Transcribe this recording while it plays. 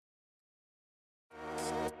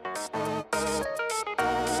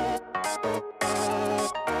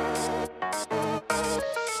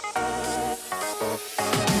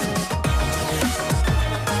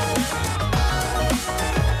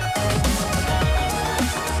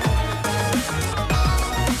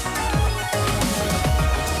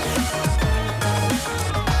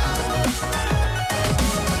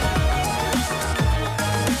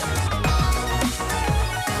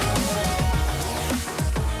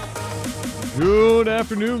Good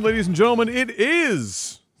afternoon, ladies and gentlemen. It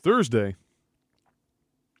is Thursday,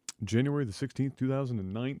 January the 16th,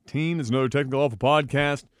 2019. It's another Technical Alpha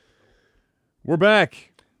podcast. We're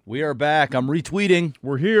back. We are back. I'm retweeting.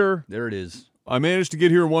 We're here. There it is. I managed to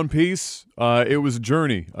get here in one piece. It was a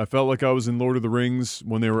journey. I felt like I was in Lord of the Rings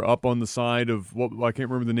when they were up on the side of, what I can't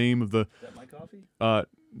remember the name of the... Is that my coffee?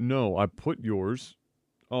 No, I put yours.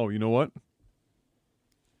 Oh, you know what?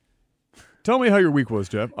 Tell me how your week was,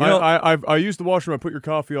 Jeff. I used the washroom. I put your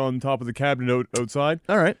coffee on top of the cabinet outside.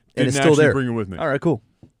 All right. And it's Didn't still there. bring it with me. All right, cool.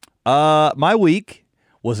 My week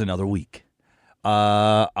was another week.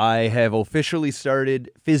 I have officially started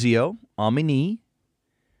physio on my knee,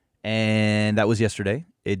 and that was yesterday.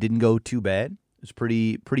 It didn't go too bad. It was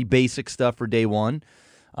pretty basic stuff for day one.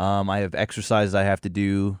 I have exercises I have to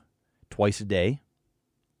do twice a day,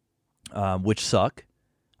 which suck.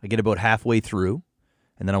 I get about halfway through,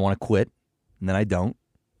 and then I want to quit. And then I don't,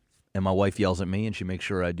 and my wife yells at me, and she makes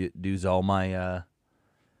sure I do all my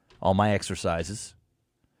exercises.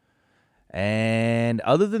 And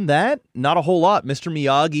other than that, not a whole lot. Mr.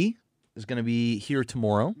 Miyagi is going to be here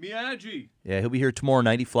tomorrow. Miyagi. Yeah, he'll be here tomorrow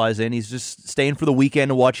night. He flies in. He's just staying for the weekend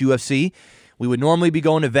to watch UFC. We would normally be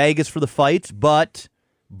going to Vegas for the fights, but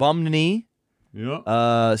bummed knee.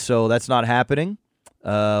 Yeah. So that's not happening.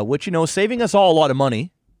 Which, saving us all a lot of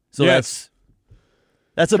money. So yes.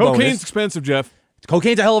 That's a Cocaine's bonus. expensive, Jeff.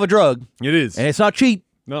 Cocaine's a hell of a drug. It is. And it's not cheap.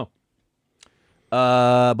 No.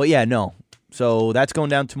 But yeah, no. So that's going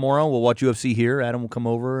down tomorrow. We'll watch UFC here. Adam will come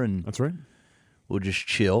over and That's right. we'll just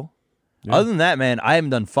chill. Yeah. Other than that, man, I haven't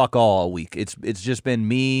done fuck all week. It's just been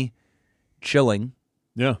me chilling,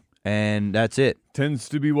 Yeah. and that's it. Tends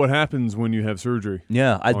to be what happens when you have surgery.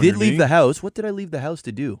 Yeah, I On did your leave knee? the house. What did I leave the house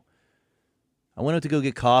to do? I went out to go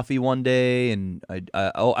get coffee one day, and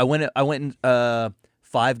I went and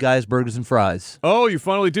Five Guys Burgers and Fries. Oh, you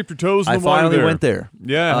finally dipped your toes in I the water finally there. went there.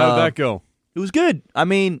 Yeah, how'd that go? It was good. I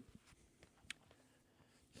mean,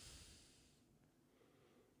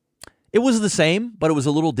 it was the same, but it was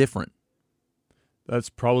a little different. That's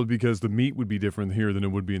probably because the meat would be different here than it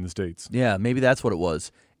would be in the States. Yeah, maybe that's what it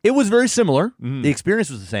was. It was very similar. Mm-hmm. The experience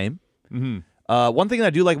was the same. Mm-hmm. One thing that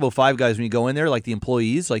I do like about Five Guys when you go in there, like the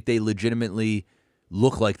employees, like they legitimately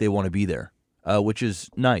look like they want to be there, which is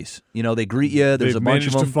nice. They greet you. There's They've a bunch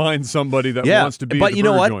of managed them. to find somebody that wants to be but at the you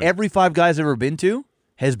know burger what? joint. Every Five Guys I've ever been to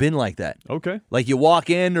has been like that. Okay. Like you walk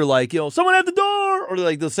in, or like someone at the door, or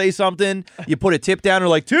like they'll say something. You put a tip down, or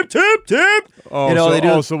like tip, tip, tip. Oh, they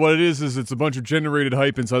do. So what it is it's a bunch of generated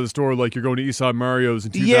hype inside the store, like you're going to Eastside Mario's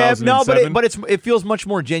in 2007. Yeah, no, but it feels much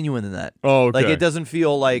more genuine than that. Oh, okay. Like it doesn't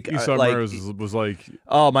feel like Eastside Mario's was like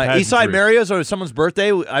my Eastside pageantry. Mario's or someone's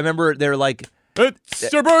birthday. I remember they're like,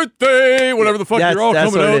 it's your birthday, whatever the fuck. You're all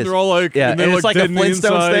coming out. They're all like, yeah, and they're and it's like dead a in the Flintstones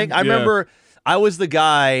inside. thing. I Yeah. remember I was the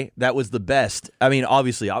guy that was the best. I mean,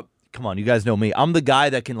 obviously, come on, you guys know me. I'm the guy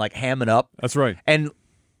that can like ham it up. That's right. And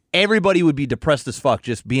everybody would be depressed as fuck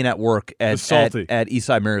just being at work at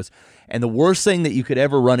Eastside Mario's. And the worst thing that you could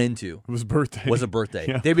ever run into It was a birthday. was a birthday.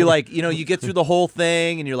 Yeah. They'd be like, you get through the whole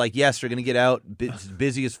thing, and you're like, yes, you're going to get out,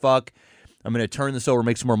 busy as fuck. I'm going to turn this over,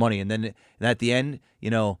 make some more money. And at the end,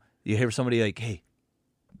 you hear somebody like, hey,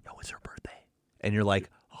 it's her birthday. And you're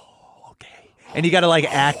like, oh, okay. And you got to like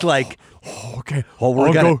act like, Oh, okay. oh,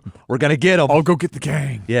 we're going to get them. I'll go get the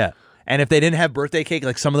gang. Yeah. And if they didn't have birthday cake,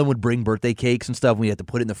 like some of them would bring birthday cakes and stuff, and we had to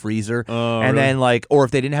put it in the freezer. Oh, and really? then or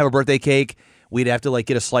if they didn't have a birthday cake, we'd have to like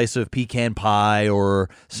get a slice of pecan pie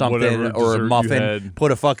or something, Whatever or a dessert you muffin, had.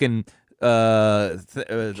 put a fucking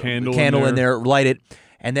Candle in there, light it.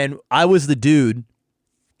 And then I was the dude.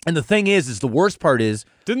 And the thing is the worst part is,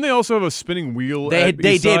 Didn't they also have a spinning wheel? they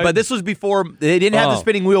did, but this was before they didn't have the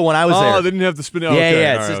spinning wheel when I was there. Oh, they didn't have the spinning. Yeah, Okay. yeah.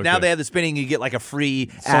 All It's right, just now okay. they have the spinning. You get like a free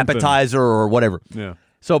Something. appetizer or whatever. Yeah.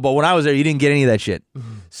 So, but when I was there, you didn't get any of that shit.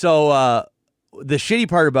 So, the shitty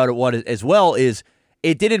part about it as well is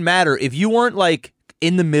it didn't matter if you weren't like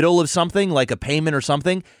in the middle of something, like a payment or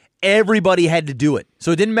something. Everybody had to do it.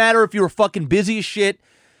 So it didn't matter if you were fucking busy as shit.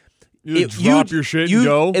 You drop your shit and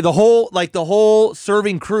go. The whole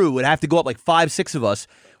serving crew would have to go up, like 5, 6 of us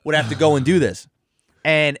would have to go and do this.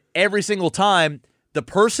 And every single time, the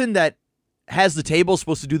person that has the table is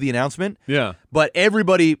supposed to do the announcement. Yeah. But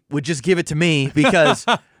everybody would just give it to me because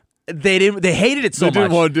they hated it so much. They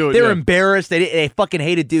didn't want to do it. They were yeah. embarrassed. They fucking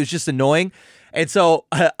hated it. It was just annoying. And so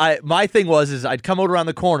my thing was I'd come out around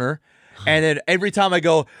the corner, and then every time I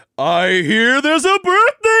go, I hear there's a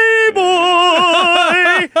birthday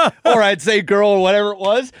boy, or I'd say girl or whatever it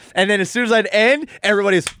was, and then as soon as I'd end,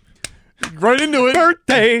 everybody's right into it.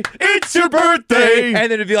 birthday, it's your birthday, and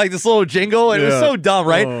then it'd be like this little jingle, and it was Yeah. so dumb,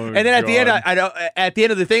 right? Oh, and then at the end, God. at the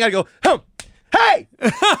end of the thing, I'd go, hum, hey!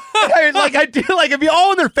 Like I do, like it'd be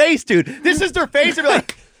all in their face, dude. This is their face. I'd be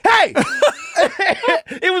like, hey!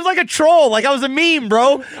 It was like a troll. Like I was a meme,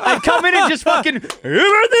 bro. I'd come in and just fucking, and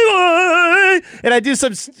I'd do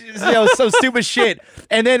some stupid shit.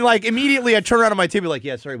 And then like immediately I'd turn around on my TV like,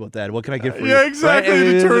 yeah, sorry about that. What can I get for you? Yeah, exactly.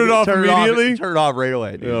 Right? To turn it off immediately. Turn it off right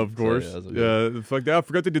away, dude. Yeah, of course. So, yeah, fuck that. I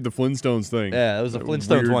forgot they did the Flintstones thing. Yeah, it was a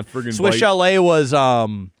Flintstones one. Swish bite. LA was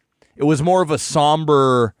it was more of a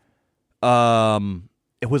somber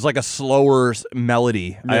it was like a slower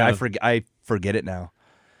melody. Yeah. I forget it now.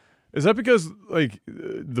 Is that because like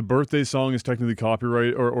the birthday song is technically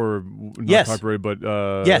copyright or not yes. copyright, but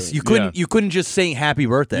yes, you couldn't just sing happy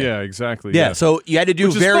birthday. Yeah, exactly. Yeah, so you had to do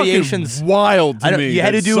which variations. Is wild to me. You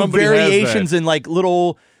had to do variations and like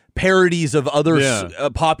little parodies of other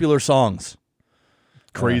popular songs.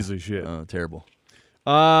 Crazy shit. Oh, terrible.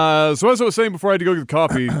 So as I was saying before I had to go get the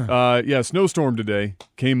coffee, snowstorm today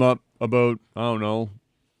came up about, I don't know,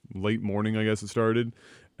 late morning, I guess it started.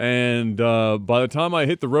 And by the time I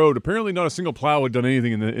hit the road, apparently not a single plow had done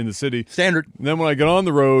anything in the city. Standard. And then when I got on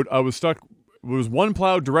the road, I was stuck. There was one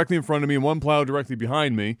plow directly in front of me and one plow directly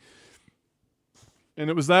behind me. And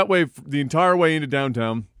it was that way the entire way into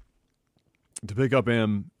downtown to pick up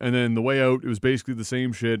M. And then the way out, it was basically the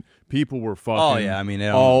same shit. People were fucking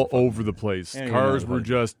all over the place. Cars were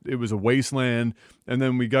just, it was a wasteland. And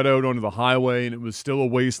then we got out onto the highway and it was still a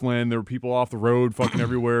wasteland. There were people off the road fucking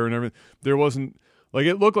everywhere and everything. There wasn't, like,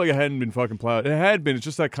 it looked like it hadn't been fucking plowed. It had been. It's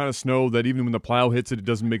just that kind of snow that even when the plow hits it, it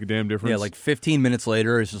doesn't make a damn difference. Yeah, like 15 minutes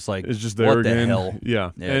later, it's just like, it's just there what again. the hell?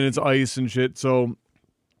 Yeah. And it's ice and shit. So,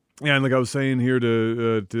 yeah, and like I was saying here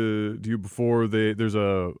to you before, there's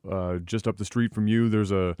a just up the street from you,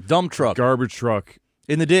 there's a dump truck, garbage truck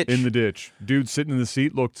in the ditch. Dude sitting in the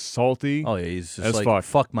seat looked salty. Oh yeah, he's just as like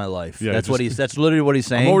fuck my life. Yeah, that's literally what he's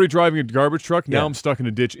saying. I'm already driving a garbage truck. Now I'm stuck in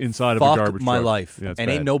a ditch inside of a garbage truck. Fuck my life. Yeah, and bad.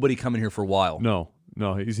 Ain't nobody coming here for a while.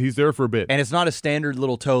 No, he's there for a bit. And it's not a standard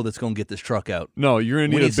little tow that's going to get this truck out. No, you're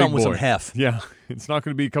going to need a big someone with boy. some heft. Yeah, it's not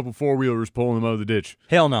going to be a couple four-wheelers pulling him out of the ditch.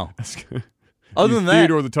 Hell no. Other than that,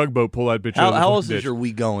 Theodore the tugboat pull that bitch out of the How else ditch. is your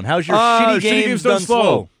week going? How's your shitty games done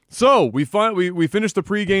slow? So we finished the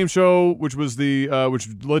pre-game show, which was the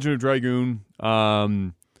Legend of Dragoon.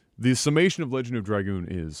 The summation of Legend of Dragoon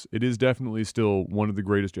is definitely still one of the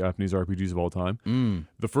greatest Japanese RPGs of all time.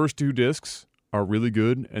 The first 2 discs are really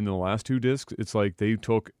good, and the last 2 discs, it's like they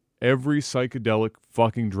took every psychedelic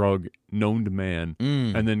fucking drug known to man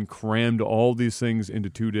and then crammed all these things into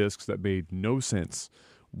 2 discs that made no sense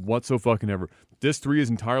whatsoever. Disc 3 is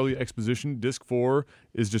entirely exposition. Disc 4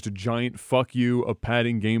 is just a giant fuck you of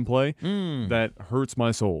padding gameplay that hurts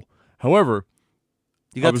my soul. However,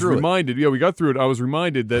 we got through it. I was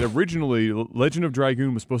reminded that originally Legend of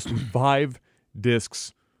Dragoon was supposed to be 5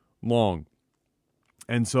 discs long.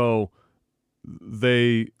 And so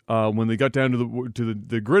they when they got down to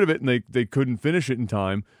the grid of it and they couldn't finish it in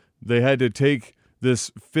time, they had to take this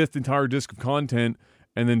 5th entire disc of content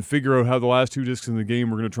and then figure out how the last 2 discs in the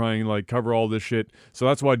game were going to try and like cover all this shit. So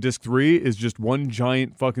that's why disc 3 is just one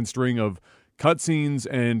giant fucking string of cutscenes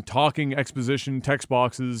and talking exposition text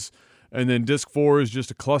boxes, and then disc 4 is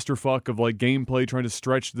just a clusterfuck of like gameplay trying to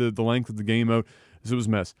stretch the length of the game out. So it was a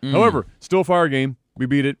mess. However, still a fire game. We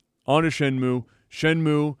beat it. On to Shenmue.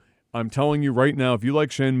 Shenmue, I'm telling you right now, if you like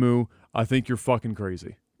Shenmue, I think you're fucking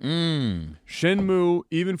crazy. Shenmue,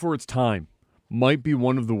 even for its time, might be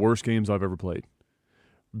one of the worst games I've ever played.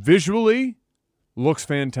 Visually, looks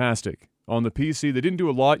fantastic. On the PC, they didn't do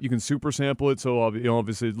a lot. You can super sample it, so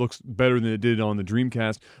obviously it looks better than it did on the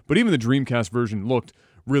Dreamcast. But even the Dreamcast version looked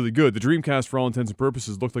really good. The Dreamcast, for all intents and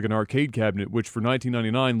purposes, looked like an arcade cabinet, which for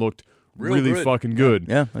 $19.99 looked really fucking good.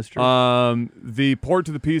 Yeah, that's true. The port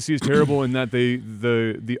to the PC is terrible in that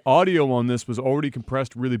the audio on this was already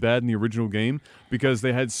compressed really bad in the original game because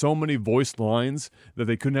they had so many voiced lines that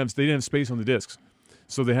they didn't have space on the discs.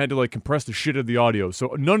 So they had to like compress the shit out of the audio. So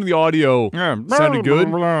none of the audio sounded good.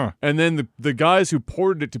 And then the guys who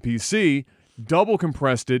ported it to PC double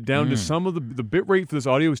compressed it down to some of the bit rate for this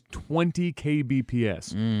audio is 20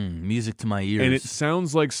 kbps. Music to my ears. And it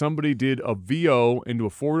sounds like somebody did a VO into a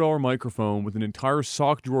 $4 microphone with an entire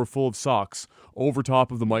sock drawer full of socks over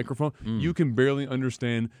top of the microphone. You can barely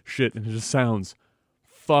understand shit, and it just sounds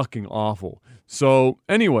fucking awful. So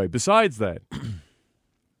anyway, besides that,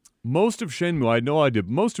 most of Shenmue, I had no idea,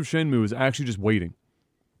 but most of Shenmue is actually just waiting.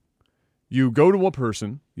 You go to a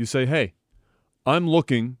person, you say, hey, I'm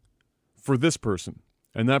looking for this person.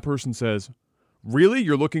 And that person says, really?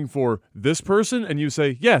 You're looking for this person? And you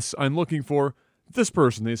say, yes, I'm looking for this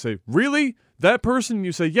person. They say, really? That person? And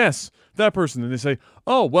you say, yes, that person. And they say,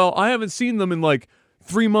 oh, well, I haven't seen them in like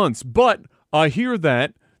 3 months, but I hear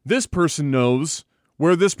that this person knows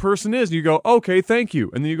where this person is. And you go, okay, thank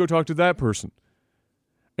you. And then you go talk to that person.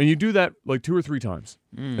 And you do that like 2 or 3 times.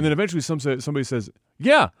 And then eventually somebody says,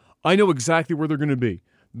 yeah, I know exactly where they're going to be.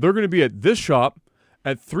 They're going to be at this shop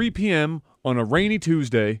at 3 p.m. on a rainy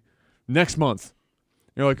Tuesday next month.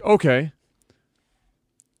 And you're like, okay.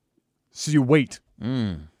 So you wait.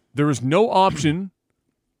 There is no option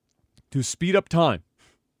to speed up time.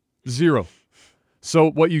 0.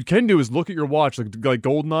 So what you can do is look at your watch, like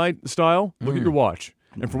GoldenEye style. Look at your watch.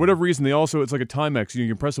 And for whatever reason, it's like a Timex. You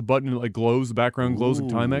can press a button and it like glows, the background glows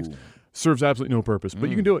like Timex. Serves absolutely no purpose, but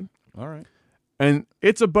you can do it. All right. And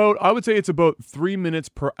I would say it's about 3 minutes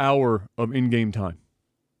per hour of in-game time.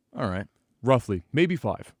 All right. Roughly, maybe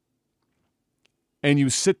 5. And you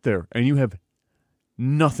sit there and you have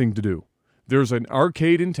nothing to do. There's an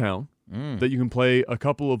arcade in town that you can play a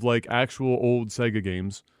couple of like actual old Sega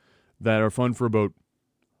games that are fun for about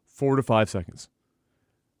 4 to 5 seconds.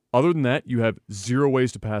 Other than that, you have 0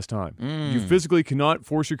 ways to pass time. You physically cannot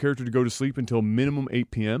force your character to go to sleep until minimum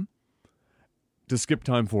 8 p.m. to skip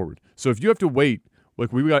time forward. So if you have to wait,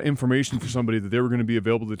 like we got information for somebody that they were going to be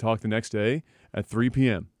available to talk the next day at 3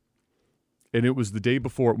 p.m. And it was the day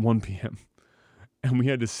before at 1 p.m. And we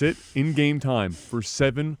had to sit in game time for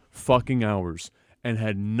 7 fucking hours and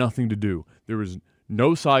had nothing to do. There was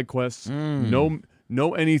no side quests,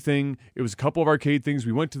 no anything. It was a couple of arcade things.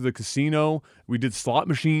 We went to the casino. We did slot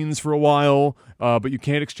machines for a while, but you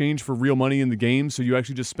can't exchange for real money in the game, so you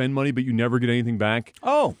actually just spend money, but you never get anything back.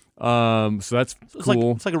 Oh. So that's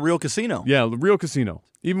cool. It's like a real casino. Yeah, the real casino.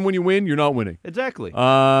 Even when you win, you're not winning. Exactly.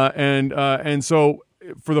 And so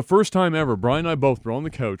for the first time ever, Brian and I both were on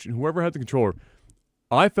the couch, and whoever had the controller,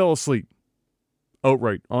 I fell asleep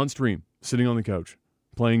outright on stream, sitting on the couch,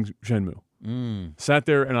 playing Shenmue. Sat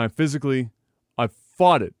there, and I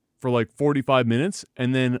fought it for like 45 minutes,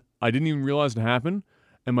 and then I didn't even realize it happened,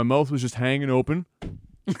 and my mouth was just hanging open,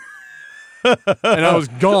 and I was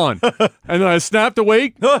gone. And then I snapped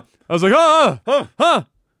awake. I was like,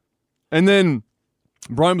 and then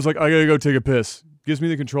Brian was like, I gotta go take a piss. Gives me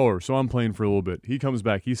the controller, so I'm playing for a little bit. He comes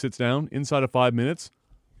back. He sits down. Inside of 5 minutes,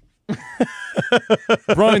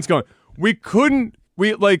 Brian's gone.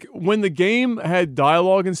 When the game had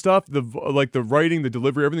dialogue and stuff, the writing, the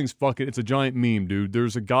delivery, everything's fucking. It's a giant meme, dude.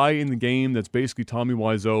 There's a guy in the game that's basically Tommy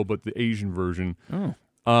Wiseau, but the Asian version.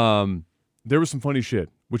 There was some funny shit,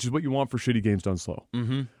 which is what you want for shitty games done slow.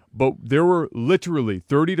 But there were literally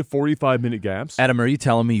 30 to 45 minute gaps. Adam, are you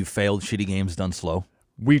telling me you failed shitty games done slow?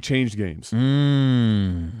 We changed games.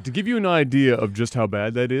 To give you an idea of just how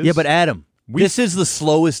bad that is. Yeah, but Adam, this is the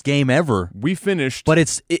slowest game ever. We finished, but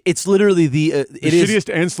it's literally the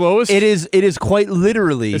shittiest and slowest. It is quite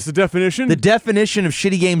literally. It's the definition. The definition of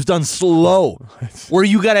shitty games done slow, where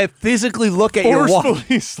you gotta physically look at your watch.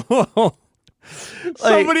 Forcefully slow.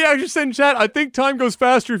 Somebody actually said in chat, I think time goes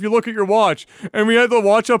faster if you look at your watch. And we had the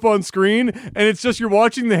watch up on screen, and it's just you're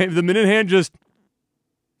watching the minute hand just.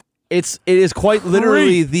 It is quite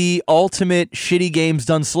literally the ultimate shitty games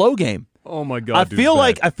done slow game. Oh my god! I feel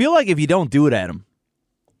like if you don't do it, Adam,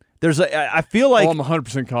 I feel like I'm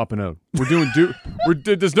 100% copping out. We're doing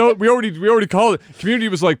we already called it. Community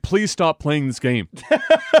was like, please stop playing this game.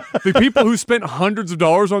 The people who spent hundreds of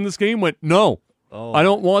dollars on this game went, no, I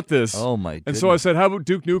don't want this. Oh my goodness. And so I said, how about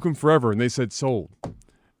Duke Nukem Forever? And they said sold.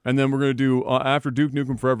 And then we're gonna do after Duke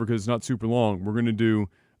Nukem Forever, because it's not super long. We're gonna do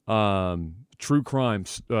True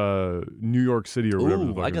Crimes, New York City or whatever.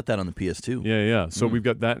 Ooh, I got that on the PS2. Yeah. So we've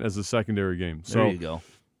got that as a secondary game. So, there you go.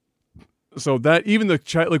 So that even the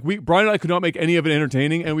chat, Brian and I could not make any of it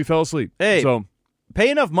entertaining, and we fell asleep. Hey, so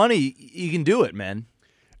pay enough money, you can do it, man.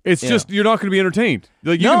 It's just you're not going to be entertained.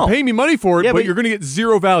 Like you can pay me money for it, but you're going to get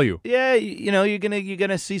zero value. Yeah, you're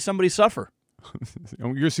gonna see somebody suffer. You're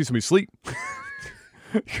going to see somebody sleep.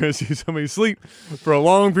 You're going to see somebody sleep for a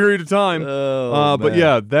long period of time. But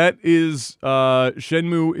yeah, that is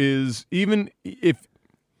Shenmue is, even if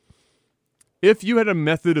you had a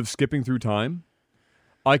method of skipping through time,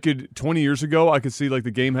 20 years ago, I could see like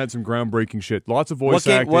the game had some groundbreaking shit. Lots of voice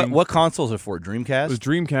acting. What consoles are for? Dreamcast? It was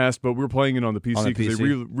Dreamcast, but we were playing it on the PC because they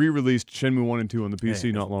re-released Shenmue 1 and 2 on the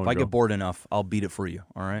PC not long ago. If I get bored enough, I'll beat it for you,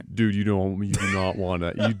 all right? Dude, you do not want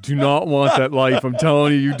that. You do not want that life. I'm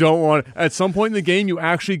telling you don't want it. At some point in the game, you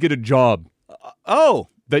actually get a job.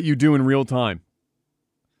 That you do in real time.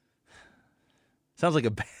 Sounds like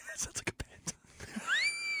a bad.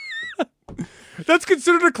 That's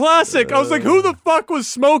considered a classic. I was like, who the fuck was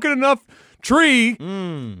smoking enough tree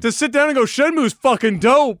to sit down and go, Shenmue's fucking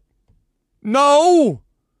dope? No.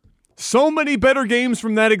 So many better games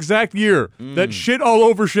from that exact year that shit all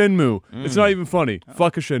over Shenmue. It's not even funny.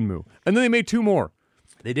 Fuck a Shenmue. And then they made 2 more.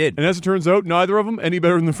 They did. And as it turns out, neither of them any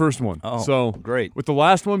better than the first one. Oh, so great. With the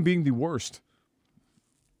last one being the worst.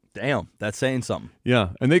 Damn, that's saying something. Yeah,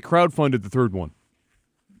 and they crowdfunded the third one.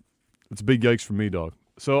 It's a big yikes for me, dog.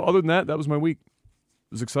 So other than that, that was my week.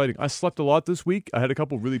 It was exciting. I slept a lot this week. I had a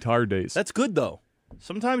couple really tired days. That's good, though.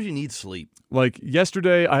 Sometimes you need sleep. Like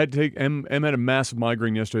yesterday, I had to take M had a massive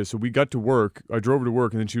migraine yesterday, so we got to work. I drove her to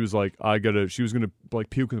work, and then she was like, she was gonna like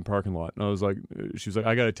puke in the parking lot, and she was like,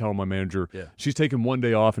 I gotta tell my manager. Yeah. She's taken one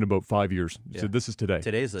day off in about 5 years. She Yeah. said, this is today.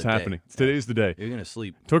 Today's the it's day. happening. Today's the day. You're gonna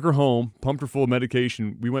sleep. Took her home, pumped her full of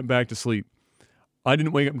medication. We went back to sleep. I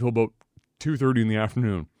didn't wake up until about 2:30 in the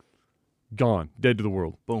afternoon. Gone, dead to the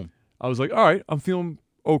world. Boom. I was like, all right, I'm feeling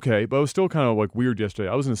okay, but I was still kind of like weird yesterday.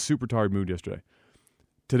 I was in a super tired mood yesterday.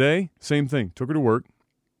 Today, same thing. Took her to work,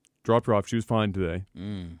 dropped her off. She was fine today.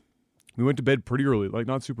 We went to bed pretty early, like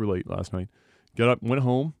not super late last night. Got up, went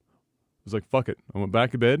home. Was like, fuck it. I went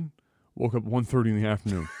back to bed. Woke up 1:30 in the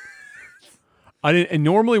afternoon. I didn't. And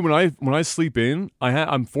normally when I sleep in,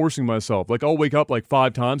 I'm forcing myself. Like I'll wake up like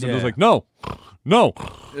 5 times and I was like, no, no,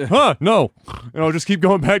 no, and I'll just keep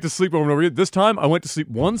going back to sleep over and over again. This time I went to sleep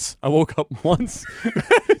once. I woke up once.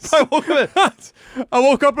 I woke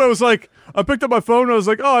up and I was like, I picked up my phone and I was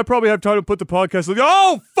like, oh, I probably have time to put the podcast. Like,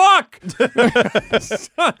 oh fuck!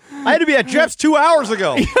 I had to be at Jeff's 2 hours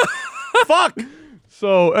ago. Fuck.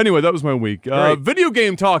 So anyway, that was my week. Video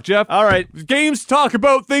game talk, Jeff. All right. Games talk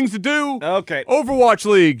about things to do. Okay. Overwatch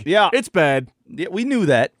League. Yeah. It's bad. Yeah, we knew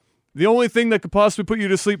that. The only thing that could possibly put you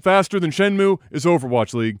to sleep faster than Shenmue is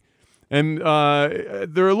Overwatch League. And there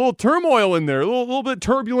are a little turmoil in there, a little bit of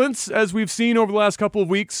turbulence, as we've seen over the last couple of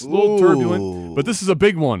weeks. A little turbulent, but this is a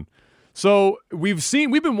big one. So we've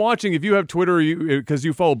been watching. If you have Twitter, because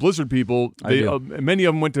you follow Blizzard people, many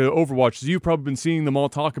of them went to Overwatch. So you've probably been seeing them all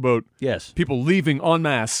talk about people leaving en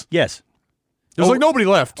masse. Yes, there's like nobody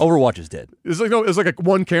left. Overwatch is dead. It's like a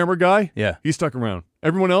one camera guy. Yeah, he stuck around.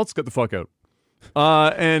 Everyone else got the fuck out.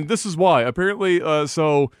 And this is why. Apparently,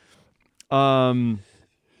 Dextro,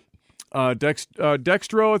 I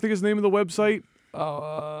think is the name of the website.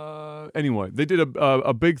 Anyway, they did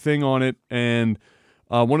a big thing on it, and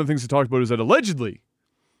one of the things they talked about is that allegedly,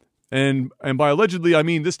 and by allegedly I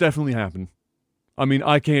mean this definitely happened. I mean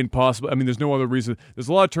I can't possibly. I mean there's no other reason. There's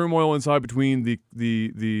a lot of turmoil inside between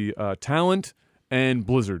the talent and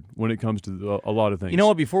Blizzard when it comes to a lot of things. You know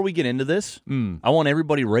what? Before we get into this, I want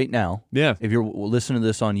everybody right now. Yeah. If you're listening to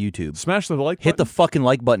this on YouTube, smash the like button. Hit the fucking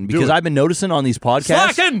like button because I've been noticing on these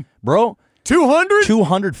podcasts, slacking, bro.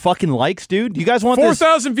 200 fucking likes, dude. You guys want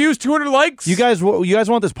 4,000 views, 200 likes? You guys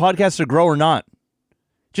want this podcast to grow or not?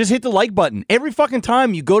 Just hit the like button. Every fucking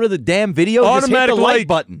time you go to the damn video, just hit the like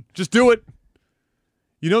button. Just do it.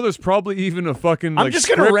 You know there's probably even a fucking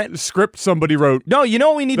script somebody wrote. No, you know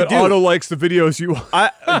what we need to do? That auto likes the videos you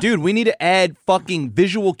dude, we need to add fucking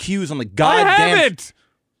visual cues on the goddamn... I have it!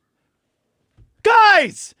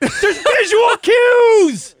 Guys! There's visual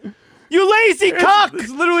cues! You lazy cuck!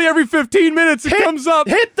 It's literally every 15 minutes it comes up.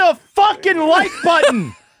 Hit the fucking like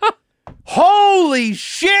button! Holy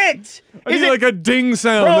shit! I need like a ding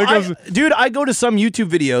sound. Bro, dude, I go to some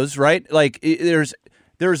YouTube videos, right? Like there's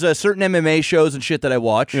a certain MMA shows and shit that I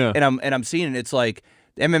watch, and I'm seeing it. It's like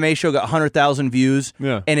the MMA show got 100,000 views,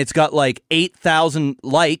 and it's got like 8,000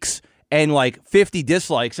 likes and like 50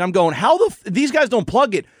 dislikes. And I'm going, these guys don't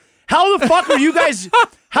plug it? How the fuck are you guys?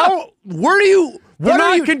 We're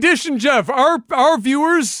not conditioned, Jeff. Our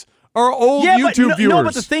viewers are old YouTube viewers. No,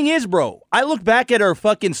 but the thing is, bro, I look back at our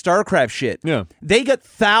fucking StarCraft shit. Yeah. They got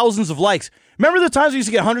thousands of likes. Remember the times we used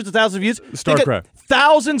to get hundreds of thousands of views? StarCraft.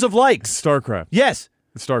 Thousands of likes. StarCraft. Yes.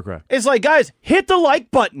 StarCraft. It's like, guys, hit the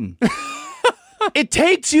like button. It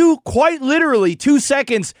takes you quite literally 2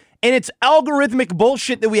 seconds, and it's algorithmic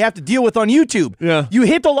bullshit that we have to deal with on YouTube. Yeah. You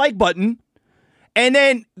hit the like button, and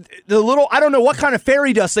then the little, I don't know what kind of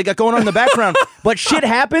fairy dust they got going on in the background, but shit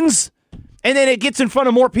happens, and then it gets in front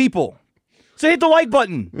of more people. So hit the like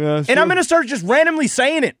button. Yeah, and I'm going to start just randomly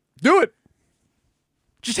saying it. Do it.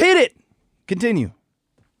 Just hit it. Continue.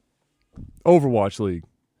 Overwatch League.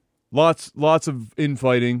 Lots of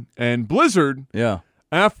infighting. And Blizzard,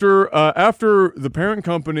 after the parent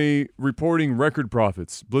company reporting record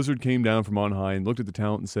profits, Blizzard came down from on high and looked at the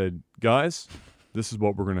talent and said, guys, this is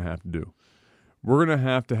what we're going to have to do. We're going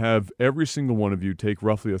to have every single one of you take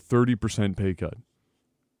roughly a 30% pay cut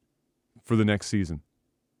for the next season.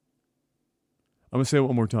 I'm going to say it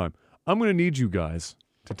one more time. I'm going to need you guys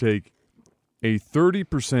to take a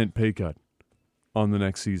 30% pay cut on the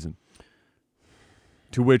next season.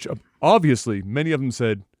 To which, obviously, many of them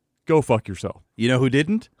said, go fuck yourself. You know who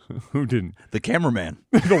didn't? Who didn't? The cameraman.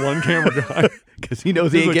 The one camera guy. Because he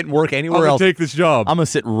knows he ain't getting work anywhere I'm else. Take this job. I'm going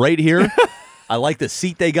to sit right here. I like the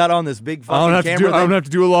seat they got on this big fucking I don't have to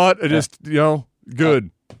do a lot. I just,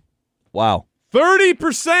 good. Wow.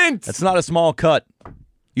 30%! That's not a small cut.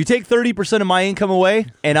 You take 30% of my income away,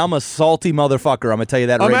 and I'm a salty motherfucker. I'm going to tell you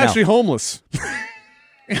that right now. I'm actually homeless.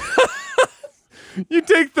 You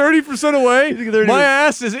take 30% away? My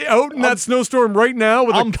ass is out in that snowstorm right now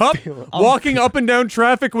with a cup, walking up and down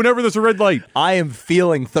traffic whenever there's a red light. I am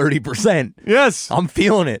feeling 30%. Yes. I'm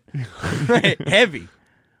feeling it. Heavy.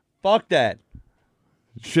 Fuck that.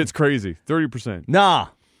 Shit's crazy. 30%. Nah.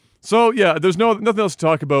 So, yeah, there's nothing else to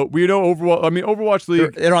talk about. We know Overwatch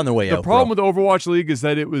League. They're on their way out. The problem with Overwatch League is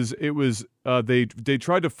that they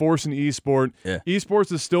tried to force an esport. Yeah.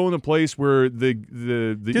 Esports is still in a place where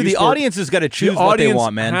the audience has got to choose what they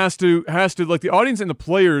want, man. Has to like the audience and the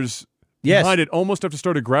players behind it almost have to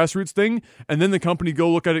start a grassroots thing, and then the company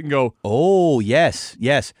go look at it and go, oh, yes.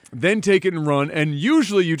 Then take it and run. And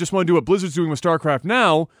usually you just want to do what Blizzard's doing with StarCraft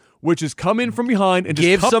now, which is come in from behind and just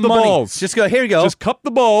give cup some the money. balls. Just go, here you go. Just cup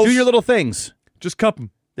the balls. Do your little things. Just cup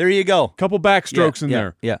them. There you go. Couple backstrokes in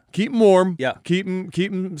there. Yeah. Keep them warm. Yeah. Keep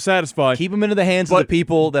them satisfied. Keep them into the hands of the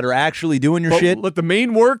people that are actually doing your shit. Let the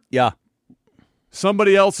main work. Yeah.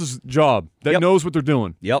 Somebody else's job that knows what they're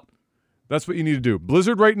doing. Yep. That's what you need to do.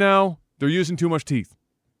 Blizzard right now, they're using too much teeth.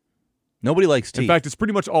 Nobody likes teeth. In fact, it's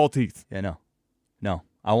pretty much all teeth. Yeah, no.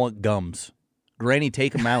 I want gums. Granny,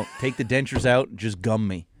 take them out. Take the dentures out. Just gum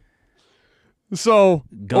me. So,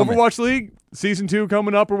 Overwatch League, Season 2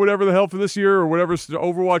 coming up or whatever the hell for this year or whatever,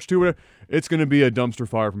 Overwatch 2, whatever, it's going to be a dumpster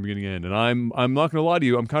fire from beginning to end. And I'm not going to lie to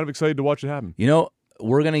you, I'm kind of excited to watch it happen. You know,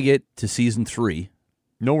 we're going to get to Season 3.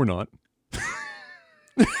 No, we're not.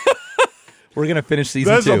 We're going to finish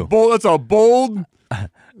Season 2. That's a bold...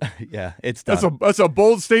 Yeah, it's done. That's a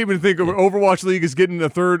bold statement to think of Overwatch League is getting a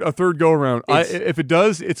third go-around. If it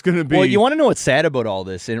does, it's going to be... Well, you want to know what's sad about all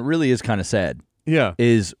this, and it really is kind of sad. Yeah,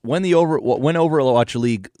 is when when Overwatch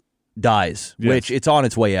League dies, which it's on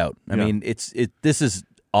its way out. I mean, this is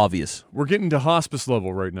obvious. We're getting to hospice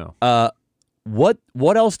level right now. What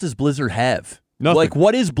else does Blizzard have? Nothing. Like,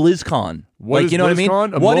 what is BlizzCon? What is you know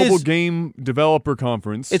BlizzCon? what I mean? A mobile game developer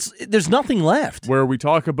conference. There's nothing left. Where we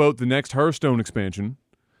talk about the next Hearthstone expansion,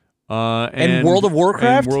 and World of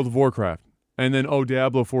Warcraft, and then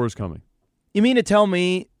Diablo 4 is coming. You mean to tell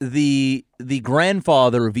me the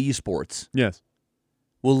grandfather of esports? Yes.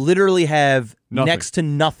 Will literally have nothing. Next to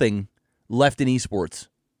nothing left in esports.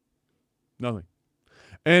 Nothing.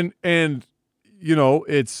 And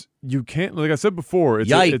it's you can't, like I said before,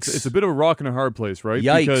 it's a bit of a rock and a hard place, right?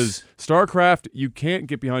 Yikes. Because StarCraft you can't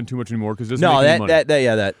get behind too much anymore because it doesn't make any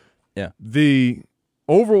money. The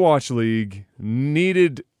Overwatch League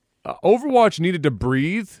needed to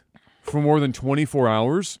breathe for more than 24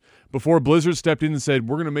 hours before Blizzard stepped in and said,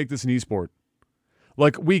 "We're going to make this an esport."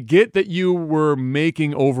 Like, we get that you were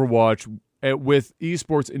making Overwatch with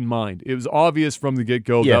esports in mind. It was obvious from the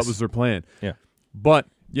get-go that was their plan. Yeah. But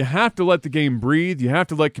you have to let the game breathe. You have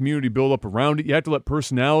to let community build up around it. You have to let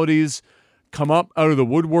personalities come up out of the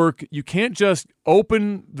woodwork. You can't just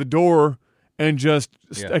open the door and just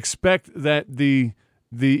expect that the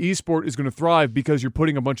esport is going to thrive because you're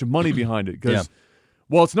putting a bunch of money behind it. Because,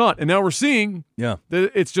 well, it's not. And now we're seeing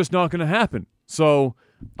that it's just not going to happen. So...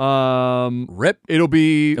 rip. It'll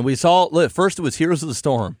be, and we saw first it was Heroes of the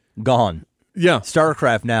Storm, gone. Yeah,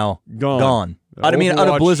 StarCraft now gone. Out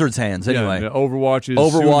of Blizzard's hands anyway. Yeah, Overwatch is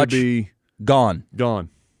soon to be gone.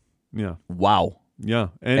 Yeah. Wow. Yeah,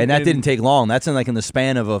 and that didn't take long. That's in the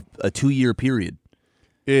span of a 2-year period.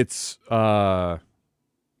 It's rough,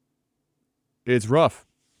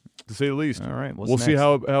 to say the least. All right, we'll see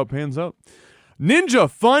how it pans out. Ninja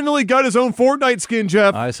finally got his own Fortnite skin,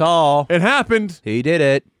 Jeff. I saw. It happened. He did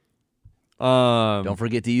it. Don't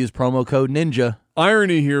forget to use promo code Ninja.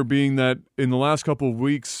 Irony here being that in the last couple of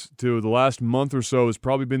weeks to the last month or so has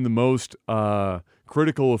probably been the most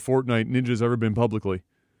critical of Fortnite Ninja's ever been publicly.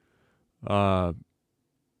 Kind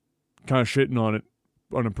of shitting on it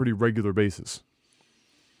on a pretty regular basis.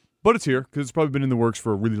 But it's here because it's probably been in the works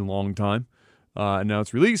for a really long time. And now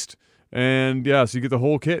it's released. And, so you get the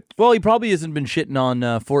whole kit. Well, he probably hasn't been shitting on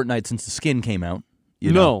Fortnite since the skin came out.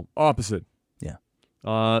 No, opposite.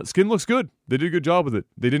 Yeah. Skin looks good. They did a good job with it.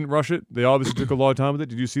 They didn't rush it. They obviously took a lot of time with it.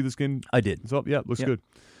 Did you see the skin? I did. So, it looks good.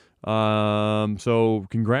 So,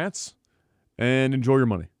 congrats, and enjoy your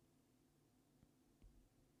money.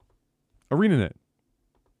 ArenaNet.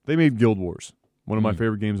 They made Guild Wars, one of my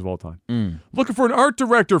favorite games of all time. Looking for an art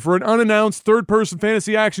director for an unannounced third-person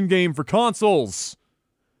fantasy action game for consoles.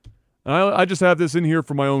 I just have this in here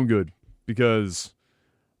for my own good because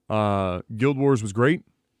Guild Wars was great.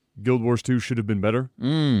 Guild Wars 2 should have been better.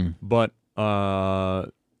 But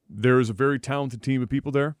there is a very talented team of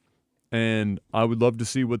people there, and I would love to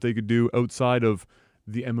see what they could do outside of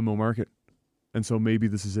the MMO market. And so maybe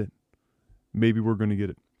this is it. Maybe we're going to get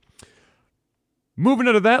it. Moving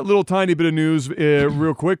out of that little tiny bit of news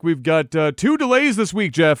real quick, we've got 2 delays this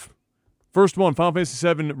week, Jeff. First one, Final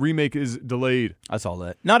Fantasy VII Remake is delayed. I saw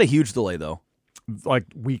that. Not a huge delay, though. Like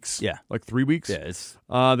weeks. Yeah. Like 3 weeks. Yeah. It's...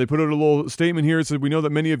 They put out a little statement here. It said, we know that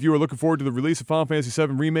many of you are looking forward to the release of Final Fantasy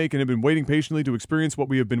VII Remake and have been waiting patiently to experience what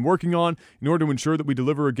we have been working on in order to ensure that we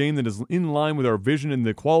deliver a game that is in line with our vision and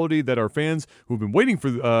the quality that our fans who have been waiting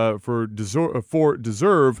for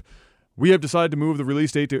deserve. We have decided to move the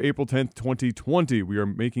release date to April 10th, 2020. We are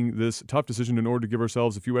making this tough decision in order to give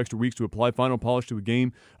ourselves a few extra weeks to apply final polish to the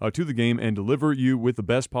game and deliver you with the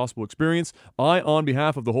best possible experience. I, on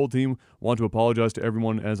behalf of the whole team, want to apologize to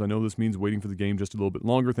everyone, as I know this means waiting for the game just a little bit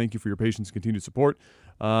longer. Thank you for your patience and continued support.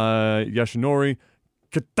 Yashinori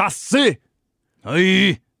Kitase.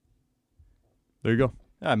 Hey. There you go.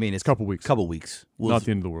 I mean, it's a couple weeks. Not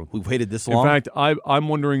the end of the world. We've waited this long. In fact, I'm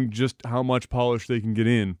wondering just how much polish they can get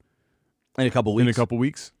in a couple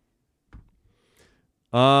weeks.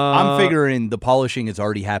 I'm figuring the polishing is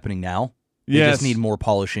already happening now. They just need more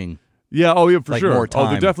polishing. Yeah, for like sure. More time.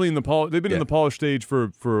 Oh, they're definitely in the they've been in the polish stage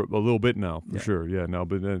for a little bit now, for sure. Yeah,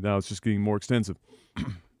 but now it's just getting more extensive.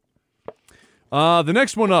 The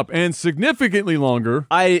next one up, and significantly longer.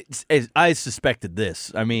 I suspected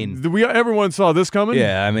this. I mean, everyone saw this coming.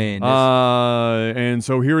 Yeah, I mean, and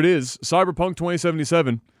so here it is, Cyberpunk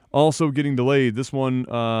 2077. Also getting delayed. This one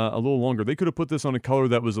a little longer. They could have put this on a color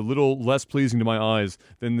that was a little less pleasing to my eyes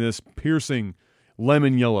than this piercing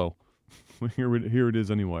lemon yellow. Here it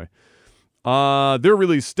is anyway. Their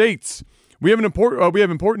release dates. We have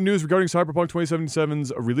important news regarding Cyberpunk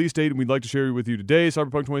 2077's release date, and we'd like to share it with you today.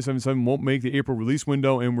 Cyberpunk 2077 won't make the April release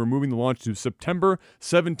window, and we're moving the launch to September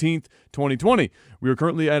 17th, 2020. We are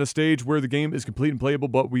currently at a stage where the game is complete and playable,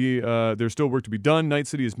 but there's still work to be done. Night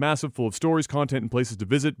City is massive, full of stories, content, and places to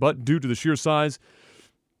visit, but due to the sheer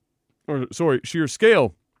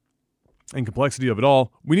scale and complexity of it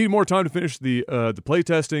all, we need more time to finish the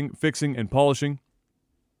playtesting, fixing, and polishing.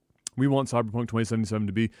 We want Cyberpunk 2077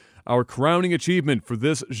 to be our crowning achievement for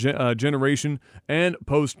this generation, and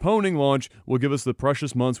postponing launch will give us the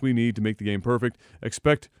precious months we need to make the game perfect.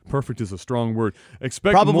 Perfect is a strong word.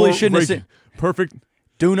 Probably shouldn't have said perfect.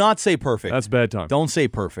 Do not say perfect. That's bad time. Don't say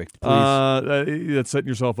perfect, please. That's setting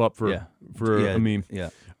yourself up for a meme.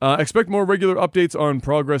 Yeah. Expect more regular updates on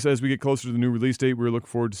progress as we get closer to the new release date. We're looking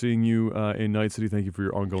forward to seeing you in Night City. Thank you for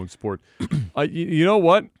your ongoing support. You know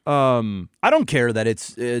what? I don't care that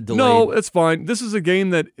it's delayed. No, it's fine. This is a game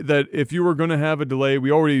that if you were going to have a delay,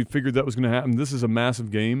 we already figured that was going to happen. This is a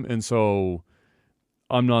massive game, and so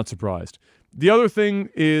I'm not surprised. The other thing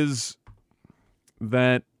is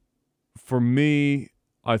that for me,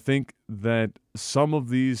 I think that some of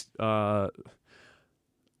these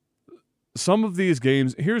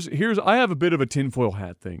games, here's I have a bit of a tinfoil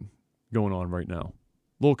hat thing going on right now.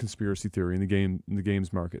 Little conspiracy theory in the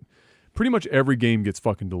games market. Pretty much every game gets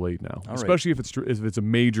fucking delayed now, especially if it's a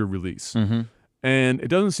major release. Mm-hmm. And it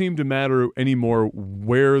doesn't seem to matter anymore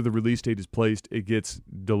where the release date is placed; it gets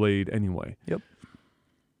delayed anyway. Yep.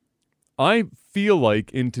 I feel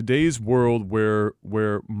like in today's world where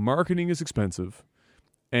marketing is expensive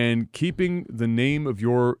and keeping the name of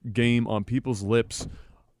your game on people's lips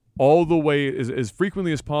all the way as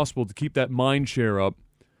frequently as possible to keep that mind share up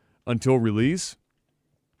until release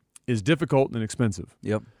is difficult and expensive.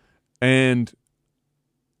 Yep. And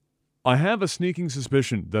I have a sneaking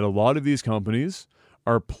suspicion that a lot of these companies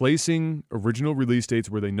are placing original release dates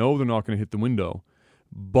where they know they're not going to hit the window,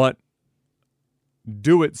 but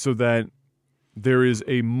do it so that there is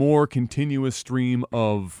a more continuous stream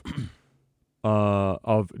of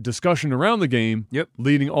discussion around the game,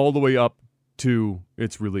 leading all the way up to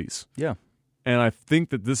its release. Yeah. And I think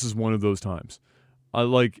that this is one of those times.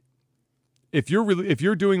 If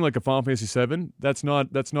you're doing like a Final Fantasy VII, that's not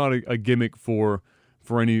a gimmick for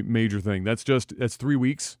any major thing. That's 3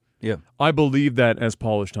 weeks. Yeah. I believe that as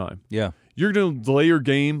polish time. Yeah. You're going to delay your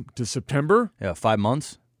game to September? Yeah, 5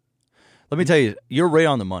 months. Let me tell you, you're right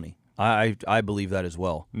on the money. I believe that as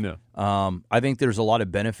well. No. I think there's a lot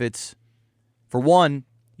of benefits. For one,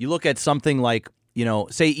 you look at something like,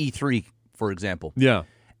 say E3, for example. Yeah.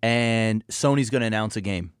 And Sony's going to announce a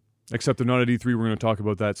game. Except they're not at E3. We're going to talk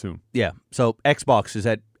about that soon. Yeah. So Xbox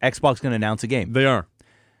going to announce a game. They are.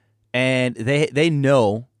 And they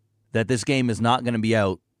know that this game is not going to be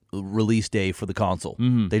out release day for the console.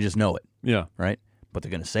 Mm-hmm. They just know it. Yeah. Right? But they're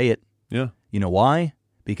going to say it. Yeah. You know why?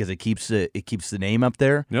 Because it keeps the name up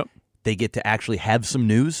there. Yep. They get to actually have some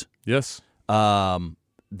news. Yes.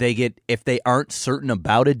 If they aren't certain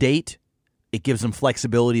about a date, It gives them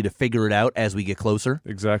flexibility to figure it out as we get closer.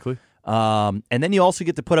 Exactly. And then you also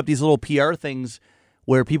get to put up these little PR things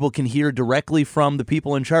where people can hear directly from the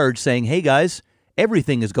people in charge saying, hey, guys,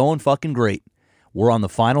 everything is going fucking great. We're on the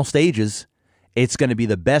final stages. It's going to be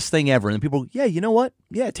the best thing ever. And people, yeah, you know what?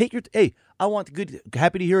 Yeah, hey, I want the good,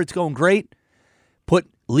 happy to hear it's going great.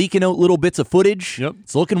 Leaking out little bits of footage. Yep.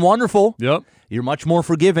 It's looking wonderful. Yep. You're much more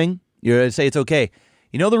forgiving. You're going to say it's okay.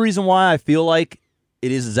 You know the reason why I feel like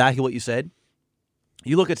it is exactly what you said?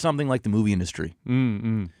 You look at something like the movie industry.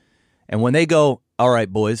 Mm-mm. And when they go, all right,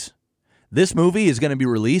 boys, this movie is going to be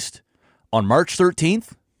released on March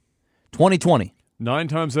 13th, 2020. 9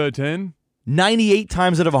 times out of 10? 98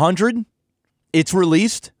 times out of 100, it's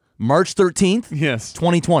released March 13th, Yes.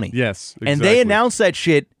 2020. Yes, exactly. And they announce that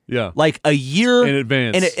shit like a year in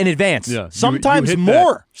advance. In advance. Yeah. Sometimes you hit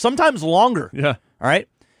more, that. sometimes longer. Yeah. All right?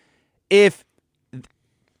 If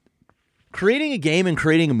creating a game and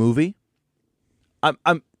creating a movie,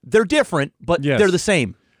 they're different, but Yes. they're the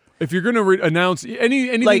same. If you're going to announce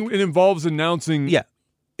anything that involves announcing a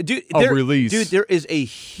release. Dude,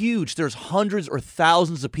 there's hundreds or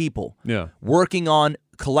thousands of people Yeah. working on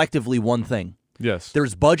collectively one thing. Yes.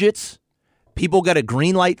 There's budgets. People got to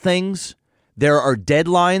greenlight things. There are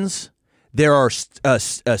deadlines. There are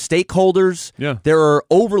stakeholders. Yeah. There are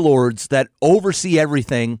overlords that oversee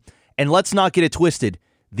everything. And let's not get it twisted.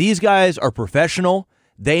 These guys are professional.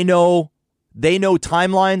 They know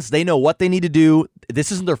timelines. They know what they need to do.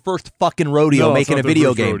 This isn't their first fucking rodeo making a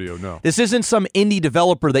video game. Rodeo, no. This isn't some indie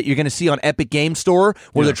developer that you're going to see on Epic Game Store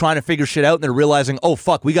where they're trying to figure shit out and they're realizing, oh,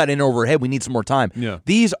 fuck, we got in over our head. We need some more time. Yeah.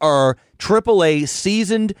 These are AAA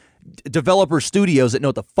seasoned developer studios that know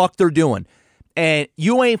what the fuck they're doing. And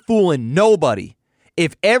you ain't fooling nobody.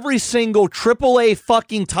 If every single AAA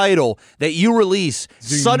fucking title that you release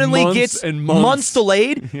suddenly gets months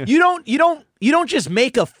delayed, you don't just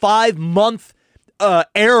make a 5-month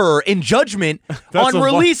error in judgment on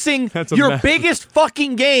releasing your biggest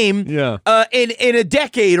fucking game in a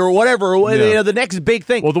decade or whatever, the next big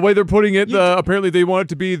thing. Well, the way they're putting it, apparently they want it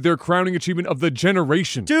to be their crowning achievement of the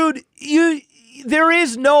generation. Dude, there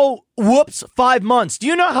is no 5 months. Do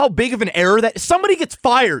you know how big of an error that somebody gets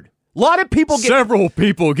fired? A lot of people Several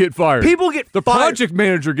people get fired. The project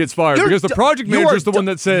manager gets fired because the project manager is the one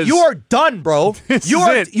that says you are done, bro.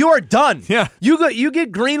 You are done. Yeah. You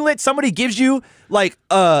get greenlit. Somebody gives you like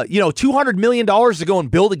 $200 million to go and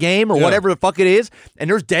build a game or whatever the fuck it is, and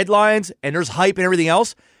there's deadlines and there's hype and everything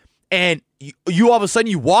else, and you all of a sudden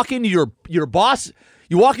you walk into your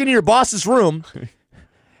boss's room.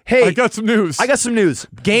 Hey, I got some news.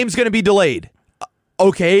 Game's gonna be delayed.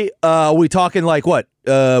 Okay, we talking like what?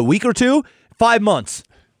 A week or two? 5 months.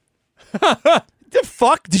 The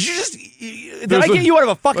fuck? Did you just? Did I get you out of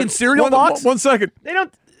a fucking cereal box? 1 second. They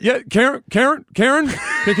don't. Yeah, Karen, can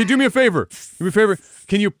you do me a favor? Do me a favor.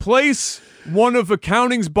 Can you place one of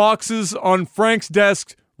accounting's boxes on Frank's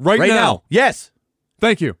desk right now? Yes.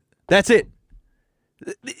 Thank you. That's it.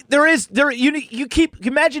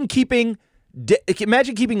 Imagine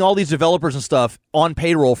keeping all these developers and stuff on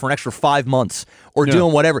payroll for an extra 5 months or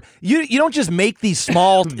doing whatever. You don't just make these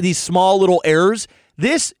small little errors.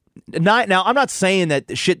 Now I'm not saying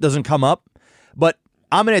that shit doesn't come up, but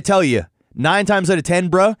I'm going to tell you 9 times out of 10,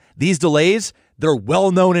 bro, these delays, they're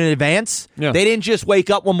well known in advance. Yeah. They didn't just wake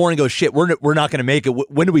up one morning and go, shit, we're not going to make it.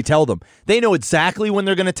 When do we tell them? They know exactly when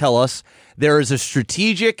they're going to tell us. There is a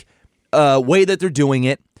strategic way that they're doing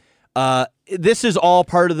it. This is all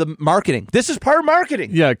part of the marketing. This is part of marketing.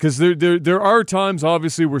 Yeah, because there are times,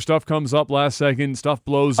 obviously, where stuff comes up last second, stuff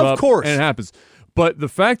blows up. Of course. And it happens. But the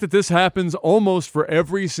fact that this happens almost for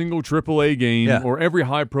every single AAA game or every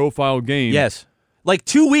high-profile game. Yes. Like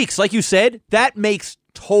 2 weeks, like you said, that makes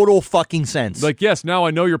total fucking sense. Like, yes, now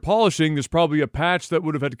I know you're polishing. There's probably a patch that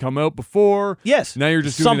would have had to come out before. Yes. Now you're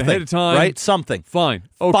just doing it ahead of time. Right? Something. Fine.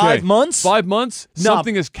 Okay. 5 months? 5 months? Nah.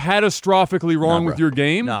 Something is catastrophically wrong with your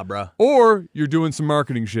game? Nah, bro. Or you're doing some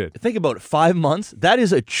marketing shit. Think about it. 5 months? That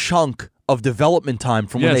is a chunk of development time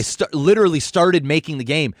from when they literally started making the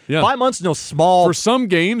game. Yeah. 5 months, no small. For some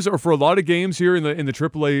games, or for a lot of games here in the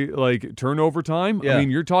AAA like turnover time, I mean,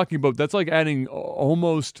 you're talking about that's like adding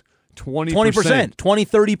almost 20%.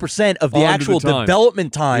 20-30% of the actual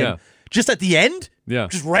development time just at the end? Yeah.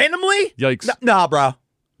 Just randomly? Yikes. Nah, bro.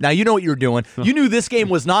 Now, you know what you were doing. You knew this game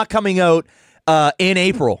was not coming out in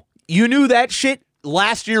April. You knew that shit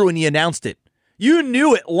last year when you announced it. You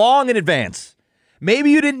knew it long in advance.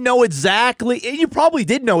 Maybe you didn't know exactly. You probably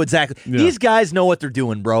did know exactly. Yeah. These guys know what they're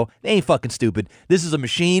doing, bro. They ain't fucking stupid. This is a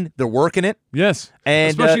machine. They're working it. Yes.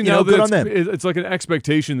 And especially now good that on them. it's like an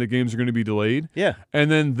expectation that games are going to be delayed. Yeah.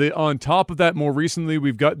 And then on top of that, more recently,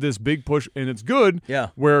 we've got this big push, and it's good. Yeah.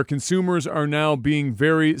 Where consumers are now being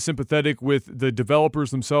very sympathetic with the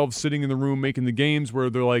developers themselves sitting in the room making the games,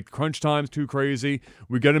 where they're like, crunch time's too crazy.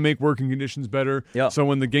 We got to make working conditions better. Yeah. So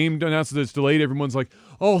when the game announces that it's delayed, everyone's like,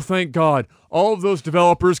 oh, thank God. All of those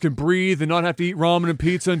developers can breathe and not have to eat ramen and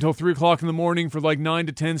pizza until 3 o'clock in the morning for like 9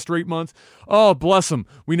 to 10 straight months. Oh, bless them.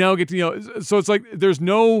 We now get to, so it's like there's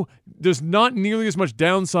not nearly as much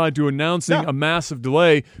downside to announcing a massive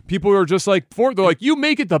delay. People are just like, they're like, you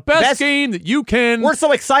make it the best game that you can. We're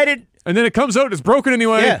so excited. And then it comes out, it's broken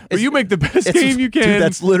anyway. Yeah, but you make the best game you can. Dude,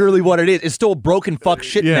 that's literally what it is. It's still a broken fuck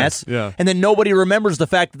shit mess. Yeah. And then nobody remembers the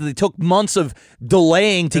fact that they took months of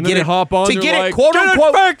delaying to get it quote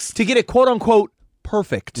unquote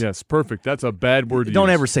perfect. Yes, perfect. That's a bad word to Don't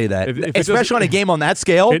use. ever say that. If Especially on a game on that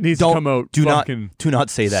scale. It needs to come out. Do not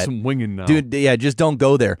say that. Swinging now. Dude, yeah, just don't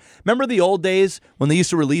go there. Remember the old days when they used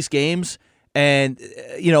to release games? And,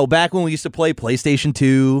 back when we used to play PlayStation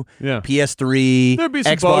 2, PS3, there'd be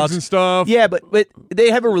some Xbox. bugs and stuff. Yeah, but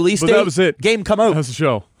they have a release date. That was it. Game come out. That's the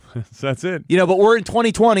show. That's it. But we're in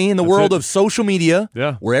 2020 in the world of social media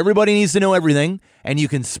where everybody needs to know everything, and you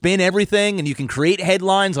can spin everything, and you can create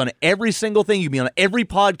headlines on every single thing. You can be on every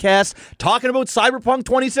podcast talking about Cyberpunk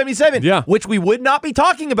 2077, which we would not be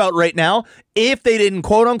talking about right now if they didn't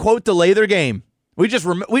quote-unquote delay their game. We just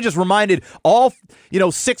reminded all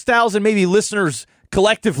 6,000 maybe listeners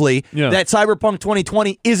collectively that Cyberpunk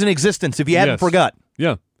 2020 is in existence. If you hadn't forgot,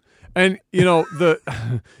 and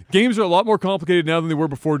the games are a lot more complicated now than they were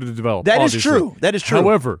before to develop. That is true.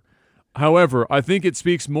 However, I think it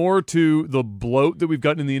speaks more to the bloat that we've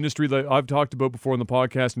gotten in the industry that I've talked about before on the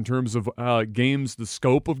podcast in terms of games, the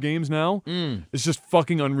scope of games now. It's just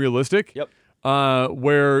fucking unrealistic. Yep.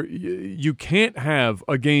 Where you can't have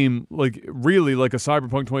a game really like a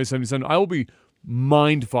Cyberpunk 2077. I will be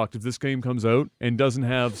mind fucked if this game comes out and doesn't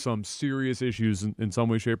have some serious issues in some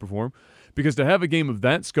way, shape, or form. Because to have a game of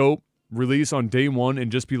that scope release on day one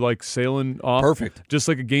and just be like sailing off, perfect, just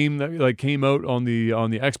like a game that came out on the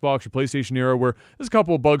Xbox or PlayStation era, where there's a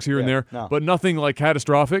couple of bugs here and there, but nothing like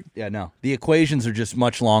catastrophic. Yeah, no, the equations are just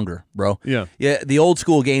much longer, bro. Yeah. The old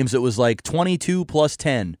school games, it was like 22 plus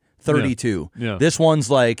 10. 32. Yeah. This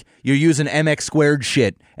one's like you're using MX squared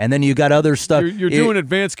shit, and then you got other stuff. You're doing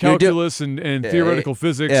advanced calculus and theoretical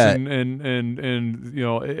physics, and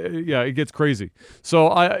it gets crazy.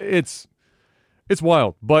 So it's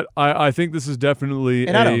wild, but I think this is definitely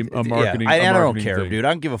a marketing. I don't care, thing. dude. I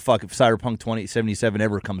don't give a fuck if Cyberpunk 2077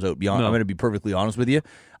 ever comes out. I'm going to be perfectly honest with you.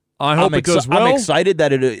 I hope it does well. I'm excited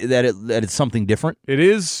that it's something different. It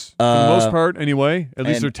is, for the most part, anyway. At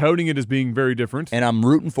least they're touting it as being very different. And I'm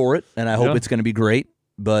rooting for it, and I hope it's going to be great,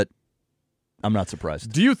 but I'm not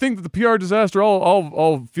surprised. Do you think that the PR disaster,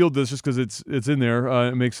 I'll field this just because it's in there,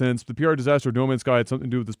 it makes sense, the PR disaster of No Man's Sky had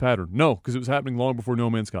something to do with this pattern? No, because it was happening long before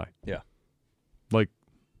No Man's Sky. Yeah. Like,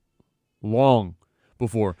 long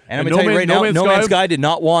before. And I'm going to tell you right now, No Man's Sky did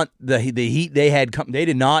not want the heat they had. They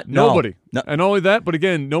did not. Nobody. No. And not only that, but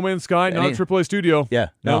again, No Man's Sky, not a AAA studio. Yeah.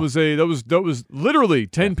 That was literally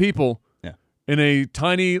 10 people in a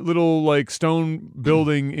tiny little stone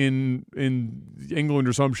building in England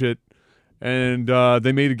or some shit, and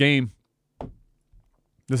they made a game.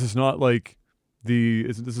 This is not like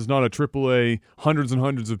this is not a AAA, hundreds and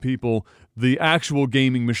hundreds of people, the actual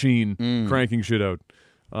gaming machine cranking shit out.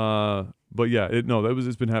 But yeah,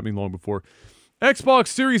 it's been happening long before. Xbox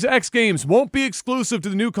Series X games won't be exclusive to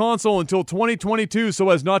the new console until 2022 so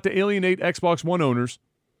as not to alienate Xbox One owners.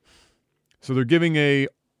 So they're giving a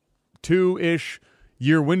 2-ish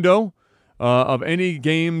year window of any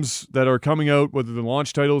games that are coming out, whether they're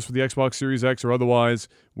launch titles for the Xbox Series X or otherwise,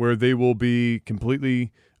 where they will be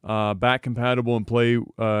completely back compatible and play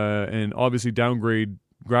and obviously downgrade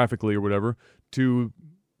graphically or whatever to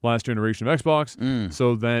last generation of Xbox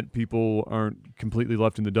so that people aren't completely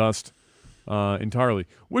left in the dust entirely,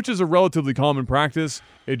 which is a relatively common practice.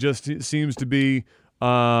 It just seems to be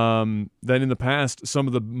that in the past, some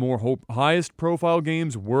of the more highest profile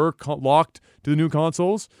games were locked to the new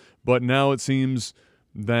consoles, but now it seems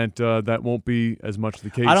that that won't be as much the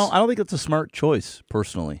case. I don't think it's a smart choice,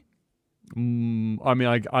 personally. I mean,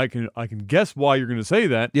 I can guess why you're going to say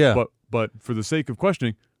that. Yeah. But for the sake of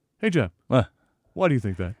questioning, hey Jeff, why do you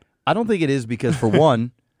think that? I don't think it is because, for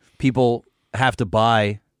one, people have to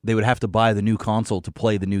buy. They would have to buy the new console to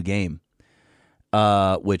play the new game,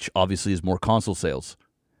 which obviously is more console sales.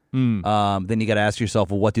 Then you got to ask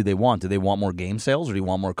yourself, well, what do they want? Do they want more game sales or do you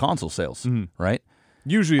want more console sales? Right?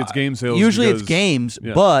 Usually it's game sales. Usually it's games,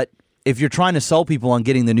 but if you're trying to sell people on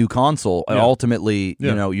getting the new console, and ultimately,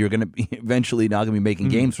 Yeah. you're going to be eventually not going to be making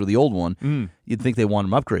games for the old one, you'd think they want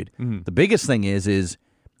them upgrade. The biggest thing is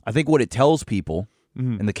I think what it tells people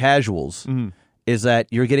and the casuals is that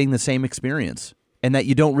you're getting the same experience and that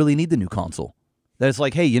you don't really need the new console. That it's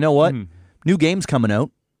like, hey, you know what? New game's coming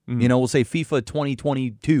out. We'll say FIFA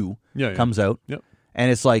 2022 comes out. Yep.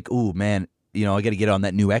 And it's like, ooh, man, I got to get on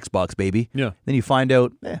that new Xbox, baby. Yeah. Then you find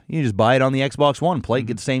out, you just buy it on the Xbox One, play,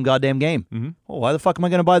 get the same goddamn game. Oh, why the fuck am I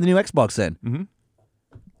going to buy the new Xbox then?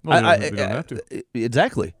 Well, we don't have to.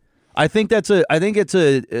 Exactly. I think it's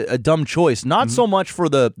a dumb choice. Not so much for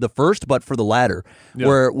the first, but for the latter,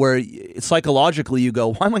 where psychologically you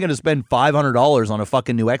go, why am I going to spend $500 on a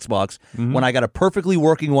fucking new Xbox when I got a perfectly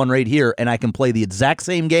working one right here and I can play the exact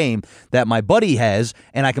same game that my buddy has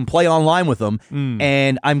and I can play online with them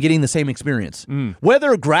and I'm getting the same experience.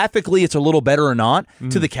 Whether graphically it's a little better or not,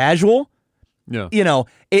 to the casual,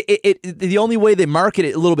 the only way they market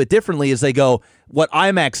it a little bit differently is they go what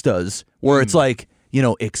IMAX does, where it's like,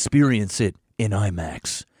 experience it in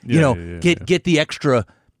IMAX. Get the extra,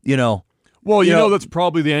 Well, that's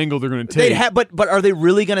probably the angle they're going to take. But are they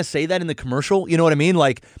really going to say that in the commercial? You know what I mean?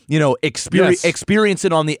 Like, experience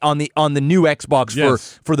it on the new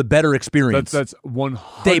Xbox for the better experience. That's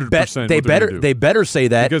 100%. They better say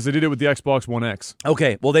that because they did it with the Xbox One X.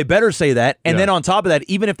 Okay, well they better say that, and then on top of that,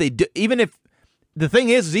 even if the thing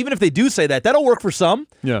is even if they do say that, that'll work for some.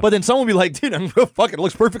 Yeah. But then someone will be like, dude, it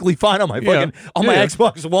looks perfectly fine on my fucking my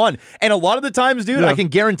Xbox One. And a lot of the times, dude, I can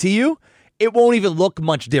guarantee you, it won't even look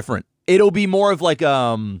much different. It'll be more of like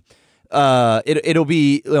it'll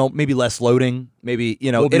be maybe less loading, maybe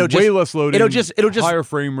it'll just way less loading. It'll just higher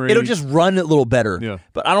frame rate. It'll just run a little better. Yeah.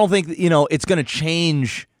 But I don't think it's going to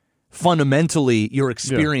change fundamentally your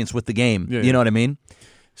experience with the game. You know what I mean?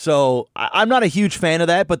 So I'm not a huge fan of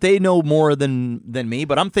that, but they know more than me.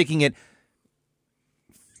 But I'm thinking it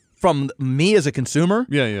from me as a consumer.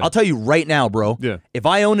 Yeah. I'll tell you right now, bro. Yeah. If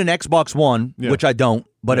I own an Xbox One, which I don't,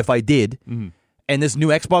 but if I did, and this new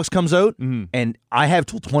Xbox comes out, and I have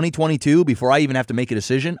till 2022 before I even have to make a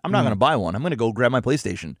decision, I'm not going to buy one. I'm going to go grab my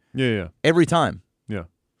PlayStation. Yeah. Every time. Yeah.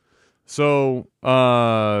 So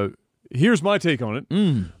here's my take on it.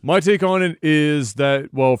 My take on it is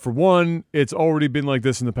that, well, for one, it's already been like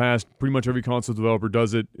this in the past. Pretty much every console developer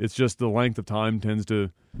does it. It's just the length of time tends to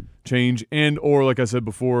change, or like I said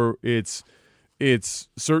before, it's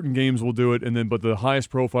certain games will do it, but the highest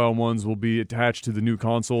profile ones will be attached to the new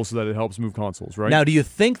console so that it helps move consoles, right? Now, do you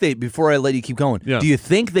think before I let you keep going, do you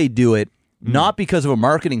think they do it not because of a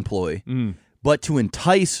marketing ploy, but to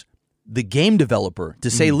entice the game developer to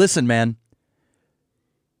say, listen, man,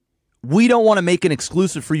 we don't want to make an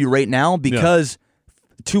exclusive for you right now because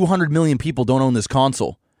 200 million people don't own this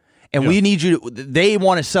console. And we need you they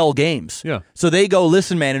want to sell games. Yeah. So they go,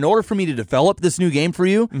 listen, man, in order for me to develop this new game for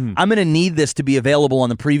you, I'm going to need this to be available on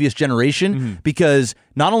the previous generation because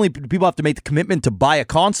not only do people have to make the commitment to buy a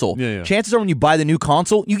console, chances are when you buy the new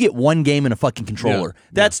console, you get one game and a fucking controller.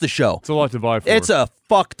 That's the show. It's a lot to buy for. It's a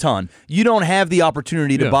fuck ton. You don't have the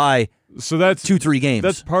opportunity to buy So that's 2-3 games.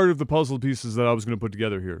 That's part of the puzzle pieces that I was going to put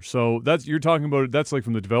together here. So that's you're talking about it. That's like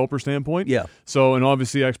from the developer standpoint. Yeah. So and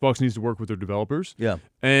obviously Xbox needs to work with their developers. Yeah.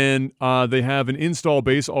 And they have an install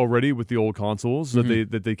base already with the old consoles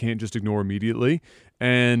that they can't just ignore immediately.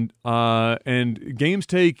 And games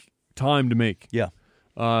take time to make. Yeah.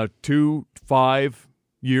 2-5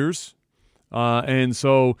 years. And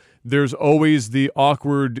so there's always the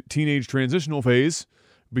awkward teenage transitional phase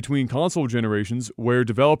between console generations where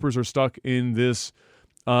developers are stuck in this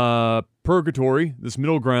purgatory, this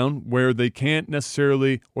middle ground where they can't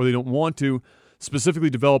necessarily or they don't want to specifically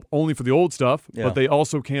develop only for the old stuff, but they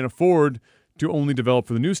also can't afford to only develop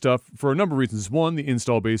for the new stuff for a number of reasons. One, the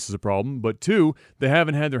install base is a problem, but two, they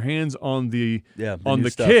haven't had their hands on the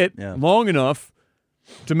kit long enough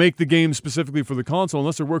to make the game specifically for the console,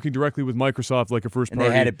 unless they're working directly with Microsoft, like a first party.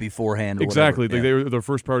 And they had it beforehand. Or exactly, whatever. Like they were their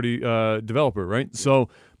first party developer, right?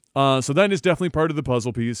 Yeah. So that is definitely part of the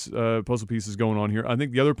puzzle pieces going on here. I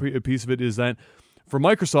think the other piece of it is that for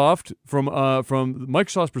Microsoft, from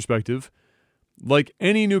Microsoft's perspective, like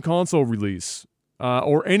any new console release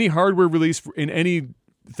or any hardware release in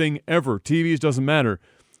anything ever, TVs doesn't matter.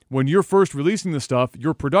 When you're first releasing the stuff,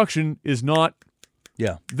 your production is not.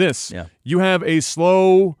 This. Yeah. You have a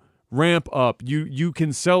slow ramp up. You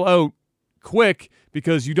can sell out quick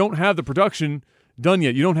because you don't have the production done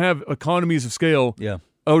yet. You don't have economies of scale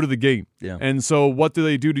out of the gate. Yeah. And so what do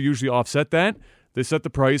they do to usually offset that? They set the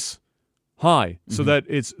price high, so that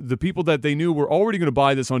it's the people that they knew were already going to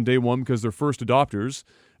buy this on day one because they're first adopters,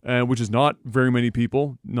 which is not very many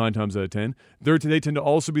people, 9 times out of 10. They tend to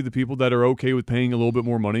also be the people that are okay with paying a little bit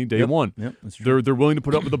more money day one. Yep, that's true. They're willing to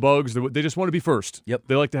put up with the bugs. They just want to be first. Yep.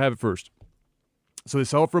 They like to have it first. So they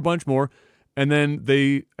sell it for a bunch more, and then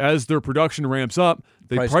as their production ramps up,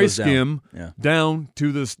 they price skim down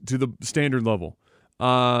to the standard level.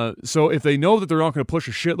 So if they know that they're not going to push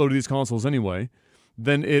a shitload of these consoles anyway,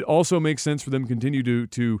 then it also makes sense for them to continue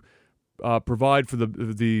to provide for the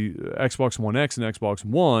Xbox One X and Xbox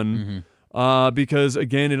One, because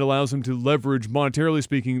again, it allows them to leverage, monetarily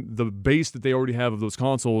speaking, the base that they already have of those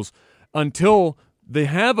consoles until they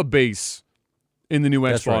have a base in the new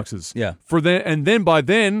Xboxes. Right. Yeah. And then by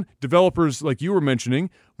then, developers like you were mentioning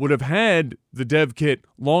would have had the dev kit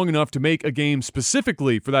long enough to make a game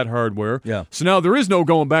specifically for that hardware. Yeah. So now there is no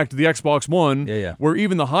going back to the Xbox One, where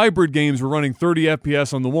even the hybrid games were running 30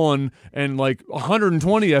 FPS on the One and like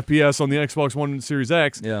 120 FPS on the Xbox One Series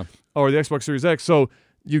X, or the Xbox Series X. So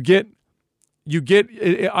you get.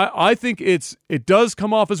 I think it does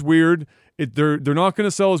come off as weird. They're not going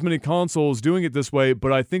to sell as many consoles doing it this way,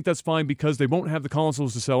 but I think that's fine because they won't have the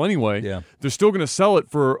consoles to sell anyway. Yeah. They're still going to sell it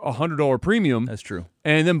for $100 premium. That's true.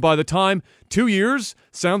 And then by the time 2 years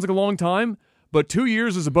sounds like a long time, but 2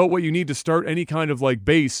 years is about what you need to start any kind of like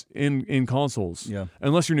base in consoles. Yeah.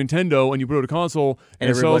 Unless you're Nintendo and you put out a console and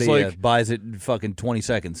it sells everybody like buys it in fucking 20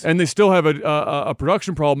 seconds. And they still have a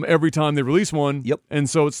production problem every time they release one. Yep. And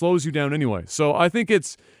so it slows you down anyway. So I think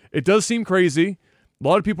it does seem crazy. A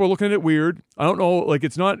lot of people are looking at it weird. I don't know, like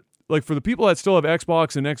it's not like for the people that still have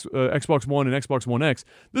Xbox and Xbox One and Xbox One X.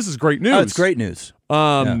 This is great news. Oh, it's great news.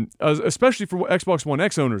 Especially for Xbox One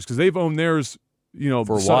X owners because they've owned theirs,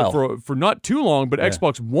 for a while, for not too long. But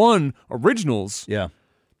Xbox One originals,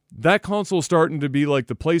 that console starting to be like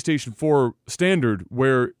the PlayStation 4 standard,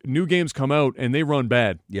 where new games come out and they run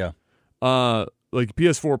bad. Yeah, like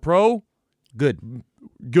PS4 Pro, good,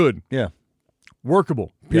 yeah,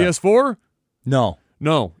 workable. PS4,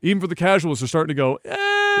 no, even for the casuals, they're starting to go,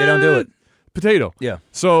 they don't do it. Potato. Yeah.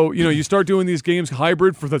 So, you start doing these games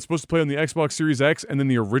hybrid that's supposed to play on the Xbox Series X and then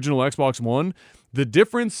the original Xbox One. The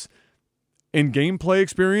difference in gameplay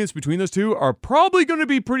experience between those two are probably going to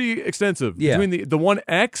be pretty extensive. Yeah. Between the One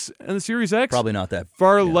X and the Series X. Probably not that.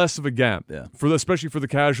 Far less of a gap. Yeah. Especially for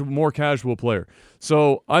the more casual player.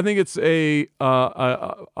 So I think it's a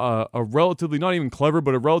relatively, not even clever,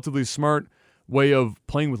 but a relatively smart way of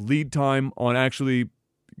playing with lead time on actually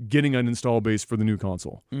getting an install base for the new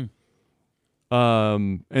console.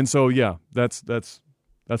 And so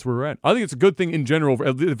that's where we're at. I think it's a good thing in general,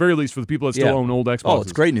 at the very least for the people that still own old Xboxes. Oh,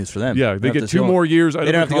 it's great news for them. Yeah, they get 2 more years out of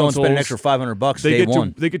the consoles. They don't have to go and spend an extra $500 day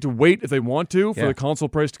one. They get to wait if they want to for the console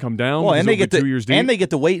price to come down. Well, and they get 2 years deep. And they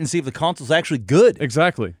get to wait and see if the console's actually good.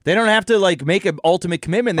 Exactly. They don't have to like make an ultimate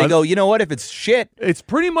commitment. They go, you know what? If it's shit, it's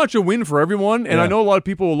pretty much a win for everyone. And I know a lot of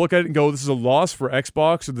people will look at it and go, "This is a loss for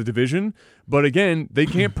Xbox or the division." But again, they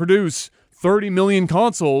can't produce 30 million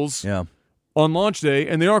consoles. Yeah. On launch day,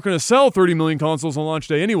 and they aren't going to sell 30 million consoles on launch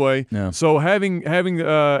day anyway. Yeah. So having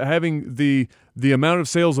the amount of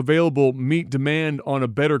sales available meet demand on a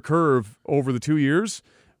better curve over the 2 years,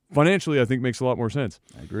 financially, I think makes a lot more sense.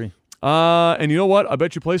 I agree. And you know what? I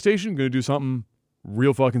bet you PlayStation going to do something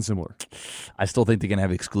real fucking similar. I still think they're going to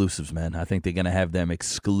have exclusives, man. I think they're going to have them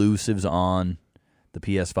exclusives on the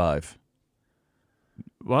PS5.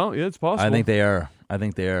 Well, yeah, it's possible. I think they are.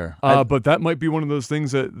 But that might be one of those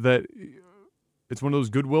things that it's one of those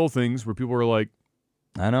goodwill things where people are like,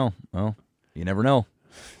 I know. Well, you never know.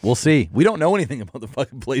 We'll see. We don't know anything about the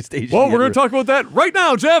fucking PlayStation. Well, we're going to talk about that right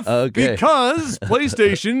now, Jeff. Okay. Because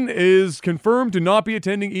PlayStation is confirmed to not be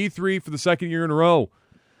attending E3 for the second year in a row.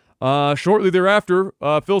 Shortly thereafter,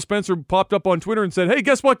 Phil Spencer popped up on Twitter and said, "Hey,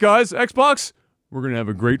 guess what, guys? Xbox, we're going to have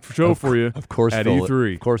a great show for you of course, at Phil,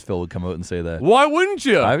 E3. Of course Phil would come out and say that. Why wouldn't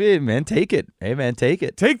you? I mean, man, take it. Hey, man, take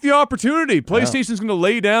it. Take the opportunity. PlayStation's going to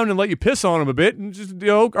lay down and let you piss on them a bit and just,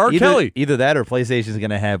 Kelly. Either that or PlayStation's going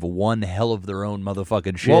to have one hell of their own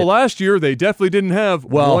motherfucking shit. Well, last year they definitely didn't have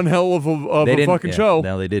one hell of a fucking show.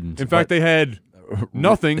 No, they didn't. In fact, they had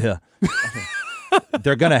nothing. Yeah.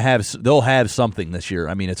 They'll have something this year.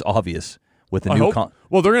 I mean, it's obvious with the new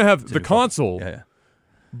well, they're going to have the console. Yeah.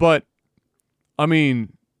 But I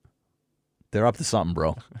mean, they're up to something,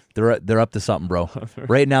 bro. They're up to something, bro.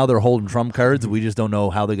 Right now, they're holding trump cards. We just don't know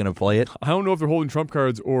how they're going to play it. I don't know if they're holding trump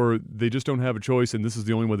cards or they just don't have a choice, and this is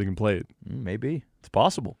the only way they can play it. Maybe it's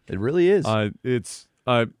possible. It really is. I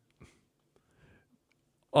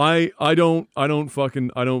don't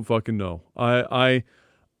fucking know. I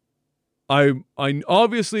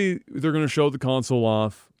obviously they're going to show the console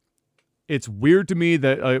off. it's weird to me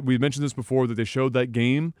that we mentioned this before that they showed that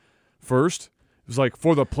game first. It was like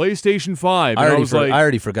for the PlayStation 5. And I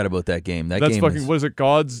already forgot about that game. That's game fucking, what is it,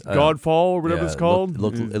 Godfall or whatever it's called? It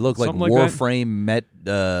looked like Warframe met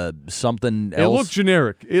something else. It looked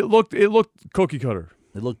generic. It looked cookie cutter.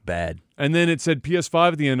 It looked bad. And then it said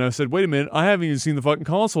PS5 at the end. I said, wait a minute, I haven't even seen the fucking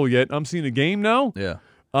console yet. I'm seeing a game now? Yeah.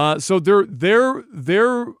 So their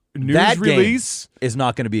news that release is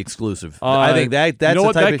not going to be exclusive. I think that's you know the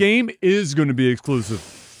what, type that of game is going to be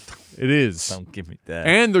exclusive. It is. Don't give me that.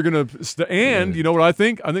 And they're gonna. You know what I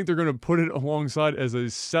think? I think they're gonna put it alongside as a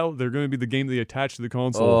sell. They're gonna be the game they attach to the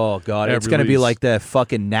console. Oh god, it's gonna be like the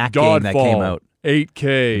fucking Knack game that came out.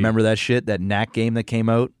 8K. Remember that shit? That Knack game that came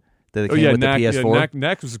out. That came with Knack, the PS4. Yeah,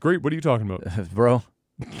 Knack was great. What are you talking about, bro?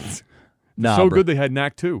 Nah, so bro. good they had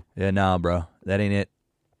Knack too. Yeah, nah, bro. That ain't it.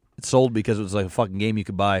 It sold because it was like a fucking game you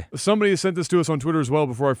could buy. Somebody sent this to us on Twitter as well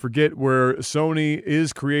before I forget, where Sony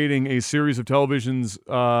is creating a series of televisions,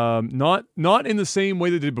 not in the same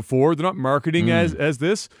way they did before. They're not marketing as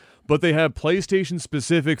this, but they have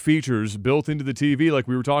PlayStation-specific features built into the TV like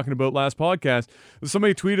we were talking about last podcast.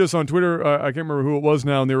 Somebody tweeted us on Twitter, I can't remember who it was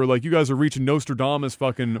now, and they were like, you guys are reaching Nostradamus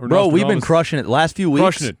fucking... Or bro, Nostradamus. We've been crushing it. Last few weeks,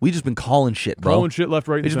 Crushing it. We've just been calling shit, bro. Calling shit left,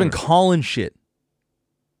 right, and We've just center. been calling shit.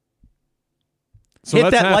 So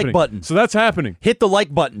hit that happening. like button. So that's happening. Hit the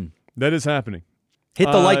like button. That is happening.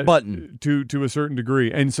 Hit the like button. To a certain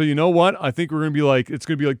degree. And so you know what? I think we're going to be like, it's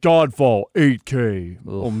going to be like Godfall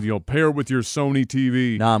 8K. Pair it with your Sony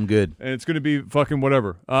TV. Nah, I'm good. And it's going to be fucking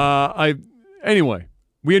whatever. Anyway,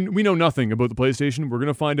 we know nothing about the PlayStation. We're going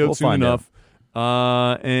to find out soon enough. But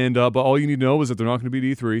all you need to know is that they're not going to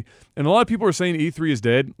be at E3. And a lot of people are saying E3 is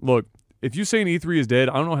dead. Look, if you say E3 is dead,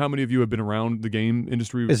 I don't know how many of you have been around the game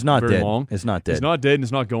industry it's not very dead. long. It's not dead. It's not dead and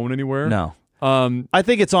it's not going anywhere. No. I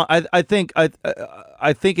think it's on. I think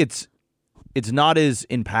it's not as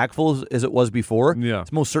impactful as it was before. Yeah.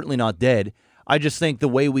 It's most certainly not dead. I just think the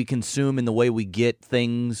way we consume and the way we get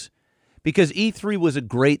things, because E3 was a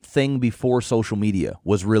great thing before social media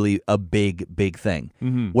was really a big thing,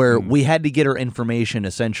 where we had to get our information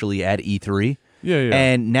essentially at E3. Yeah.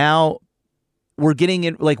 And now we're getting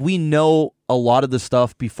it, like we know a lot of the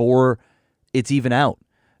stuff before it's even out.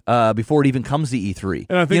 Before it even comes to E3.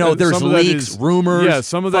 And I think there's leaks, rumors. Yeah,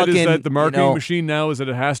 some of that is that the marketing machine machine now is that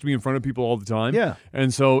it has to be in front of people all the time. Yeah.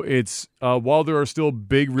 And so it's while there are still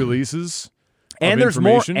big releases and there's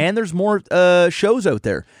more shows out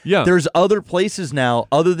there. Yeah. There's other places now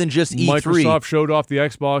other than just E3. Microsoft showed off the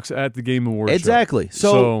Xbox at the Game Awards. Exactly.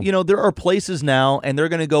 Show. So, there are places now and they're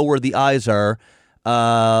going to go where the eyes are.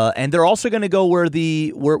 And they're also going to go where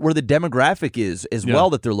the demographic is as well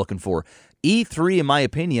that they're looking for. E3, in my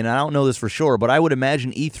opinion, I don't know this for sure, but I would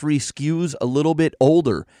imagine E3 skews a little bit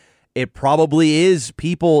older. It probably is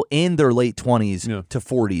people in their late 20s to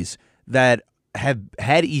 40s that have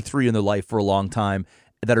had E3 in their life for a long time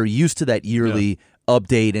that are used to that yearly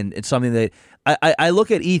update, and it's something that I look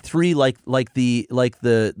at E3 like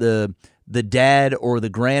the dad or the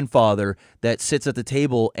grandfather that sits at the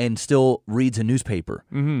table and still reads a newspaper.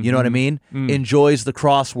 You know what I mean? Enjoys the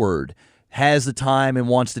crossword, has the time and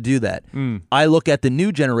wants to do that. I look at the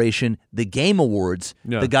new generation, the Game Awards,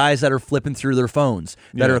 the guys that are flipping through their phones,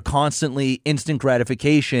 that are constantly instant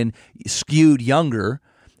gratification, skewed younger.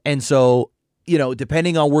 And so,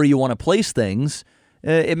 depending on where you want to place things,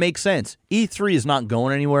 it makes sense. E3 is not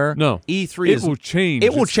going anywhere. No, E3 will change.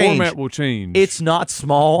 It will Its change. Format will change. It's not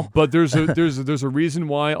small, but there's a reason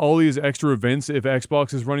why all these extra events, if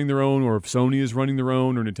Xbox is running their own, or if Sony is running their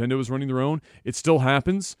own, or Nintendo is running their own, it still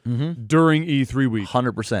happens during E3 week.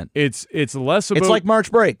 100%. It's less about. It's like March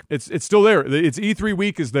break. It's still there. It's E3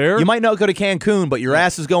 week is there. You might not go to Cancun, but your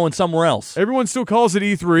ass is going somewhere else. Everyone still calls it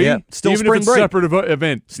E3. Yeah, still even spring if it's break. a separate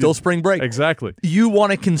event. Still spring break. Exactly. You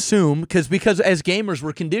want to consume because as gamers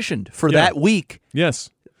we're conditioned for that week.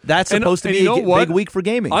 Yes. That's supposed to be a big week for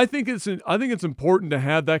gaming. I think it's important to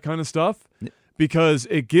have that kind of stuff because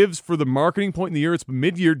it gives, for the marketing point in the year, it's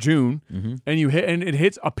mid-year June, and it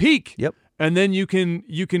hits a peak. Yep. And then you can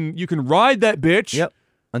ride that bitch. Yep.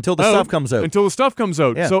 Until the stuff comes out. Until the stuff comes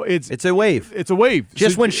out. Yeah. So it's a wave. It's a wave.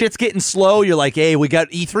 Just when shit's getting slow, you're like, hey, we got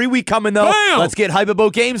E3 week coming though. Bam! Let's get hype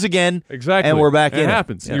about games again. Exactly. And we're back in it. It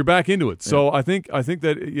happens. Yeah. You're back into it. So I think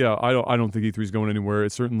that I don't think E3 is going anywhere.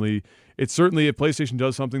 It's certainly if PlayStation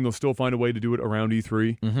does something, they'll still find a way to do it around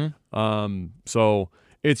E3. So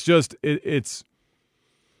it's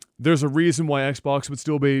there's a reason why Xbox would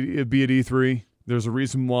still be at E3. There's a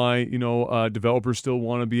reason why developers still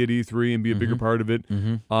want to be at E3 and be a bigger part of it.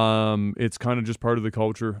 It's kind of just part of the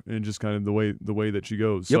culture and just kind of the way that she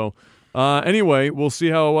goes. Yep. So anyway, we'll see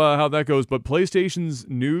how that goes. But PlayStation's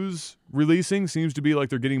news releasing seems to be like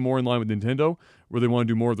they're getting more in line with Nintendo, where they want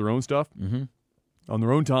to do more of their own stuff on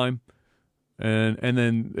their own time, and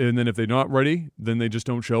then if they're not ready, then they just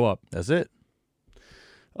don't show up. That's it.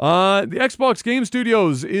 The Xbox Game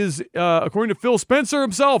Studios is, according to Phil Spencer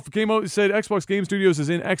himself, came out and said Xbox Game Studios is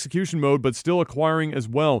in execution mode, but still acquiring as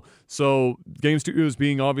well. So Game Studios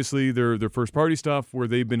being obviously their first party stuff, where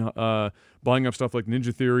they've been buying up stuff like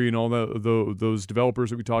Ninja Theory and all those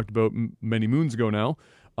developers that we talked about many moons ago now.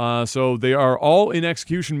 So they are all in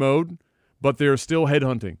execution mode, but they're still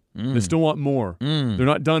headhunting. They still want more. They're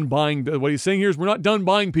not done buying. What he's saying here is we're not done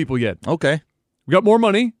buying people yet. Okay. We got more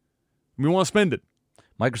money, and we want to spend it.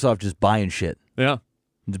 Microsoft just buying shit. Yeah.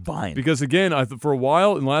 Just buying. Because, again, for a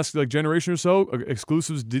while, in the last generation or so,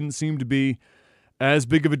 exclusives didn't seem to be as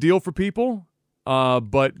big of a deal for people.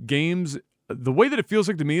 But games, the way that it feels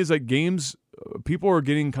like to me is that games, people are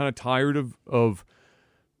getting kind of tired of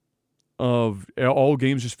all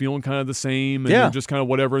games just feeling kind of the same, and they're just kind of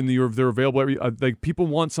whatever, and they're available. Like people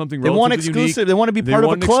want something relatively want exclusive. Unique. They want to be part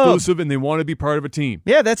of a club. They want exclusive, and they want to be part of a team.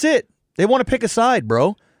 Yeah, that's it. They want to pick a side,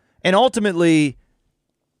 bro. And ultimately,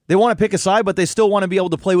 they want to pick a side, but they still want to be able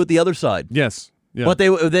to play with the other side. Yes. Yeah. But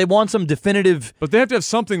they want some definitive. But they have to have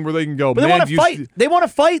something where they can go. But they want to fight. They want to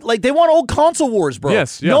fight like they want old console wars, bro.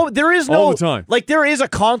 Yes. Yeah. No, there is no all the time. Like there is a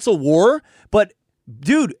console war, but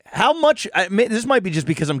dude, how much? This might be just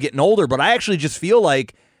because I'm getting older, but I actually just feel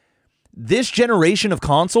like this generation of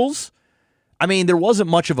consoles. I mean, there wasn't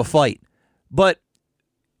much of a fight, but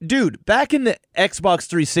dude, back in the Xbox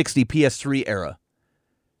 360, PS3 era.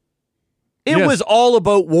 It was all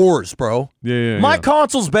about wars, bro. My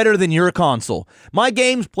console's better than your console. My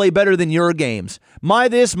games play better than your games. My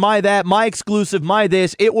this, my that, my exclusive, my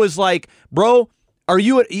this. It was like, bro,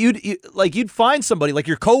 you'd find somebody like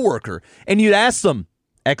your coworker and you'd ask them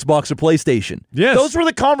Xbox or PlayStation. Yes. Those were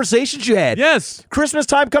the conversations you had. Yes. Christmas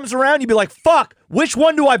time comes around, you'd be like, fuck, which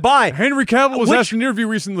one do I buy? Henry Cavill was asked in an interview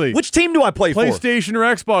recently. Which team do I play for? PlayStation or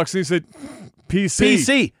Xbox? And he said, PC.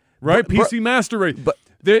 PC. Right? PC Master Race. But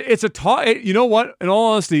it's you know what? In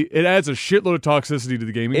all honesty, it adds a shitload of toxicity to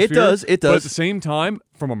the gaming sphere. It does. But at the same time,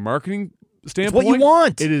 from a marketing standpoint, it's what you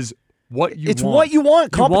want. It is what you want. It's what you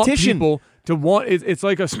want. Competition. You want people to want. It's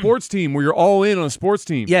like a sports team where you're all in on a sports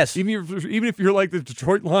team. Yes. Even if you're like the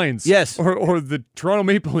Detroit Lions. Yes. Or the Toronto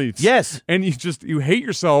Maple Leafs. Yes. And you hate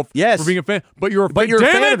yourself. Yes. For being a fan, but you're a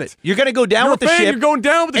fan of it. You're going to go down with the ship. You're going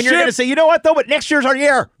down with the ship. And you're going to say, you know what though? But next year's our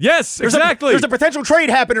year. Yes, exactly. There's a potential trade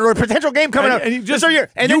happening or a potential game coming up. And you just year.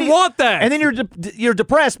 And you want that. And then you're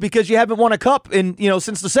depressed because you haven't won a cup in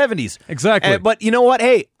since the 70s. Exactly. But you know what?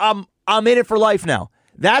 Hey, I'm in it for life now.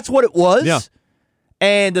 That's what it was. Yeah.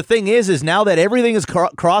 And the thing is now that everything is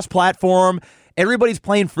cross-platform, everybody's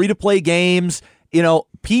playing free-to-play games.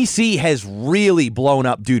 PC has really blown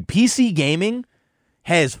up, dude. PC gaming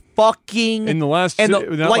has fucking in the last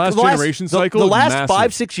generation cycle. The last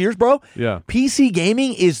massive. 5-6 years, bro. Yeah. PC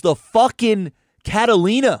gaming is the fucking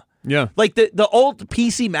Catalina. Yeah. Like the old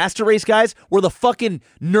PC Master Race guys were the fucking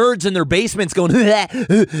nerds in their basements going,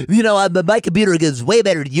 my computer is way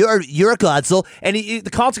better than your console. And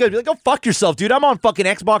the console guys be like, go fuck yourself, dude. I'm on fucking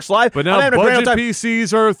Xbox Live. But now budget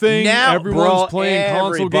PCs are a thing. Now, everyone's playing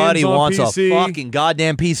console games on everybody wants PC. a fucking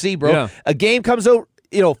goddamn PC, bro. Yeah. A game comes out,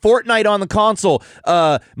 Fortnite on the console,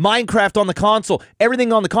 Minecraft on the console,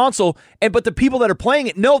 everything on the console. But the people that are playing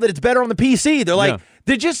it know that it's better on the PC. They're like,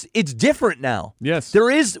 it's different now. Yes.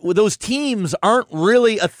 Those teams aren't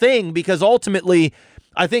really a thing because ultimately,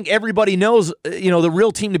 I think everybody knows, the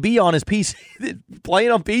real team to be on is PC,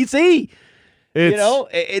 playing on PC.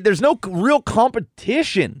 There's no real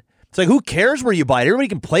competition. It's like, who cares where you buy it? Everybody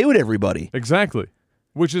can play with everybody. Exactly.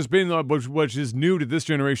 Which has been which is new to this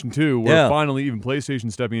generation too, where finally even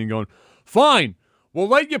PlayStation stepping in and going, fine, we'll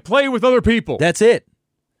let you play with other people. That's it.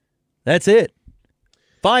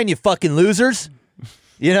 Fine, you fucking losers.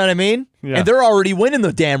 You know what I mean? Yeah. And they're already winning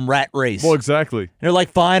the damn rat race. Well, exactly. And they're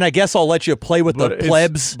like, fine, I guess I'll let you play with the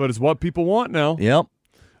plebs. But it's what people want now. Yep.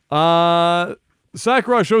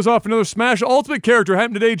 Sakurai shows off another Smash Ultimate character.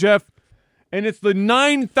 Happened today, Jeff. And it's the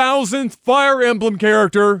 9,000th Fire Emblem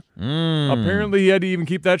character. Apparently, he had to even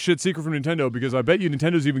keep that shit secret from Nintendo because I bet you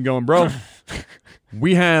Nintendo's even going, bro,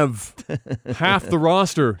 we have half the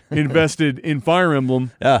roster invested in Fire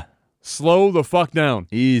Emblem. Yeah. Slow the fuck down.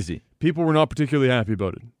 Easy. People were not particularly happy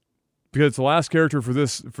about it because it's the last character for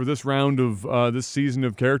this round of this season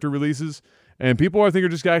of character releases, and people I think are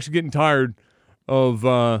just actually getting tired of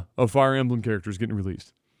Fire Emblem characters getting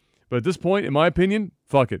released. But at this point, in my opinion,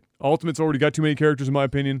 fuck it. Ultimate's already got too many characters, in my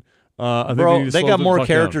opinion. I think Bro, need to they slow got the more fuck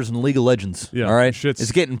characters than League of Legends. Yeah, all right, shit's-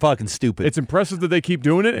 it's getting fucking stupid. It's impressive that they keep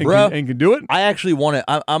doing it and, Bro, can do it. I actually want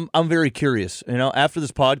to. I'm very curious. After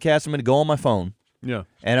this podcast, I'm going to go on my phone. Yeah.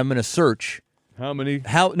 And I'm going to search. How many?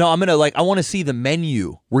 I'm going to I want to see the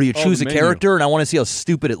menu where you choose the a menu. character, and I want to see how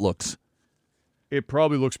stupid it looks. It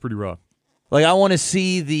probably looks pretty rough. I want to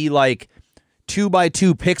see the 2x2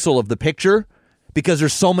 pixel of the picture. Because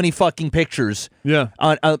there's so many fucking pictures. Yeah.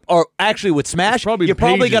 Or actually, with Smash, probably you're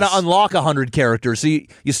probably pages. going to unlock 100 characters. So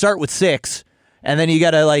you start with 6, and then you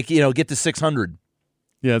got to get to 600.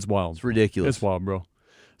 Yeah, it's wild. It's ridiculous. It's wild, bro.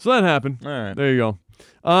 So that happened. All right. There you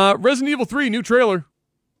go. Resident Evil 3, new trailer.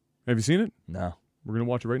 Have you seen it? No. We're going to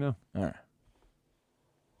watch it right now. All right.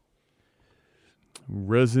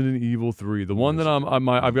 Resident Evil 3. The one that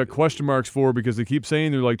I've got question marks for because they keep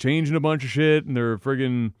saying they're changing a bunch of shit and they're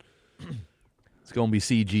friggin'... It's going to be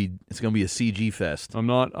CG. It's going to be a CG fest. I'm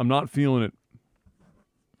not feeling it.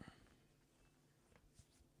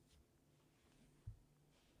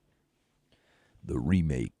 The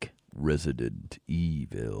remake Resident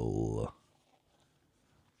Evil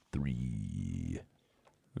 3.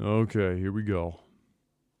 Okay, here we go.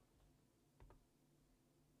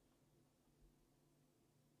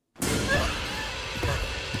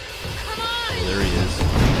 Oh, there he is.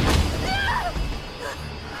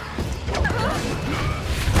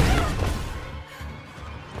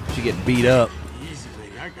 She getting beat up. Easy,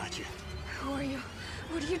 lady. I got you. Who are you?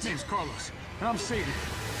 What are you doing? Name's Carlos, and I'm saving you.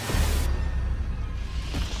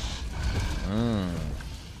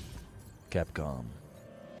 Capcom.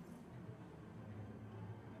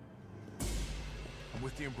 I'm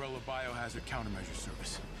with the Umbrella Biohazard Countermeasure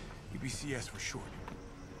Service. UBCS for short.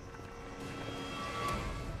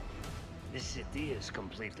 This city is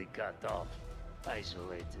completely cut off,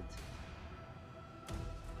 isolated.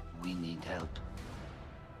 We need help.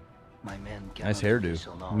 My men cannot Nice hairdo. stay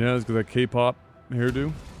so long. Yeah, it's got that K-pop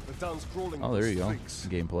hairdo. The town's crawling Oh, with there you go. snakes.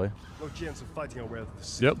 Gameplay. No chance of fighting our way out of the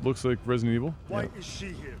city. Yep, looks like Resident Evil. Why Yep. is she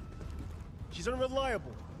here? She's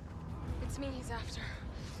unreliable. It's me he's after.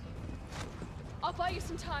 I'll buy you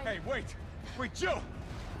some time. Hey, wait! Wait, Jill!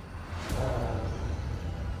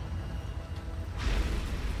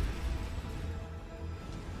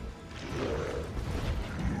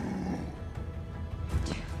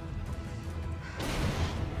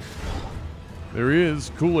 There he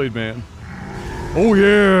is, Kool-Aid Man. Oh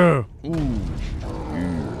yeah!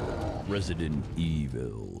 Resident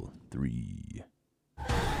Evil 3.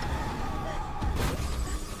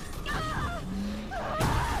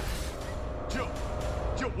 Jill,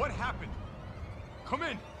 what happened? Come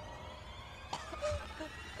in!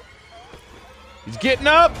 He's getting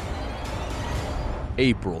up!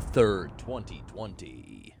 April 3rd,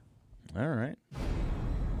 2020. All right.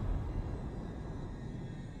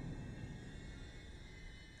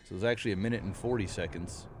 So it's actually 1 minute and 40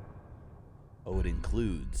 seconds. Oh, it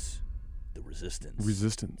includes the Resistance.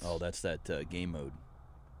 Resistance. Oh, that's that game mode.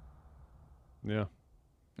 Yeah.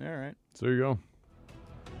 All right. So there you go.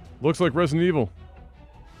 Looks like Resident Evil.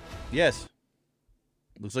 Yes.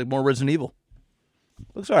 Looks like more Resident Evil.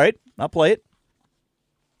 Looks all right. I'll play it.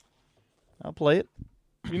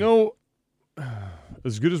 You know,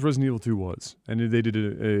 as good as Resident Evil 2 was, and they did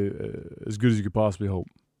it as good as you could possibly hope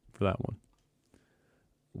for that one.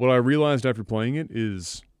 What I realized after playing it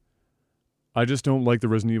is I just don't like the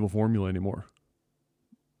Resident Evil formula anymore.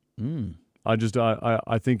 I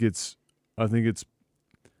think it's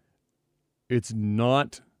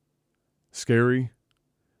not scary,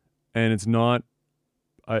 and it's not.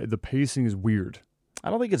 The pacing is weird. I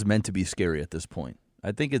don't think it's meant to be scary at this point.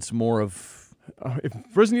 I think it's more of. If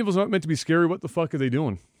Resident Evil's not meant to be scary, what the fuck are they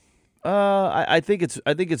doing? I think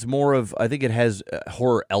it's more of. I think it has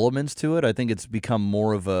horror elements to it. I think it's become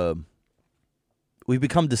more of a. We've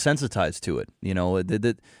become desensitized to it. You know,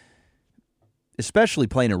 especially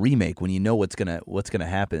playing a remake when you know what's gonna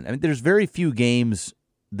happen. I mean, there's very few games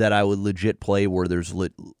that I would legit play where there's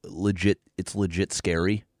it's legit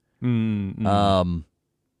scary. I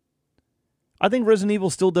think Resident Evil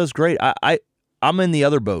still does great. I'm in the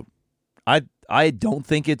other boat. I don't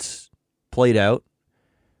think it's played out.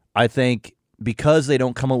 I think because they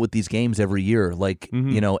don't come out with these games every year like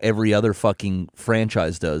every other fucking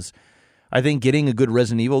franchise does, I think getting a good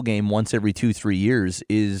Resident Evil game once every 2-3 years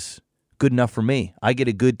is good enough for me. I get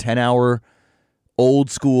a good 10-hour old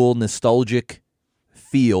school nostalgic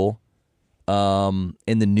feel in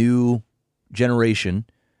the new generation,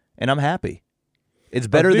 and I'm happy. It's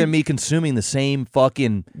better than me consuming the same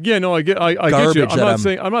fucking I get you. garbage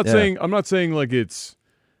I'm not saying like it's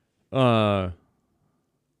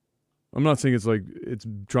I'm not saying it's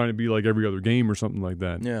trying to be like every other game or something like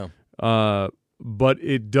that. Yeah. But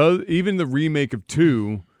it does. Even the remake of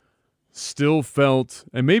 2 still felt,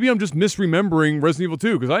 and maybe I'm just misremembering Resident Evil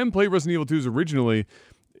 2 because I haven't played Resident Evil 2's originally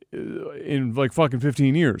in like fucking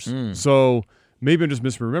 15 years. So maybe I'm just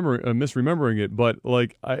misremembering it. But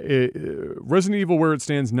like Resident Evil, where it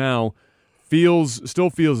stands now, still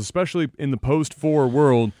feels, especially in the post 4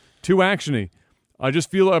 world, too actiony. I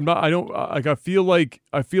just feel I feel like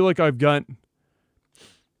I've got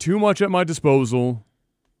too much at my disposal.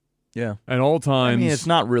 Yeah. At all times. I mean, it's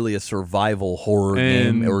not really a survival horror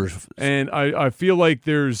game. And I feel like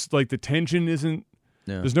there's like the tension isn't.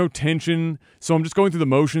 Yeah. There's no tension. So I'm just going through the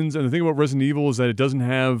motions. And the thing about Resident Evil is that it doesn't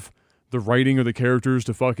have the writing or the characters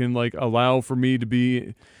to fucking like allow for me to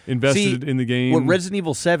be invested in the game. With Resident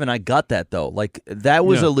Evil 7, I got that though. Like that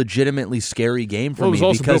was a legitimately scary game for me it was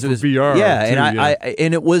also because built it was for VR. Yeah, too,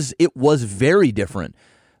 and it was very different.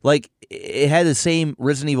 Like it had the same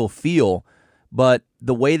Resident Evil feel, but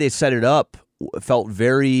the way they set it up felt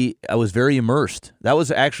I was very immersed. That was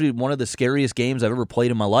actually one of the scariest games I've ever played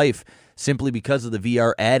in my life, simply because of the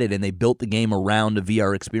VR added, and they built the game around a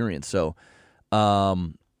VR experience. So,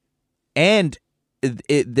 and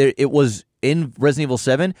it was in Resident Evil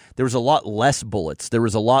 7. There was a lot less bullets. There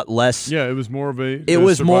was a lot less. Yeah, it was more of a. It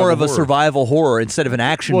was more of a survival horror instead of an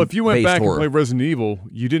action. Well, if you went back horror. and played Resident Evil,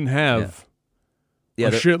 you didn't have. Yeah,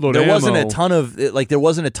 a shitload there of wasn't ammo. there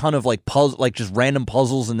wasn't a ton of like puzzle, like just random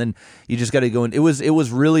puzzles, and then you just got to go in. It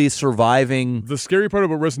was really surviving. The scary part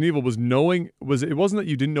about Resident Evil was it wasn't that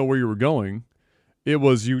you didn't know where you were going. It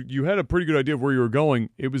was you had a pretty good idea of where you were going.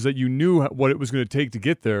 It was that you knew what it was going to take to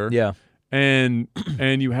get there. Yeah, and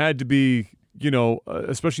you had to be,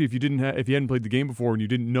 especially if you hadn't played the game before and you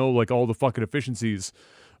didn't know like all the fucking efficiencies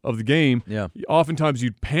of the game. Yeah, oftentimes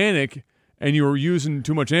you'd panic. And you were using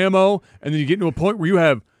too much ammo, and then you get to a point where you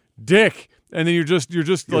have dick, and then you're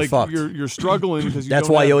struggling because that's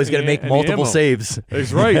why you always got to make multiple saves.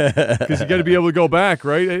 That's right, because you got to be able to go back,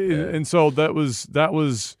 right? And so that was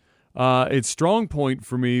its strong point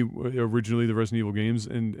for me originally, the Resident Evil games,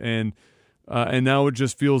 and now it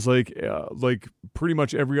just feels like pretty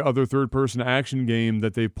much every other third-person action game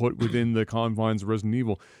that they put within the confines of Resident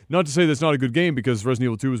Evil. Not to say that's not a good game, because Resident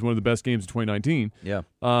Evil 2 is one of the best games of 2019. Yeah,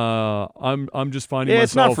 I'm just finding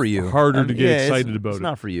it's myself not for you. harder to get excited about it. It's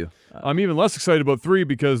not for you. I'm even less excited about 3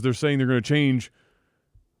 because they're saying they're going to change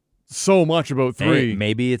so much about 3. Hey,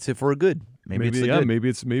 maybe it's for a good. Maybe it's good.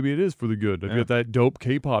 Maybe it is for the good. I've got that dope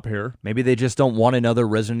K-pop hair. Maybe they just don't want another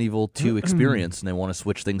Resident Evil 2 experience, and they want to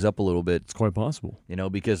switch things up a little bit. It's quite possible.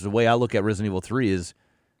 Because the way I look at Resident Evil 3 is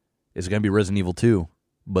it's going to be Resident Evil 2,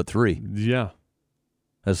 but 3. Yeah.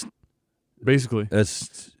 That's basically.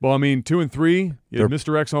 That's well, I mean, 2 and 3, you have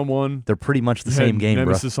Mr. X on one. They're pretty much the same game,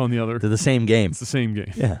 Nemesis on the other. They're the same game. It's the same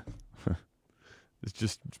game. Yeah.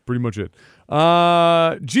 It's pretty much it.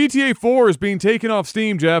 GTA 4 is being taken off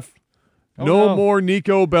Steam, Jeff. No more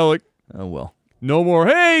Nico Bellic. Oh, well. No more,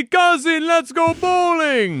 hey, cousin, let's go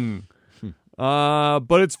bowling.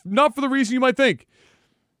 But it's not for the reason you might think.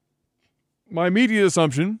 My immediate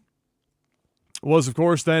assumption was, of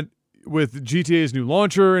course, that with GTA's new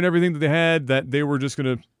launcher and everything that they had, that they were just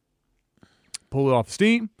going to pull it off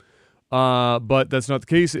Steam. But that's not the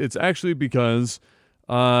case. It's actually because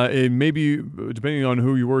it maybe, depending on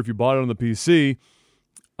who you were, if you bought it on the PC,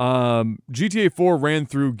 GTA 4 ran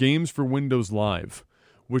through Games for Windows Live,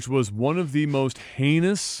 which was one of the most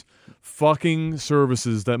heinous fucking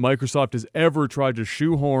services that Microsoft has ever tried to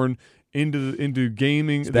shoehorn into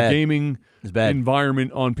gaming, the gaming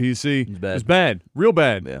environment on PC. It's bad. It was bad, real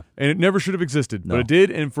bad, yeah. And it never should have existed, but it did,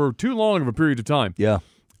 and for too long of a period of time. Yeah.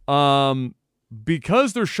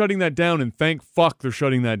 Because they're shutting that down, and thank fuck they're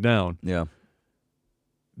shutting that down. Yeah.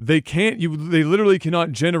 They literally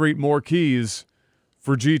cannot generate more keys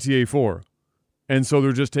for GTA 4. And so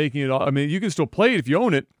they're just taking it off. I mean, you can still play it if you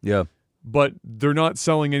own it. Yeah. But they're not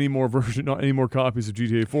selling any more copies of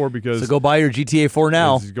GTA 4 because... So go buy your GTA 4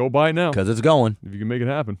 now. Go buy it now. Because it's going. If you can make it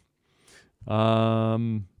happen.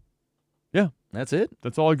 Yeah. That's it.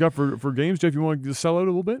 That's all I got for games. Jeff, you want to sell out a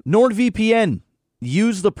little bit? NordVPN.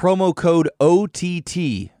 Use the promo code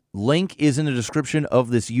OTT. Link is in the description of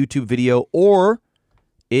this YouTube video, or...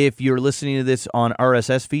 if you're listening to this on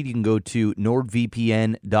RSS feed, you can go to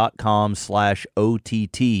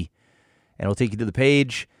nordvpn.com/OTT, and it'll take you to the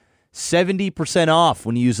page. 70% off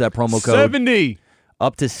when you use that promo code. 70!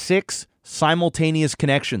 Up to 6 simultaneous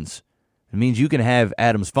connections. It means you can have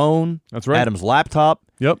Adam's phone. That's right. Adam's laptop.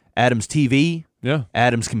 Yep. Adam's TV. Yeah.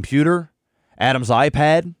 Adam's computer. Adam's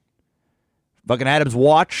iPad. Fucking Adam's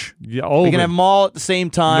watch. Yeah. We can have them all at the same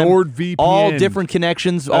time. NordVPN. All different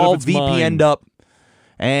connections, all VPN'd up.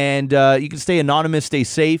 And you can stay anonymous, stay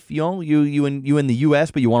safe. You know, you in the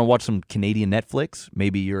U.S., but you want to watch some Canadian Netflix.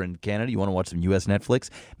 Maybe you're in Canada, you want to watch some U.S.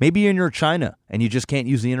 Netflix. Maybe you're in China and you just can't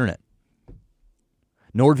use the internet.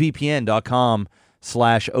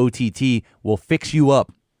 NordVPN.com/OTT will fix you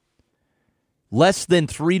up. Less than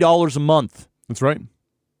 $3 a month. That's right.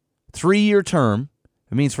 3-year term.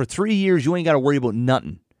 It means for 3 years, you ain't got to worry about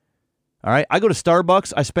nothing. All right? I go to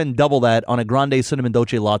Starbucks, I spend double that on a grande cinnamon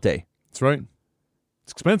dolce latte. That's right.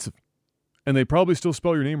 It's expensive. And they probably still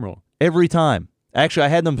spell your name wrong. Every time. Actually, I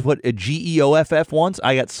had them put a Geoff once.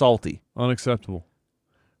 I got salty. Unacceptable.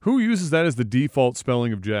 Who uses that as the default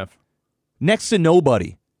spelling of Jeff? Next to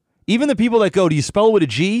nobody. Even the people that go, do you spell it with a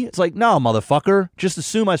G? It's like, no, motherfucker. Just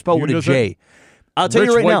assume I spell it with a J. I'll tell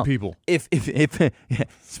you right white now. People. If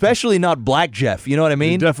especially not Black Jeff. You know what I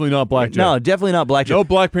mean? Definitely not Black Jeff. No, definitely not Black Jeff. No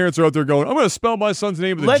black parents are out there going, I'm going to spell my son's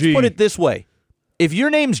name with a G. Let's put it this way. If your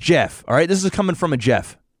name's Jeff, all right, this is coming from a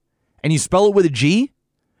Jeff, and you spell it with a G,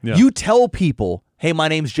 you tell people, hey, my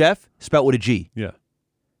name's Jeff, spell it with a G. Yeah.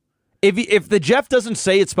 If the Jeff doesn't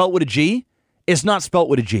say it's spelled with a G, it's not spelled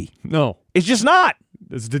with a G. No. It's just not.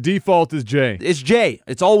 It's the default is J. It's J.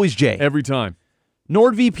 It's always J. Every time.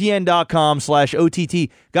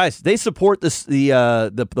 NordVPN.com/OTT. Guys, they support the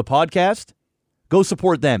podcast. Go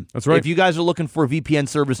support them. That's right. If you guys are looking for a VPN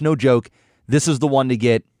service, no joke, this is the one to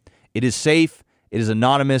get. It is safe. It is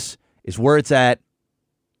anonymous. It's where it's at.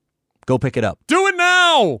 Go pick it up. Do it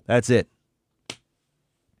now! That's it.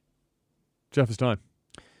 Jeff, it's time.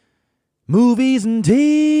 Movies and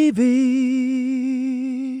TV.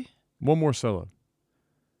 One more sellout.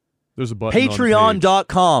 There's a button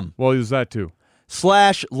Patreon.com. Well, there's that too.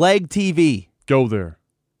 /Leg TV. Go there.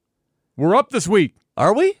 We're up this week.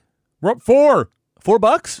 Are we? We're up 4.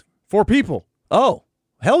 $4? 4 people. Oh,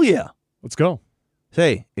 hell yeah. Let's go.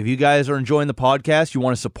 Hey, if you guys are enjoying the podcast, you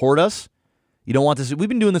want to support us, you don't want this. We've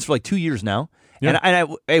been doing this for like 2 years now. Yeah.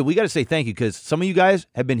 And hey, we got to say thank you because some of you guys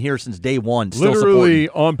have been here since day one. Still literally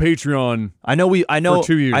supporting. On Patreon. I know for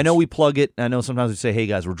 2 years. I know we plug it. I know sometimes we say, hey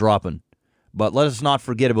guys, we're dropping. But let us not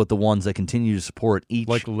forget about the ones that continue to support each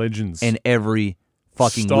like legends and every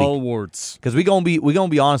fucking stalwarts. Because we gonna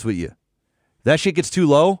be honest with you. If that shit gets too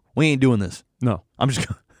low, we ain't doing this. No. I'm just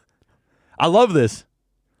gonna I love this.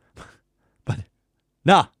 But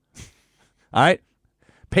nah. All right.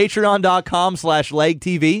 Patreon.com/Leg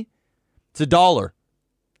TV. It's $1.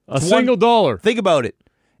 A single dollar. Think about it.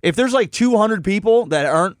 If there's like 200 people that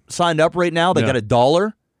aren't signed up right now that got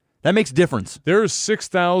 $1, that makes a difference. There's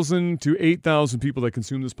 6,000 to 8,000 people that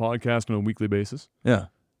consume this podcast on a weekly basis. Yeah.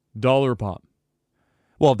 $1 a pop.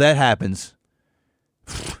 Well, if that happens,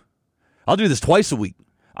 I'll do this twice a week.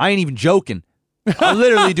 I ain't even joking. I'll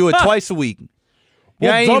literally do it twice a week.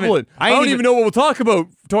 We'll double it. I don't even know what we'll talk about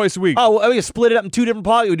twice a week. Oh, we can split it up in 2 different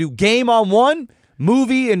podcasts. We'll do game on one,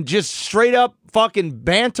 movie, and just straight up fucking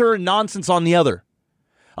banter and nonsense on the other.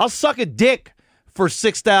 I'll suck a dick for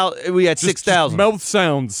 6,000. We had 6,000. Mouth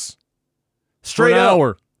sounds. Straight for an up.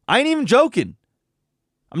 hour. I ain't even joking.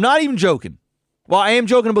 I'm not even joking. Well, I am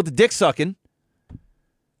joking about the dick sucking.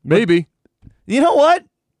 Maybe. You know what?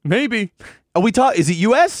 Maybe. Are we talking? Is it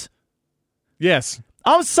U.S.? Yes.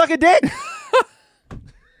 I'm suck a dick.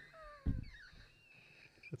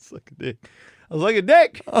 Suck a dick. I was like a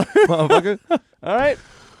dick, motherfucker. All right.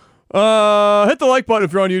 Hit the like button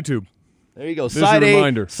if you're on YouTube. There you go. There's a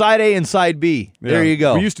reminder. Side A and side B. Yeah. There you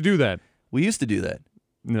go. We used to do that.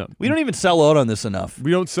 No. We don't even sell out on this enough. We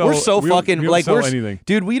don't sell. We're so we don't- fucking we don't like sell we're anything.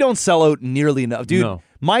 Dude, we don't sell out nearly enough. Dude, No.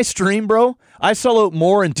 my stream, bro, I sell out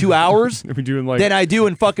more in 2 hours If we're doing like than I do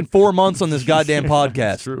in fucking 4 months on this goddamn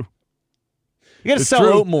podcast. It's true. You got to It's sell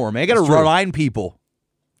true. out more, man. You got to It's true. remind people.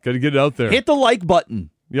 Got to get it out there. Hit the like button.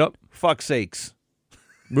 Yep. Fuck's sakes.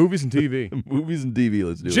 Movies and TV. Movies and TV,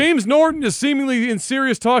 let's do it. James Norton is seemingly in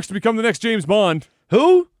serious talks to become the next James Bond.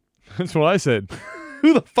 Who? That's what I said.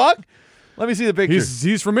 Who the fuck? Let me see the picture.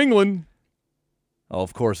 He's from England. Oh,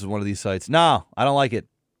 of course, it's one of these sites. No, I don't like it.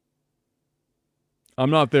 I'm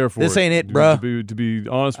not there for This it. ain't it, bruh. To be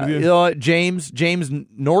honest with you. You know what? James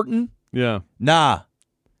Norton? Yeah. Nah.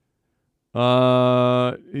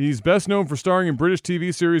 He's best known for starring in British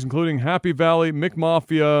TV series including Happy Valley, Mick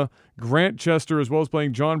Mafia, Grant Chester, as well as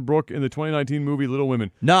playing John Brooke in the 2019 movie Little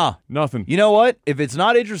Women. Nah. Nothing. You know what? If it's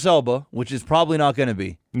not Idris Elba, which is probably not going to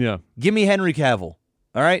be, Yeah. give me Henry Cavill.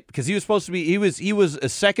 All right? Because he was supposed to be, he was a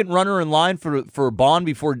second runner in line for Bond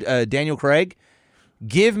before Daniel Craig.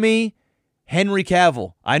 Give me Henry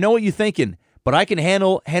Cavill. I know what you're thinking, but I can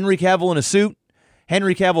handle Henry Cavill in a suit.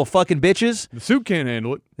 Henry Cavill fucking bitches. The suit can't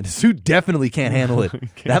handle it. The suit definitely can't handle it.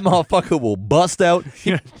 That motherfucker will bust out.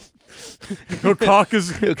 He'll cock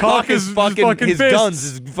his fucking his fists.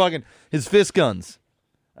 guns, his fist guns.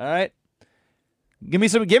 All right. Give me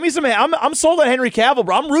some. I'm sold on Henry Cavill,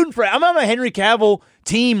 bro. I'm on a Henry Cavill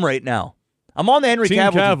team right now. I'm on the Henry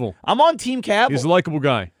Cavill team. I'm on Team Cavill. He's a likable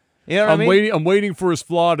guy. You know what I mean? I'm waiting for his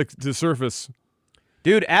flaw to surface.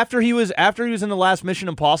 Dude, after he was in the last Mission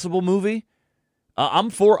Impossible movie,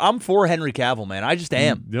 I'm for Henry Cavill, man. I just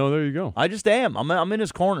am. No, there you go. I just am. I'm in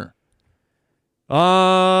his corner.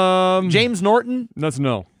 James Norton? That's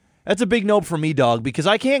no. That's a big no for me, dog, because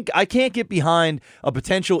I can't get behind a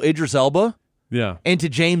potential Idris Elba. Yeah. Into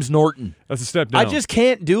James Norton. That's a step down. I just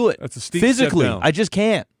can't do it. That's a steep physically. step down. I just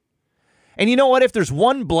can't. And you know what? If there's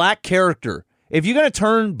one black character, if you're gonna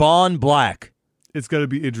turn Bond black, it's got to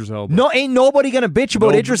be Idris Elba. No, ain't nobody gonna bitch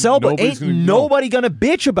about Idris Elba. Ain't nobody gonna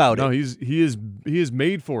bitch about it. No, he is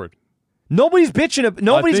made for it. Nobody's bitching.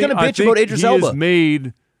 Nobody's gonna bitch about Idris Elba. He is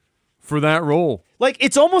made for that role. Like,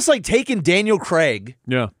 it's almost like taking Daniel Craig,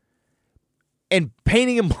 yeah, and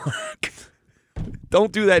painting him black.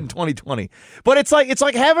 Don't do that in 2020. But it's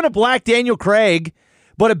like having a black Daniel Craig,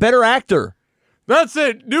 but a better actor. That's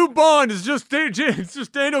it. New Bond is just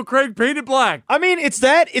Daniel Craig painted black. I mean, it's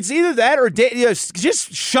either that or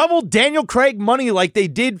just shovel Daniel Craig money like they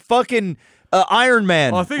did fucking Iron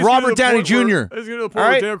Man, Robert Downey Jr. It's getting to the point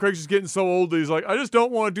where Daniel Craig's just getting so old that he's like, I just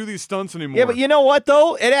don't want to do these stunts anymore. Yeah, but you know what,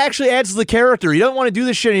 though? It actually adds to the character. He doesn't want to do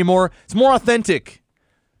this shit anymore. It's more authentic.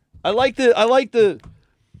 I like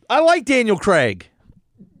Daniel Craig.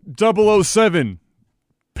 007.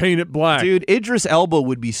 Paint it black. Dude, Idris Elba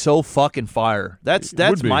would be so fucking fire. That's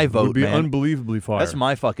my vote, would be man. Unbelievably fire. That's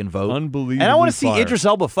my fucking vote. Unbelievably And I want to see fire. Idris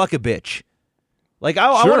Elba fuck a bitch. Like, I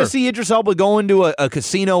want to see Idris Elba go into a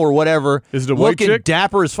casino or whatever. Is it a white looking chick?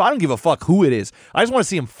 Dapper as fuck. I don't give a fuck who it is. I just want to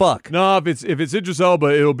see him fuck. No, if it's Idris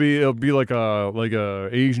Elba, it'll be like a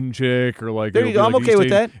Asian chick or like. There you go. I'm like okay with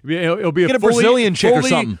that. It'll be Get a Brazilian chick or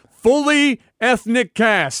something. Fully ethnic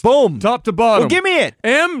cast. Boom. Top to bottom. Well, give me it.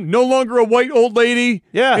 M, no longer a white old lady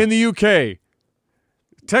in the UK.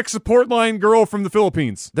 Tech support line girl from the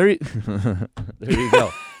Philippines. There you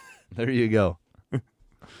go. There you go.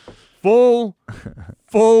 Full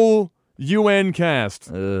UN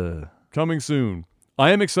cast. Coming soon.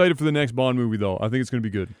 I am excited for the next Bond movie, though. I think it's going to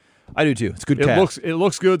be good. I do, too. It's a good cast. It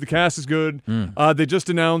looks good. The cast is good. They just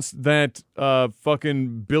announced that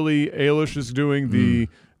fucking Billie Eilish is doing the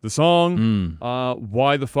song.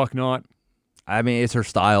 Why the fuck not? I mean, it's her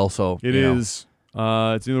style, so it is.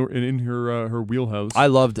 It's in her wheelhouse. I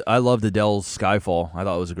loved Adele's Skyfall. I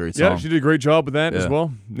thought it was a great song. Yeah, she did a great job with that as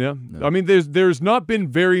well. Yeah. I mean, there's not been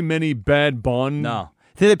very many bad Bond. No.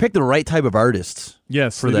 They picked the right type of artists.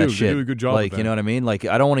 Yes, for that do. shit. They do a good job. Like, with that. you know what I mean? Like,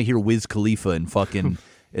 I don't want to hear Wiz Khalifa and fucking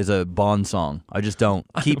is a Bond song. I just don't.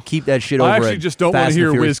 Keep that shit over. I actually just don't want to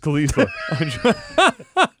hear Wiz Khalifa.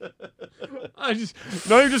 I just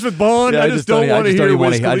not even just with Bond. Yeah, I just don't want to hear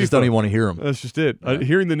Wiz Khalifa. I just don't even want to hear him. That's just it.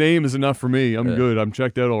 Hearing the name is enough for me. I'm good. I'm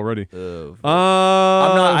checked out already. I'm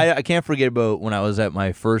not. I can't forget about when I was at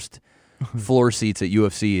my first floor seats at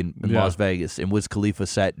UFC in Las Vegas, and Wiz Khalifa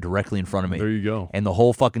sat directly in front of me. There you go. And the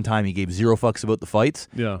whole fucking time he gave zero fucks about the fights.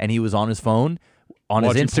 Yeah. And he was on his phone. On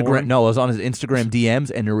Watching his Instagram, porn? no, I was on his Instagram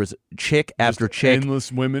DMs, and there was chick after chick, endless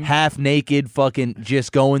women, half naked, fucking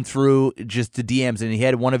just going through just the DMs, and he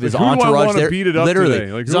had one of his who do I entourage wanna there. beat it up literally,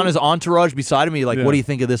 today? Like, he's on his entourage beside him. Like, what do you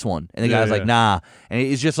think of this one? And the guy's like, nah, and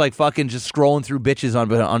he's just like fucking just scrolling through bitches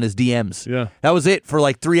on his DMs. Yeah, that was it for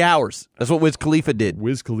like 3 hours. That's what Wiz Khalifa did.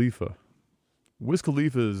 Wiz Khalifa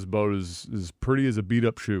is about as pretty as a beat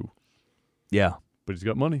up shoe. Yeah, but he's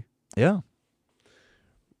got money. Yeah.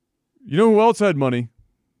 You know who else had money?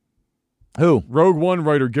 Who? Rogue One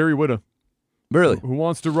writer Gary Whitta. Really? Who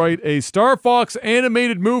wants to write a Star Fox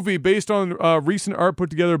animated movie based on recent art put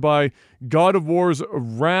together by God of War's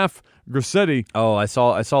Raph Grassetti. Oh, I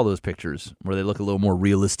saw those pictures where they look a little more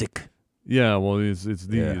realistic. Yeah, well, it's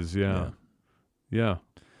these, yeah.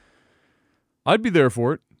 I'd be there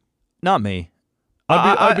for it. Not me.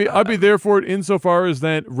 I'd be there for it insofar as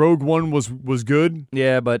that Rogue One was good.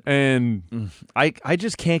 Yeah, but and I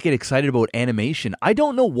just can't get excited about animation. I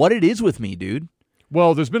don't know what it is with me, dude.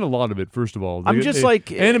 Well, there's been a lot of it. First of all,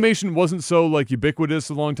 animation wasn't so like ubiquitous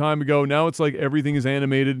a long time ago. Now it's like everything is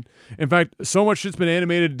animated. In fact, so much shit's been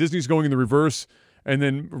animated. Disney's going in the reverse and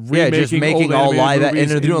then just making all live and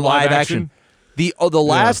they're doing live action. The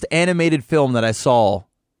last animated film that I saw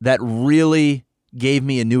that really gave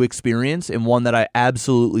me a new experience and one that I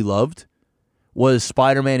absolutely loved was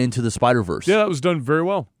Spider-Man Into the Spider-Verse. Yeah, that was done very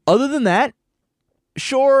well. Other than that,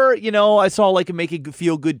 sure, I saw like a make it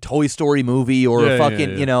feel good Toy Story movie or a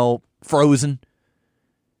fucking, Frozen.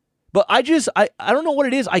 But I don't know what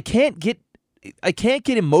it is. I can't get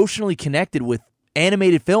emotionally connected with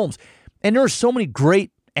animated films. And there are so many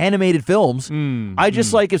great animated films. I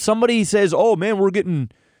just like if somebody says, "Oh man, we're getting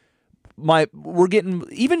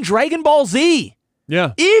even Dragon Ball Z."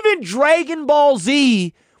 Yeah. Even Dragon Ball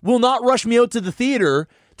Z will not rush me out to the theater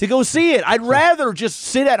to go see it. I'd rather just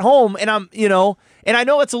sit at home and and I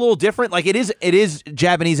know it's a little different. Like it is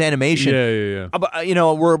Japanese animation. Yeah. But,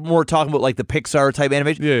 we're more talking about like the Pixar type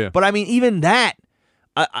animation. Yeah. But I mean, even that,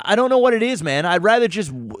 I don't know what it is, man. I'd rather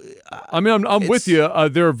just. I'm with you.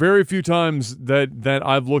 There are very few times that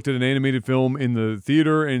I've looked at an animated film in the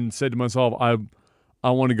theater and said to myself, I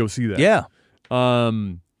want to go see that. Yeah.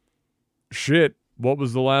 Shit. What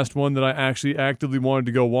was the last one that I actually actively wanted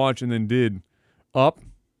to go watch and then did? Up.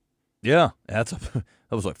 Yeah. That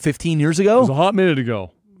was like 15 years ago. It was a hot minute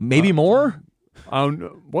ago. Maybe more.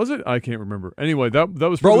 Was it? I can't remember. Anyway, that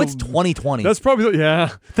was bro. It's 2020. That's probably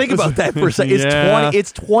Think about that for a second.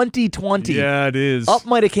 It's 2020. Yeah, it is. Up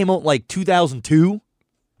might have came out like 2002.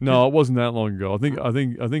 No, it wasn't that long ago. I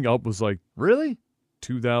think Up was like really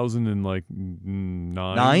 2009.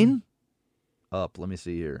 9. Up. Let me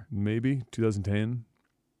see here. Maybe 2010.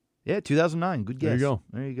 Yeah, 2009. Good guess.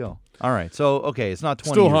 There you go. All right. So okay, it's not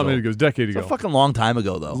 20. Still a years hot minute old. ago. It was a decade ago. It's a fucking long time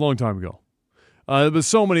ago, though. It was a long time ago. It was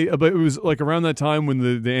so many, but it was like around that time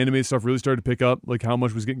when the anime stuff really started to pick up, like how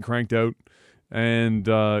much was getting cranked out, and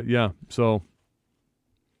so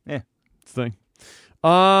yeah, it's the thing.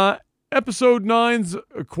 Episode 9's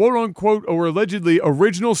quote unquote or allegedly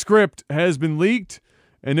original script has been leaked,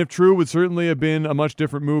 and if true, would certainly have been a much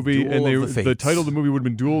different movie. Duel of the the title of the movie would have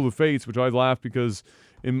been Duel of the Fates, which I laughed because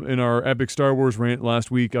in our epic Star Wars rant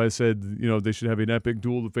last week, I said they should have an epic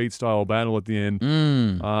Duel of the Fates style battle at the end,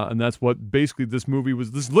 and that's what basically this movie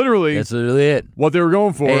was. This literally that's literally it. What they were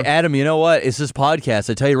going for. Hey, Adam, you know what? It's this podcast.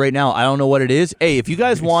 I tell you right now, I don't know what it is. Hey, if you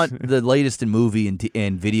guys want the latest in movie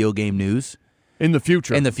and video game news in the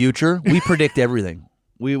future, we predict everything.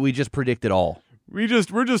 We just predict it all. We're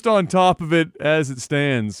just on top of it as it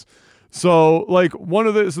stands. So, like,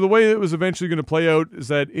 the way it was eventually going to play out is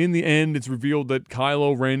that in the end, it's revealed that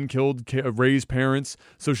Kylo Ren killed Rey's parents,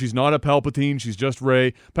 so she's not a Palpatine, she's just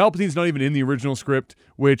Rey. Palpatine's not even in the original script,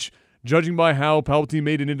 which, judging by how Palpatine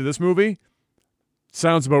made it into this movie,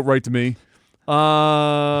 sounds about right to me.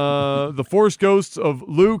 The Force ghosts of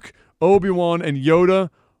Luke, Obi-Wan, and Yoda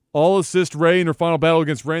all assist Rey in her final battle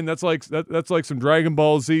against Ren. That's like some Dragon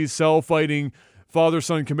Ball Z cell fighting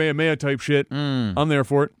father-son Kamehameha type shit. I'm there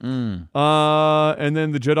for it. And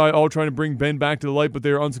then the Jedi all trying to bring Ben back to the light, but they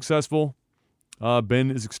are unsuccessful.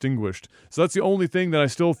 Ben is extinguished. So that's the only thing that I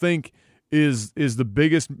still think is the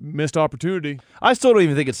biggest missed opportunity. I still don't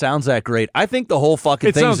even think it sounds that great. I think the whole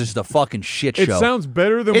fucking thing is just a fucking shit show. It sounds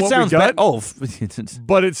better than what we got.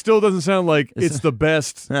 But it still doesn't sound like it's the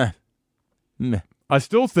best. I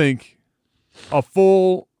still think a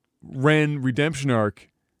full Ren redemption arc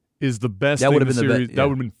is the best thing in the series. That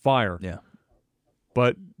would have been fire. Yeah.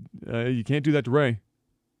 But you can't do that to Rey.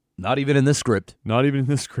 Not even in this script.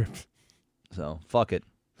 So, fuck it.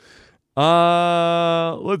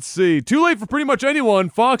 Let's see. Too late for pretty much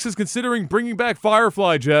anyone. Fox is considering bringing back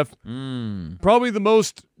Firefly, Jeff. Probably the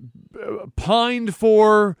most pined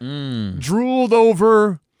for, drooled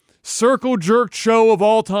over, circle-jerked show of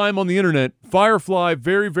all time on the internet. Firefly,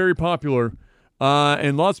 very, very popular.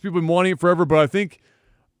 And lots of people have been wanting it forever, but I think...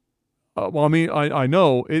 I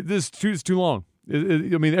know this is too long.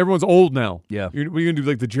 Everyone's old now. Yeah, we're gonna do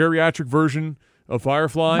like the geriatric version of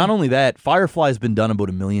Firefly. Not only that, Firefly's been done about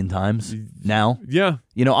 1 million times now. Yeah,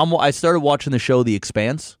 I started watching the show The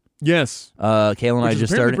Expanse. Yes, Kayla and I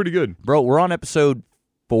just started. Pretty good, bro. We're on episode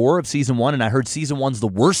 4 of season 1, and I heard season 1's the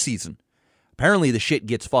worst season. Apparently, the shit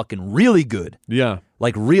gets fucking really good. Yeah,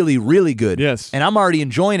 like really, really good. Yes, and I'm already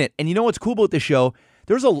enjoying it. And you know what's cool about this show?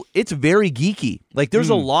 It's very geeky. Like there's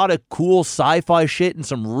a lot of cool sci-fi shit and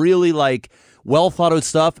some really like well thought out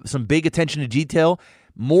stuff, some big attention to detail,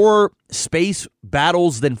 more space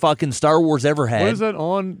battles than fucking Star Wars ever had. What is that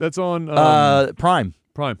on? That's on Prime.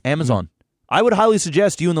 Amazon. I would highly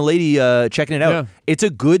suggest you and the lady checking it out. Yeah. It's a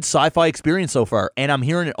good sci-fi experience so far, and I'm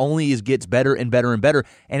hearing it only gets better and better and better.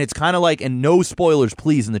 And it's kind of like, and no spoilers,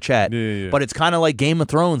 please, in the chat. Yeah. But it's kind of like Game of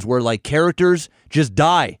Thrones, where like characters just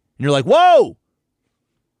die, and you're like, whoa.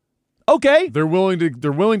 Okay, they're willing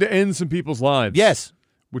to end some people's lives. Yes,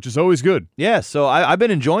 which is always good. Yeah, so I've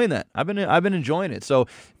been enjoying that. I've been enjoying it. So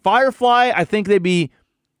Firefly, I think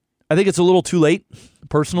it's a little too late.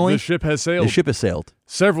 Personally, the ship has sailed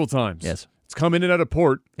several times. Yes, it's come in and out of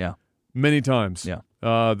port. Yeah, many times. Yeah,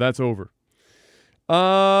 that's over.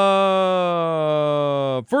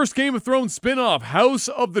 First Game of Thrones spinoff, House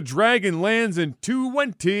of the Dragon, lands in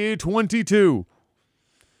 2022.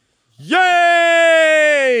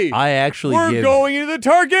 Yay! We're going into the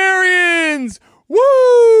Targaryens.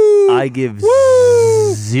 Woo! I give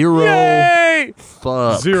zero Yay!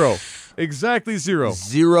 fuck. Zero. Exactly zero.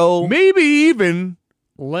 Zero. Maybe even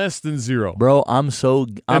less than zero. Bro, I'm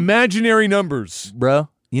Imaginary numbers. bro,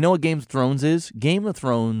 you know what Game of Thrones is? Game of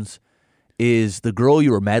Thrones is the girl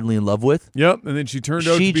you were madly in love with. Yep, and then she turned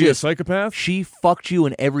out to be a psychopath. She fucked you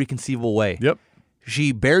in every conceivable way. Yep.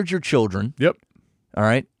 She bared your children. Yep. All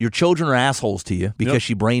right? Your children are assholes to you because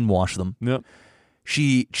she brainwashed them. Yep.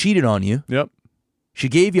 She cheated on you. Yep. She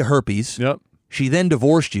gave you herpes. Yep. She then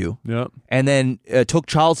divorced you. Yep. And then took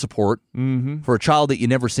child support for a child that you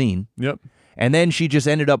never seen. Yep. And then she just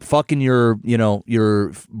ended up fucking your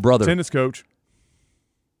brother. Tennis coach.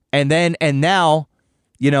 And now,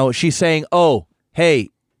 she's saying, "Oh, hey,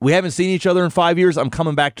 we haven't seen each other in 5 years. I'm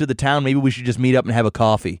coming back to the town. Maybe we should just meet up and have a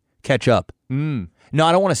coffee, catch up." No,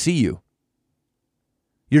 I don't want to see you.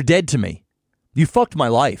 You're dead to me. You fucked my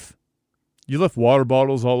life. You left water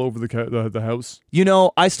bottles all over the house.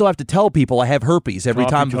 I still have to tell people I have herpes every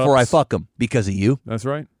Coffee time before I cups. fuck them because of you. That's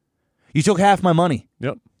right. You took half my money.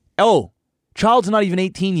 Yep. Oh, child's not even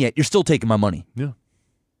 18 yet. You're still taking my money. Yeah.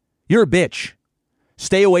 You're a bitch.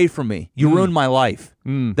 Stay away from me. You ruined my life.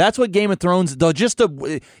 That's what Game of Thrones,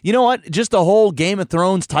 you know what? Just the whole Game of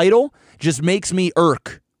Thrones title just makes me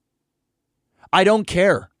irk. I don't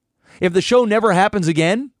care. If the show never happens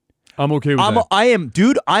again, I'm okay with that. I am,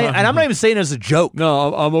 dude, and I'm not even saying it as a joke.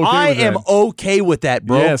 No, I'm okay with that. I am okay with that,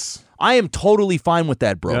 bro. Yes. I am totally fine with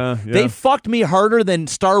that, bro. Yeah. They fucked me harder than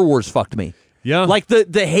Star Wars fucked me. Yeah. Like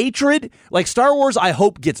the hatred, like Star Wars, I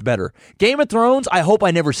hope gets better. Game of Thrones, I hope I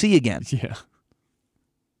never see again. Yeah.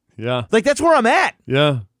 Yeah. Like that's where I'm at.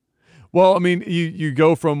 Yeah. Well, I mean, you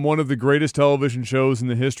go from one of the greatest television shows in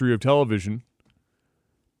the history of television.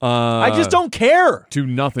 I just don't care. To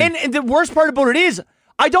nothing. And the worst part about it is,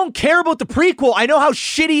 I don't care about the prequel. I know how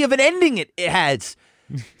shitty of an ending it has.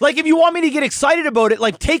 Like, if you want me to get excited about it,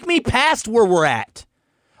 like, take me past where we're at.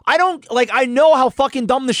 I know how fucking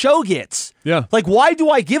dumb the show gets. Yeah. Like, why do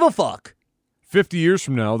I give a fuck? 50 years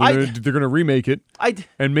from now, they're going to remake it,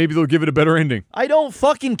 and maybe they'll give it a better ending. I don't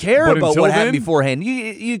fucking care But about until what happened then- beforehand.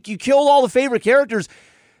 You killed all the favorite characters.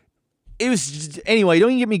 It was anyway. Don't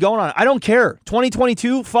even get me going on it. I don't care.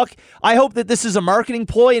 2022. Fuck. I hope that this is a marketing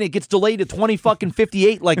ploy and it gets delayed to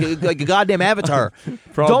 2058 like a goddamn Avatar.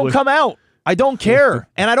 Probably. Don't come out. I don't care,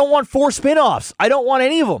 and I don't want 4 spin-offs. I don't want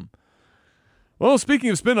any of them. Well, speaking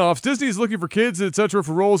of spin-offs, Disney's looking for kids, etc.,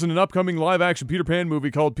 for roles in an upcoming live-action Peter Pan movie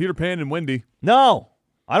called Peter Pan and Wendy. No,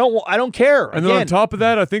 I don't care. And then on top of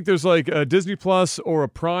that, I think there's like a Disney Plus or a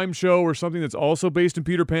Prime show or something that's also based in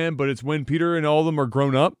Peter Pan, but it's when Peter and all of them are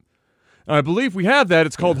grown up. And I believe we have that.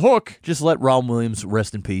 It's called Hook. Just let Robin Williams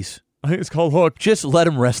rest in peace. I think it's called Hook. Just let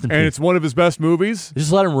him rest in And peace. it's one of his best movies.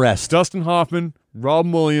 Just let him rest. Dustin Hoffman,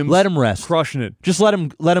 Robin Williams. Let him rest. Crushing it. Just let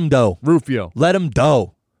him do. Rufio. Let him do.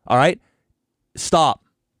 All right? Stop.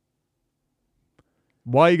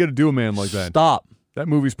 Why you got to do a man like that? Stop. That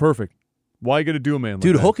movie's perfect. Why you got to do a man like that?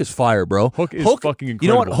 Dude, Hook is fire, bro. Hook is fucking incredible. You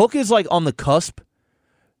know what? Hook is like on the cusp.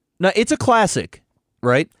 Now, it's a classic,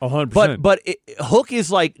 right? 100%. But Hook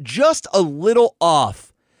is like just a little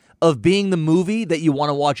off of being the movie that you want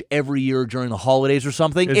to watch every year during the holidays or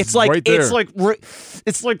something. It's like right there.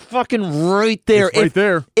 it's like fucking right there. It's right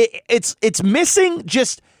there. It's missing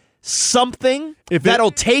just something If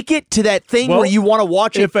that'll take it to that thing where you want to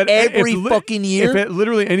watch it every fucking year. If at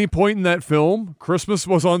literally any point in that film, Christmas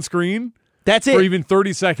was on screen, that's for it. even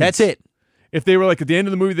 30 seconds. That's it. If they were like at the end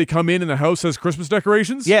of the movie, they come in and the house has Christmas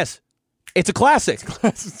decorations. Yes. It's a classic.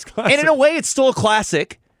 It's classic. And in a way, it's still a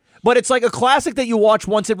classic, but it's like a classic that you watch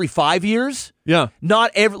once every 5 years. Yeah.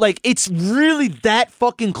 Not every, like, it's really that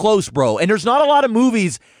fucking close, bro. And there's not a lot of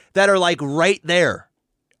movies that are like right there.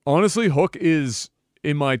 Honestly, Hook is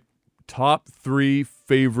in my top 3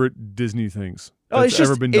 favorite Disney things that's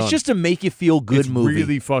ever been done. It's just to make you feel good it's movie.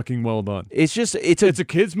 really fucking well done. It's a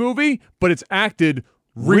kid's movie, but it's acted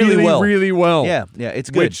Really really, well. really well. Yeah, it's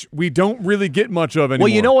good. Which we don't really get much of anymore.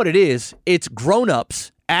 Well, you know what it is? It's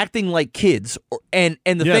grown-ups acting like kids, and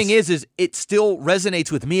the Yes. thing is it still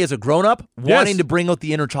resonates with me as a grown-up wanting to bring out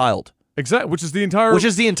the inner child. Exactly, which is the entire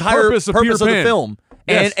purpose of Peter the Pan. film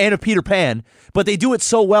Yes. and of Peter Pan. But they do it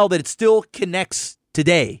so well that it still connects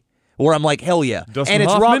today. Where I'm like, hell yeah, Dustin and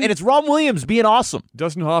Hoffman? it's Ron Williams being awesome.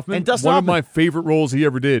 Dustin Hoffman, And Dustin one Hoffman. of my favorite roles he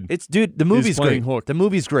ever did. The movie's playing great. Hook. The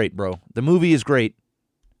movie's great, bro. The movie is great,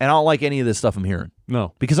 and I don't like any of this stuff I'm hearing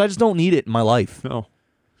No, because I just don't need it in my life. no,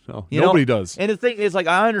 You nobody know? does. And the thing is, like,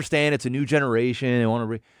 I understand it's a new generation. They want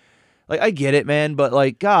to, like, I get it, man. But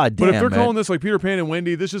like, god damn, But if they're man. calling this like Peter Pan and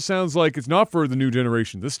Wendy, this just sounds like it's not for the new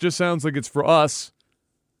generation. This just sounds like it's for us.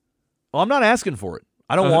 Well, I'm not asking for it.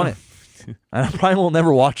 I don't want it. And I probably will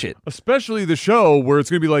never watch it. Especially the show where it's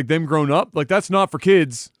going to be like them grown up. Like, that's not for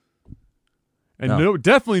kids. And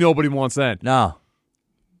definitely nobody wants that. No,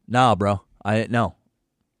 bro. No. I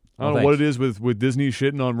don't know what it is with Disney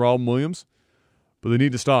shitting on Robin Williams, but they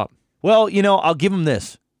need to stop. Well, I'll give them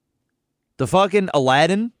this. The fucking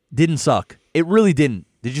Aladdin didn't suck. It really didn't.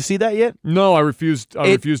 Did you see that yet? No, I refused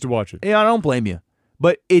to watch it. Yeah, I don't blame you.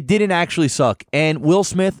 But it didn't actually suck. And Will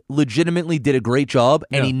Smith legitimately did a great job,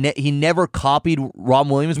 and he never copied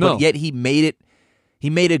Robin Williams, but yet he made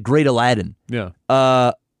a great Aladdin. Yeah.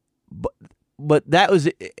 But that was,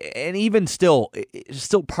 and even still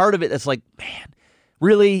part of it that's like, man,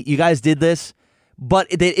 really? You guys did this? But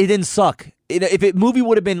it didn't suck. If a movie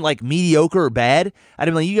would have been like mediocre or bad, I'd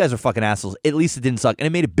have been like, you guys are fucking assholes. At least it didn't suck. And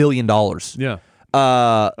it made $1 billion. Yeah.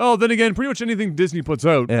 Then again, pretty much anything Disney puts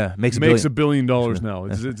out makes $1 billion now.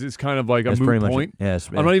 It's kind of like a moot point. I'm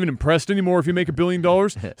not even impressed anymore if you make $1 billion.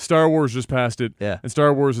 Star Wars just passed it. Yeah. And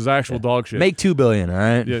Star Wars is actual dog shit. Make $2 billion, all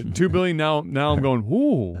right? Yeah, $2 billion now I'm going,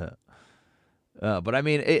 ooh. But I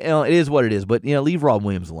mean, it is what it is. But, leave Rob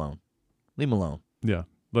Williams alone. Leave him alone. Yeah,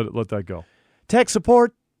 let that go. Tech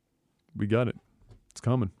support. We got it. It's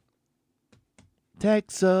coming.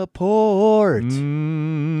 Tech support.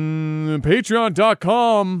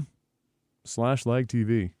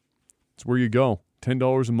 Patreon.com/LagTV. It's where you go.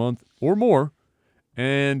 $10 a month or more.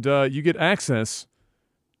 And you get access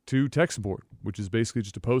to tech support, which is basically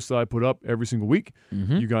just a post that I put up every single week.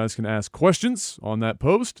 Mm-hmm. You guys can ask questions on that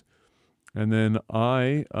post. And then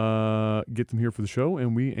I get them here for the show,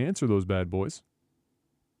 and we answer those bad boys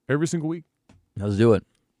every single week. Let's do it.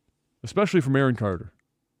 Especially from Aaron Carter.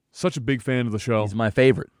 Such a big fan of the show. He's my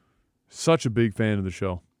favorite. Such a big fan of the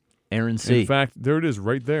show. Aaron C. In fact, there it is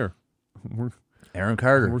right there. Aaron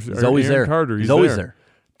Carter. He's always there. Carter. He's always there.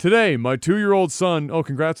 Today, my 2-year-old son. Oh,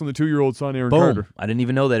 congrats on the 2-year-old son, Aaron Boom. Carter. I didn't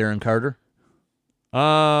even know that, Aaron Carter.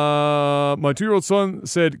 My 2-year-old son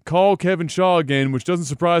said, "Call Kevin Shaw again," which doesn't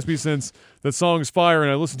surprise me since that song is fire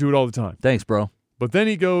and I listen to it all the time. Thanks, bro. But then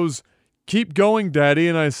he goes, "Keep going, Daddy."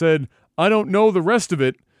 And I said, "I don't know the rest of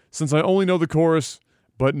it since I only know the chorus,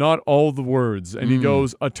 but not all the words." And he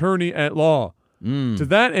goes, "Attorney at law." To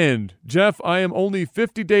that end, Jeff, I am only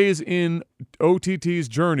 50 days in OTT's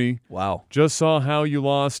journey. Wow. Just saw how you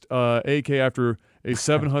lost AK after a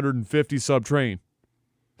 750 sub train.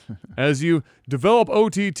 As you develop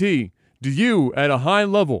OTT, do you, at a high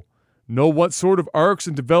level, know what sort of arcs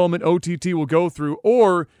and development OTT will go through,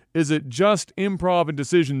 or is it just improv and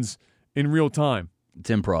decisions in real time? It's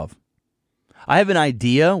improv. I have an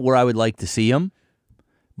idea where I would like to see him,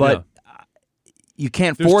 but you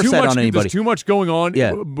can't force that on anybody. There's too much going on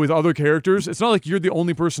with other characters. It's not like you're the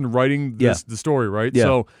only person writing the story, right? Yeah.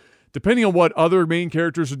 So depending on what other main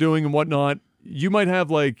characters are doing and whatnot, you might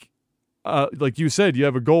have like you said, you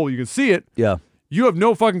have a goal. You can see it. Yeah. You have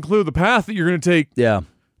no fucking clue the path that you're going to take to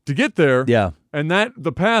get there. Yeah. And that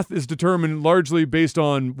the path is determined largely based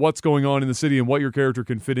on what's going on in the city and what your character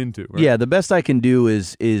can fit into. Right? Yeah, the best I can do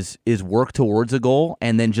is work towards a goal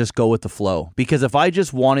and then just go with the flow. Because if I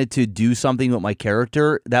just wanted to do something with my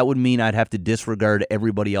character, that would mean I'd have to disregard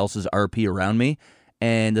everybody else's RP around me.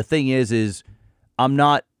 And the thing is I'm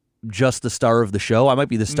not just the star of the show. I might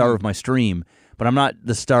be the star of my stream, but I'm not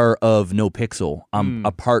the star of No Pixel. I'm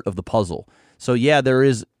a part of the puzzle. So yeah, there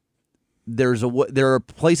are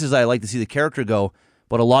places I like to see the character go,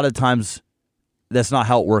 but a lot of times that's not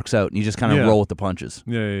how it works out. And you just kind of roll with the punches.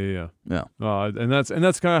 Yeah. And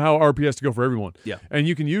that's kind of how RP has to go for everyone. Yeah. And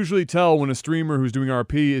you can usually tell when a streamer who's doing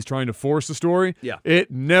RP is trying to force a story. Yeah.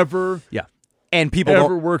 It never. Yeah. And people ever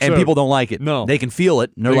don't works and out. People don't like it. No. They can feel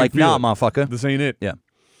it. And they're like, "Nah, motherfucker. This ain't it." Yeah.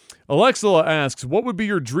 Alexa asks, what would be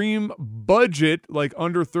your dream budget, like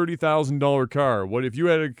under $30,000 car? What if you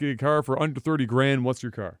had a car for under 30 grand? What's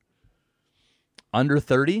your car? Under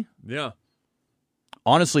 30? Yeah.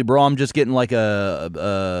 Honestly, bro, I'm just getting like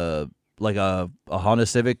a Honda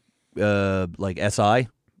Civic, like SI.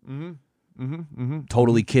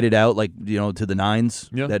 Totally kitted out, like, to the nines.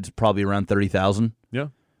 Yeah. That's probably around 30,000. Yeah.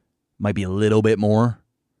 Might be a little bit more.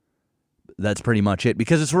 That's pretty much it,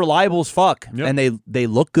 because it's reliable as fuck. Yep. And they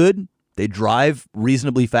look good. They drive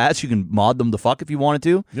reasonably fast. You can mod them the fuck if you wanted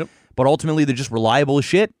to. Yep. But ultimately, they're just reliable as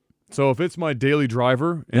shit. So if it's my daily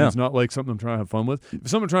driver and it's not like something I'm trying to have fun with, if it's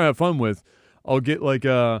something I'm trying to have fun with, I'll get like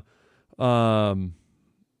a done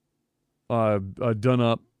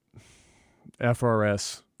up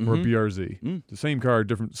FRS or a BRZ. The same car,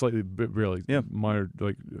 different, slightly, really minor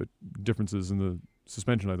differences in the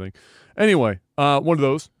suspension, I think. Anyway, one of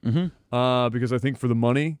those because I think for the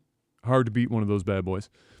money, hard to beat one of those bad boys.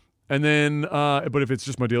 And then, but if it's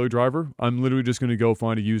just my daily driver, I'm literally just going to go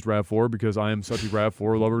find a used RAV4 because I am such a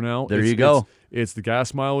RAV4 lover now. You go. It's the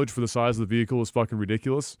gas mileage for the size of the vehicle is fucking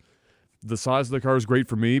ridiculous. The size of the car is great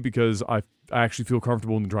for me because I actually feel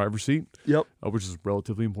comfortable in the driver's seat. Yep. Which is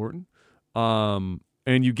relatively important. And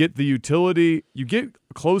you get the utility, you get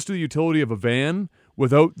close to the utility of a van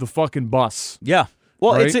without the fucking bus. Yeah.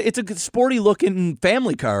 Well, right? it's a sporty looking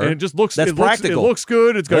family car. And it just looks practical. It looks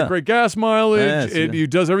good. It's got great gas mileage. Yes, It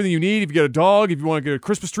does everything you need. If you got a dog, if you want to get a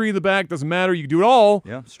Christmas tree in the back, doesn't matter. You can do it all.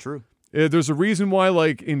 Yeah, it's true. There's a reason why,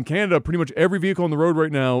 like in Canada, pretty much every vehicle on the road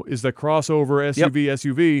right now is that crossover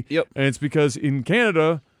SUV. Yep. And it's because in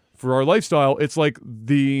Canada, for our lifestyle, it's like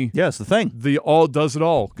it's the thing. The all does it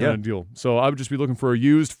all kind of deal. So I would just be looking for a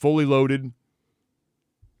used, fully loaded.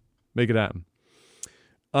 Make it happen.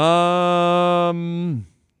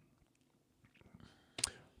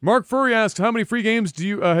 Mark Furry asks, how many free games do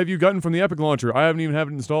you have you gotten from the Epic Launcher? I haven't even have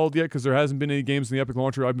it installed yet because there hasn't been any games in the Epic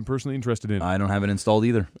Launcher I've been personally interested in. I don't have it installed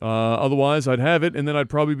either. Otherwise, I'd have it, and then I'd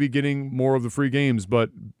probably be getting more of the free games.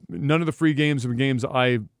 But none of the free games are games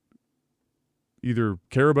I either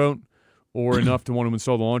care about or enough to want to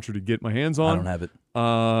install the launcher to get my hands on. I don't have it.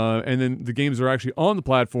 And then the games that are actually on the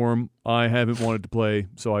platform, I haven't wanted to play,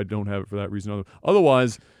 so I don't have it for that reason.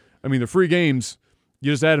 Otherwise, I mean, the free games,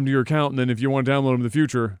 you just add them to your account, and then if you want to download them in the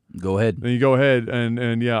future, go ahead. Then you go ahead,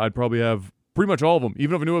 and yeah, I'd probably have pretty much all of them.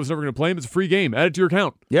 Even if I knew I was never going to play them, it's a free game. Add it to your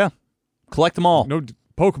account. Yeah. Collect them all. No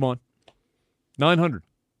Pokemon. 900.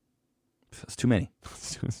 That's too many.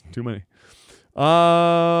 It's too many.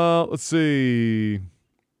 Let's see.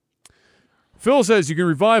 Phil says you can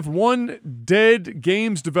revive one dead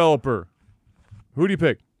games developer. Who do you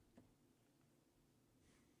pick?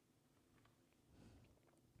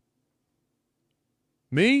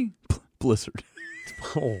 Me? Blizzard.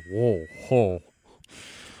 Oh,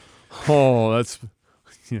 that's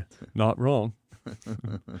not wrong.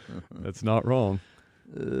 That's not wrong.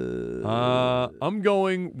 I'm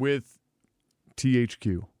going with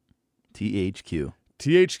THQ.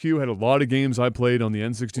 THQ had a lot of games I played on the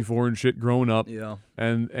N64 and shit growing up. Yeah.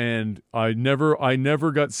 And I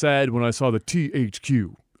never got sad when I saw the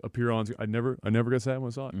THQ appear on. I never got sad when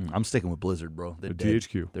I saw it. I'm sticking with Blizzard, bro. They're dead.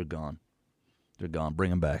 THQ. They're gone. They're gone. Bring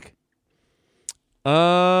them back.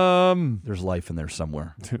 There's life in there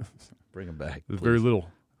somewhere. Bring them back. There's very little.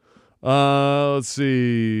 Let's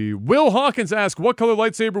see. Will Hawkins asks, what color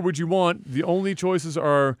lightsaber would you want? The only choices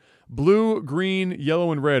are blue, green,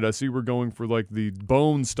 yellow, and red. I see we're going for like the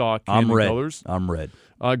bone stock colors. I'm red.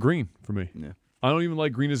 Green for me. Yeah. I don't even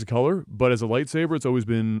like green as a color, but as a lightsaber, it's always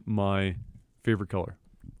been my favorite color.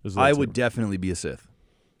 I would definitely be a Sith.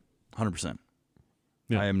 100%.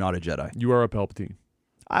 Yeah. I am not a Jedi. You are a Palpatine.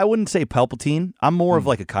 I wouldn't say Palpatine. I'm more of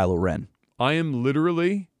like a Kylo Ren. I am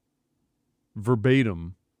literally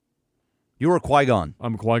verbatim. You're a Qui-Gon.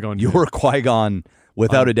 I'm a Qui-Gon. You're a Qui-Gon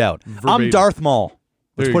without a doubt. Verbatim. I'm Darth Maul.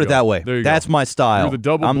 Let's put it that way. That's my style. You're the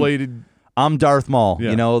double-bladed. I'm Darth Maul. Yeah.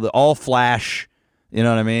 You know, the all flash. You know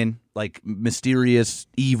what I mean? Like mysterious,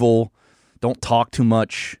 evil. Don't talk too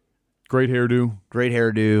much. Great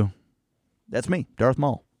hairdo. That's me, Darth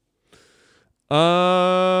Maul.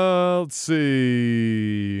 Let's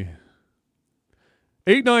see.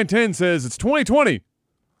 8910 says it's 2020.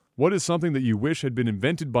 What is something that you wish had been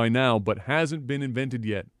invented by now but hasn't been invented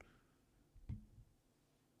yet?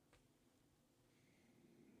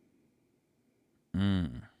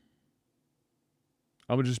 I'm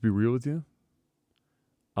going to just be real with you.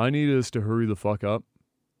 I need us to hurry the fuck up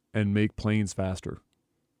and make planes faster.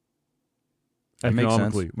 That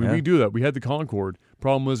Economically. makes sense. We do that. We had the Concorde.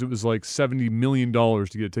 Problem was it was like $70 million to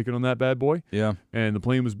get a ticket on that bad boy. Yeah. And the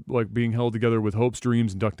plane was like being held together with hopes,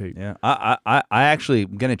 dreams, and duct tape. Yeah. I actually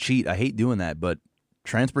am going to cheat. I hate doing that, but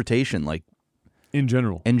transportation, like In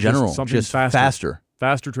general. just something faster.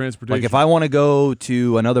 Faster transportation. Like if I want to go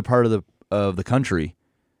to another part of the country,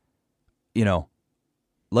 you know,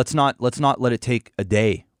 let's not let it take a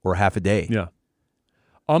day or half a day. Yeah.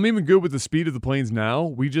 I'm even good with the speed of the planes now.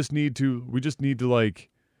 We just need to like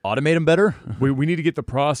automate them better. we need to get the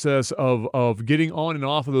process of getting on and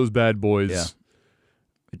off of those bad boys. Yeah.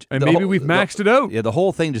 And maybe we've maxed it out. Yeah, the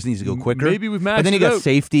whole thing just needs to go quicker. Maybe we've maxed it out. But then you got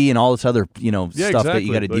safety and all this other, stuff exactly. that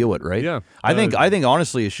you got to deal with, right? Yeah. I think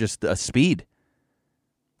honestly it's just a speed.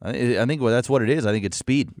 I think that's what it is. I think it's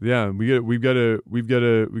speed. Yeah, we've got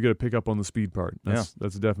to pick up on the speed part. That's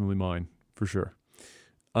definitely mine for sure.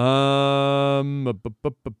 Neil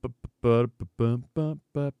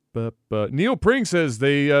Pring says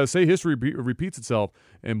they say history repeats itself,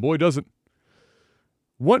 and boy does it.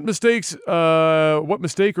 What mistake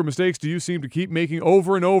or mistakes do you seem to keep making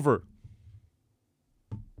over and over?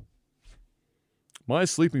 my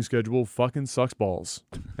sleeping schedule fucking sucks balls.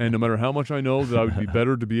 And no matter how much I know that I would be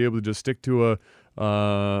better to be able to just stick to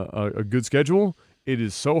a good schedule, it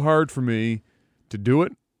is so hard for me to do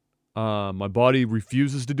it. My body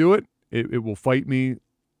refuses to do it. It will fight me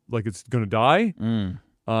like it's going to die.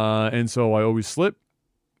 And so I always slip.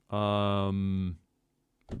 And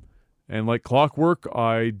like clockwork,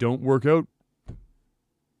 I don't work out.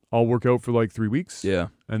 I'll work out for like 3 weeks. Yeah.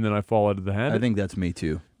 And then I fall out of the habit. I think that's me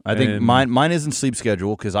too. I think mine isn't sleep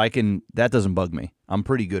schedule because that doesn't bug me. I'm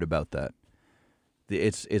pretty good about that.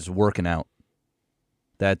 It's working out.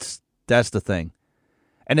 That's the thing.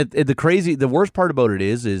 And the worst part about it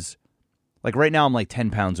is like right now I'm like 10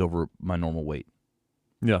 pounds over my normal weight.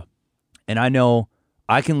 Yeah. And I know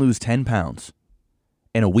I can lose 10 pounds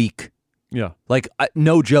in a week. Yeah. Like,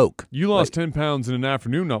 no joke. You lost 10 pounds in an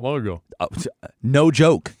afternoon not long ago. No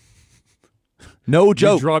joke. No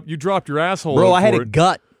joke. You dropped your asshole. Bro, I had a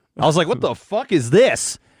gut. I was like, what the fuck is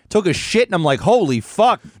this? Took a shit and I'm like, holy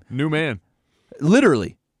fuck. New man.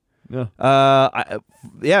 Literally.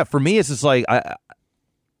 Yeah. For me, it's just like,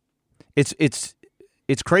 it's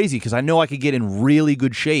crazy because I know I could get in really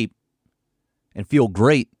good shape and feel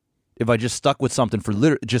great if I just stuck with something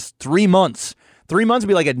for just 3 months. 3 months would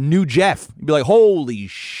be like a new Jeff. You'd be like, holy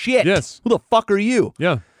shit. Yes. Who the fuck are you?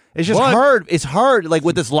 Yeah. It's just hard. It's hard. Like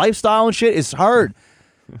with this lifestyle and shit, it's hard.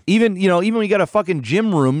 Even when you got a fucking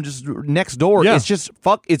gym room just next door, it's just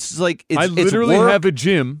it's like I literally have a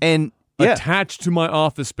gym and attached to my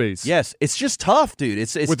office space. Yes, it's just tough, dude.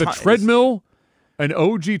 It's with a treadmill, an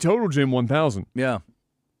OG Total Gym 1000. Yeah,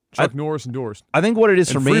 Chuck Norris endorsed. I think what it is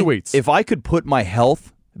for me, free weights. If I could put my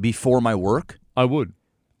health before my work, I would.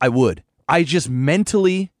 I just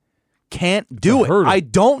mentally can't do it. hurdle. I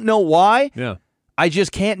don't know why. Yeah. I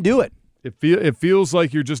just can't do it. It feels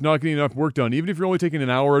like you're just not getting enough work done, even if you're only taking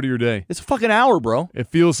an hour out of your day. It's a fucking hour, bro. It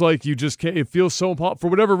feels like you just can't. It feels so for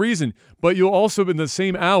whatever reason. But you'll also, in the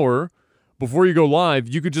same hour, before you go live,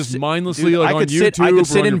 you could just mindlessly, Dude, like on YouTube, I could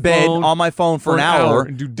sit or on in your bed phone on my phone for an hour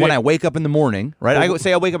and do when I wake up in the morning, right? I would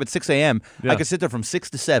say I wake up at 6 a.m. Yeah. I could sit there from 6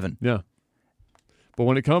 to 7. Yeah. But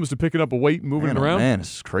when it comes to picking up a weight and moving it around, man,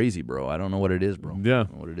 it's crazy, bro. I don't know what it is, bro. Yeah. I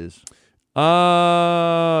don't know what it is.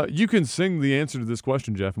 You can sing the answer to this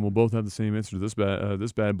question, Jeff, and we'll both have the same answer to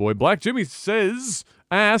this bad boy. Black Jimmy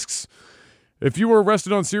asks, if you were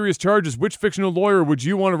arrested on serious charges, which fictional lawyer would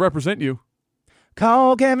you want to represent you?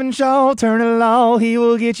 Call Kevin Shaw, turn the law, he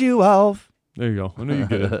will get you off. There you go. I know you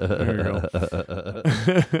get it. There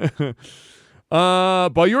you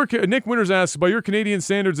go. Nick Winters asks, by your Canadian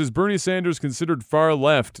standards, is Bernie Sanders considered far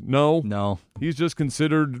left? No. He's just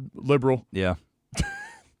considered liberal. Yeah.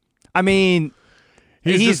 I mean,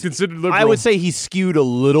 he's just considered liberal. I would say he's skewed a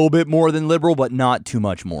little bit more than liberal, but not too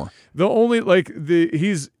much more. Bernie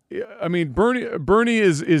he's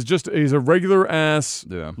a regular ass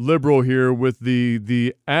liberal here with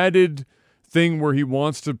the added thing where he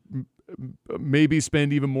wants to maybe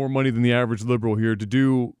spend even more money than the average liberal here to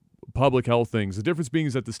do public health things. The difference being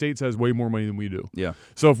is that the States has way more money than we do. Yeah.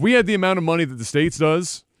 So if we had the amount of money that the States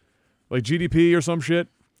does, like GDP or some shit,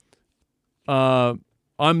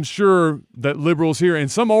 I'm sure that liberals here,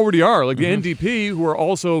 and some already are, like the NDP, who are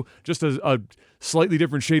also just a slightly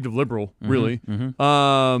different shade of liberal, really. It's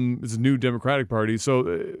a new Democratic Party. So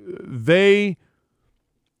they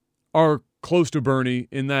are close to Bernie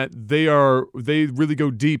in that they really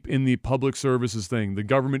go deep in the public services thing, the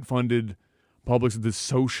government-funded public, the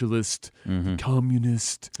socialist, the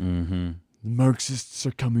communist, the Marxists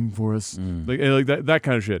are coming for us, like that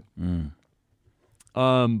kind of shit.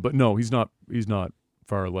 But no, he's not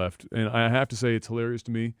far left, and I have to say it's hilarious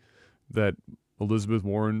to me that Elizabeth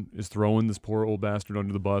Warren is throwing this poor old bastard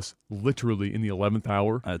under the bus literally in the 11th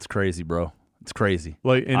hour. That's crazy, bro. It's crazy.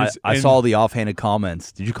 Like, I saw the offhanded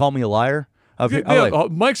comments. Did you call me a liar?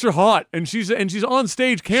 Mics are hot, and she's on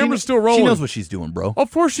stage. Camera's still rolling. She knows what she's doing, bro.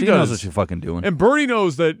 Of course she does. She knows what she's fucking doing. And Bernie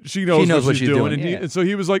knows that she knows what she's doing. And so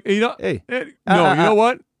he was like, you know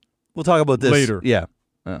what? We'll talk about this later. Yeah.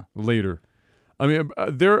 Later. I mean,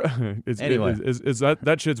 anyway.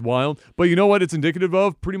 That shit's wild. But you know what it's indicative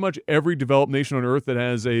of? Pretty much every developed nation on earth that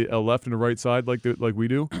has a left and a right side like we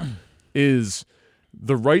do is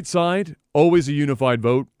the right side always a unified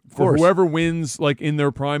vote for whoever wins, like in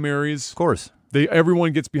their primaries. Of course.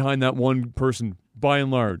 Everyone gets behind that one person by and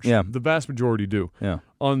large. Yeah. The vast majority do. Yeah.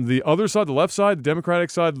 On the other side, the left side, the Democratic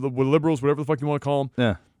side, the liberals, whatever the fuck you want to call them.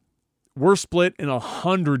 Yeah. We're split in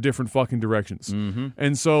 100 different fucking directions.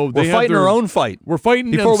 And so we're fighting our own fight. We're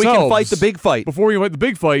fighting before we can fight the big fight. Before we fight the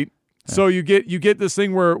big fight. Yeah. So you get this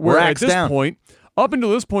thing where at this down. point, up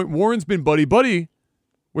until this point, Warren's been buddy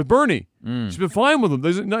with Bernie. She's been fine with him.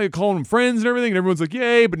 There's now you're calling them friends and everything, and everyone's like,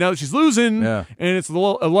 yay, but now that she's losing, and it's the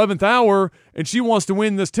 11th hour, and she wants to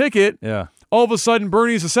win this ticket, all of a sudden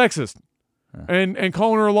Bernie's a sexist. And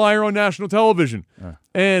calling her a liar on national television.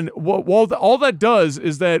 And all that does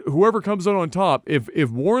is that whoever comes out on top,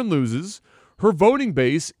 if Warren loses, her voting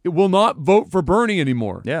base it will not vote for Bernie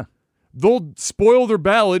anymore. Yeah. They'll spoil their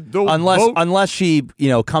ballot. Unless she,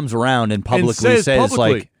 comes around and publicly says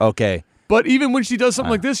like, okay. But even when she does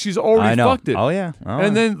something like this, she's already fucked it. Oh yeah.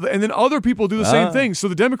 And then other people do the same thing. So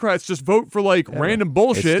the Democrats just vote for random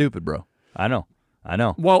bullshit. It's stupid, bro. I know.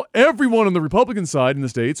 While everyone on the Republican side in the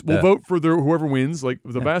states will vote for whoever wins, like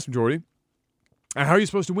the vast majority. And how are you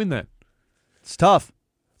supposed to win that? It's tough.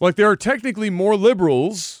 Like there are technically more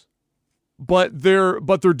liberals, but they're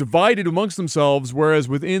divided amongst themselves. Whereas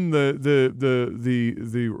within the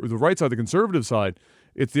right side, the conservative side,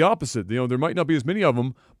 it's the opposite. There might not be as many of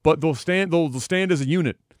them, but they'll stand as a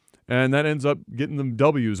unit, and that ends up getting them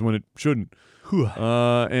W's when it shouldn't.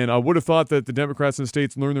 And I would have thought that the Democrats in the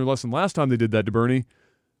states learned their lesson last time they did that to Bernie.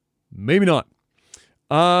 Maybe not.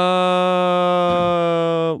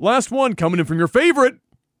 Last one coming in from your favorite.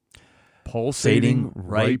 Pulsating,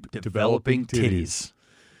 ripe, developing titties.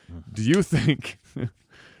 Do you think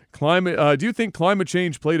climate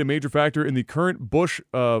change played a major factor in the current bush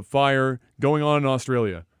fire going on in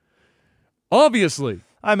Australia? Obviously.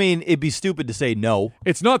 I mean, it'd be stupid to say no.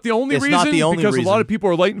 It's not the only reason because a lot of people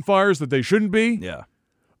are lighting fires that they shouldn't be. Yeah.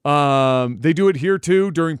 They do it here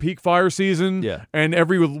too during peak fire season. Yeah. And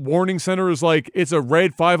every warning center is like, it's a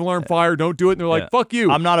red 5-alarm fire. Don't do it. And they're like, fuck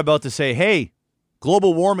you. I'm not about to say, hey,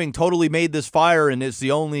 global warming totally made this fire and it's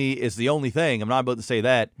the only thing. I'm not about to say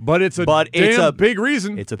that. But it's a big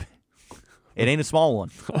reason. It ain't a small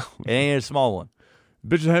one. It ain't a small one.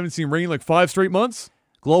 Bitches haven't seen rain like 5 straight months.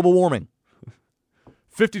 Global warming.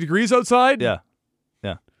 50 degrees outside. Yeah.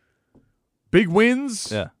 Big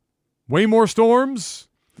winds. Yeah. Way more storms.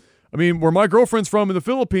 I mean, where my girlfriend's from in the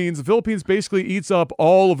Philippines basically eats up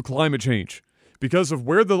all of climate change because of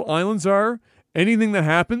where the islands are. Anything that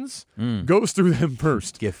happens goes through them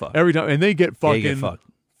first. Get fucked. Every time. And they get fucking wrecked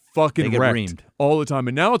reamed all the time.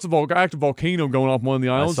 And now it's an active volcano going off one of the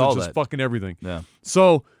islands. It's just fucking everything. Yeah.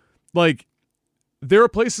 So, there are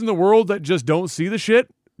places in the world that just don't see the shit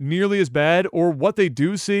nearly as bad, or what they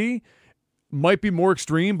do see might be more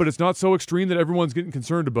extreme, but it's not so extreme that everyone's getting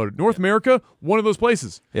concerned about it. North America, one of those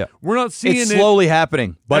places. Yeah. We're not seeing it's slowly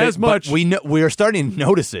happening, but much. But we are starting to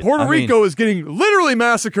notice it. Puerto Rico is getting literally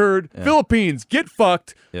massacred. Yeah. Philippines, get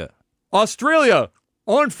fucked. Yeah. Australia,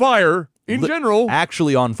 on fire in general.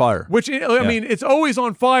 Actually on fire. Which, I mean, it's always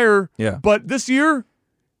on fire. Yeah. But this year,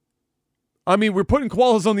 I mean, we're putting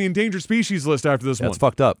koalas on the endangered species list after this one. That's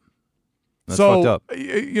fucked up. That's fucked up.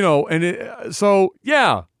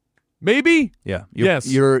 Yeah, maybe. Yeah. Yes.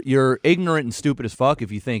 You're ignorant and stupid as fuck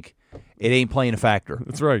if you think it ain't playing a factor.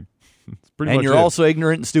 That's right. That's pretty and much you're it. also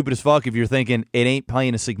ignorant and stupid as fuck if you're thinking it ain't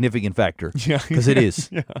playing a significant factor. Yeah. Because it is.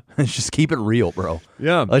 Yeah. Let's just keep it real, bro.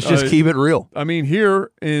 Yeah. Let's just keep it real. I mean,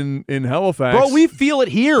 here in Halifax, bro, we feel it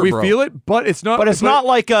here. We bro. feel it, but it's not. But it's not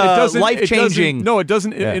like life changing. No, it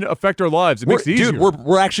doesn't affect our lives. It makes it easier. Dude,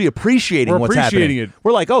 we're actually appreciating what's happening. It.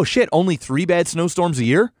 We're like, oh shit, only 3 bad snowstorms a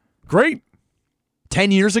year? Great.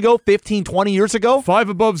 10 years ago, 15, 20 years ago? 5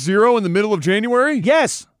 above 0 in the middle of January?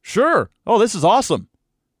 Yes. Sure. Oh, this is awesome.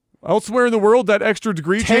 Elsewhere in the world, that extra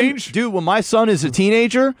degree change? Dude, when my son is a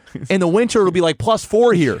teenager, in the winter it'll be like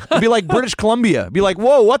 +4 here. It'll be like British Columbia. It'll be like,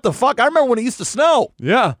 whoa, what the fuck? I remember when it used to snow.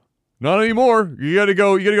 Yeah. Not anymore. You gotta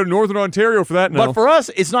go to Northern Ontario for that now. But for us,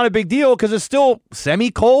 it's not a big deal because it's still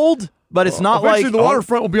semi-cold, but it's not like... Eventually the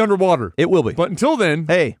waterfront will be underwater. It will be. But until then...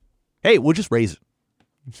 Hey, we'll just raise it.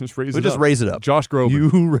 We'll just raise it up. Josh Groban.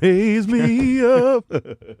 You raise me up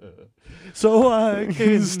so I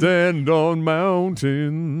can stand on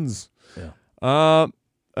mountains. Yeah.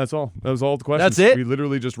 That's all. That was all the questions. That's it? We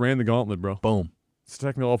literally just ran the gauntlet, bro. Boom. It's a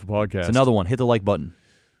Technical Alpha podcast. It's another one. Hit the like button.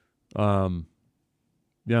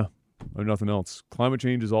 Yeah. Or nothing else. Climate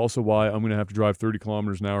change is also why I'm going to have to drive 30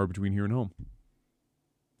 kilometers an hour between here and home.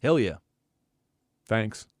 Hell yeah.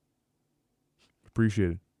 Thanks.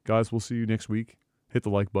 Appreciate it. Guys, we'll see you next week. Hit the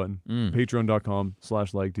like button.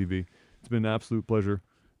 Patreon.com/LikeTV. It's been an absolute pleasure,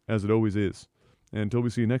 as it always is. And until we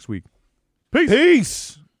see you next week.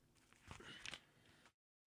 Peace.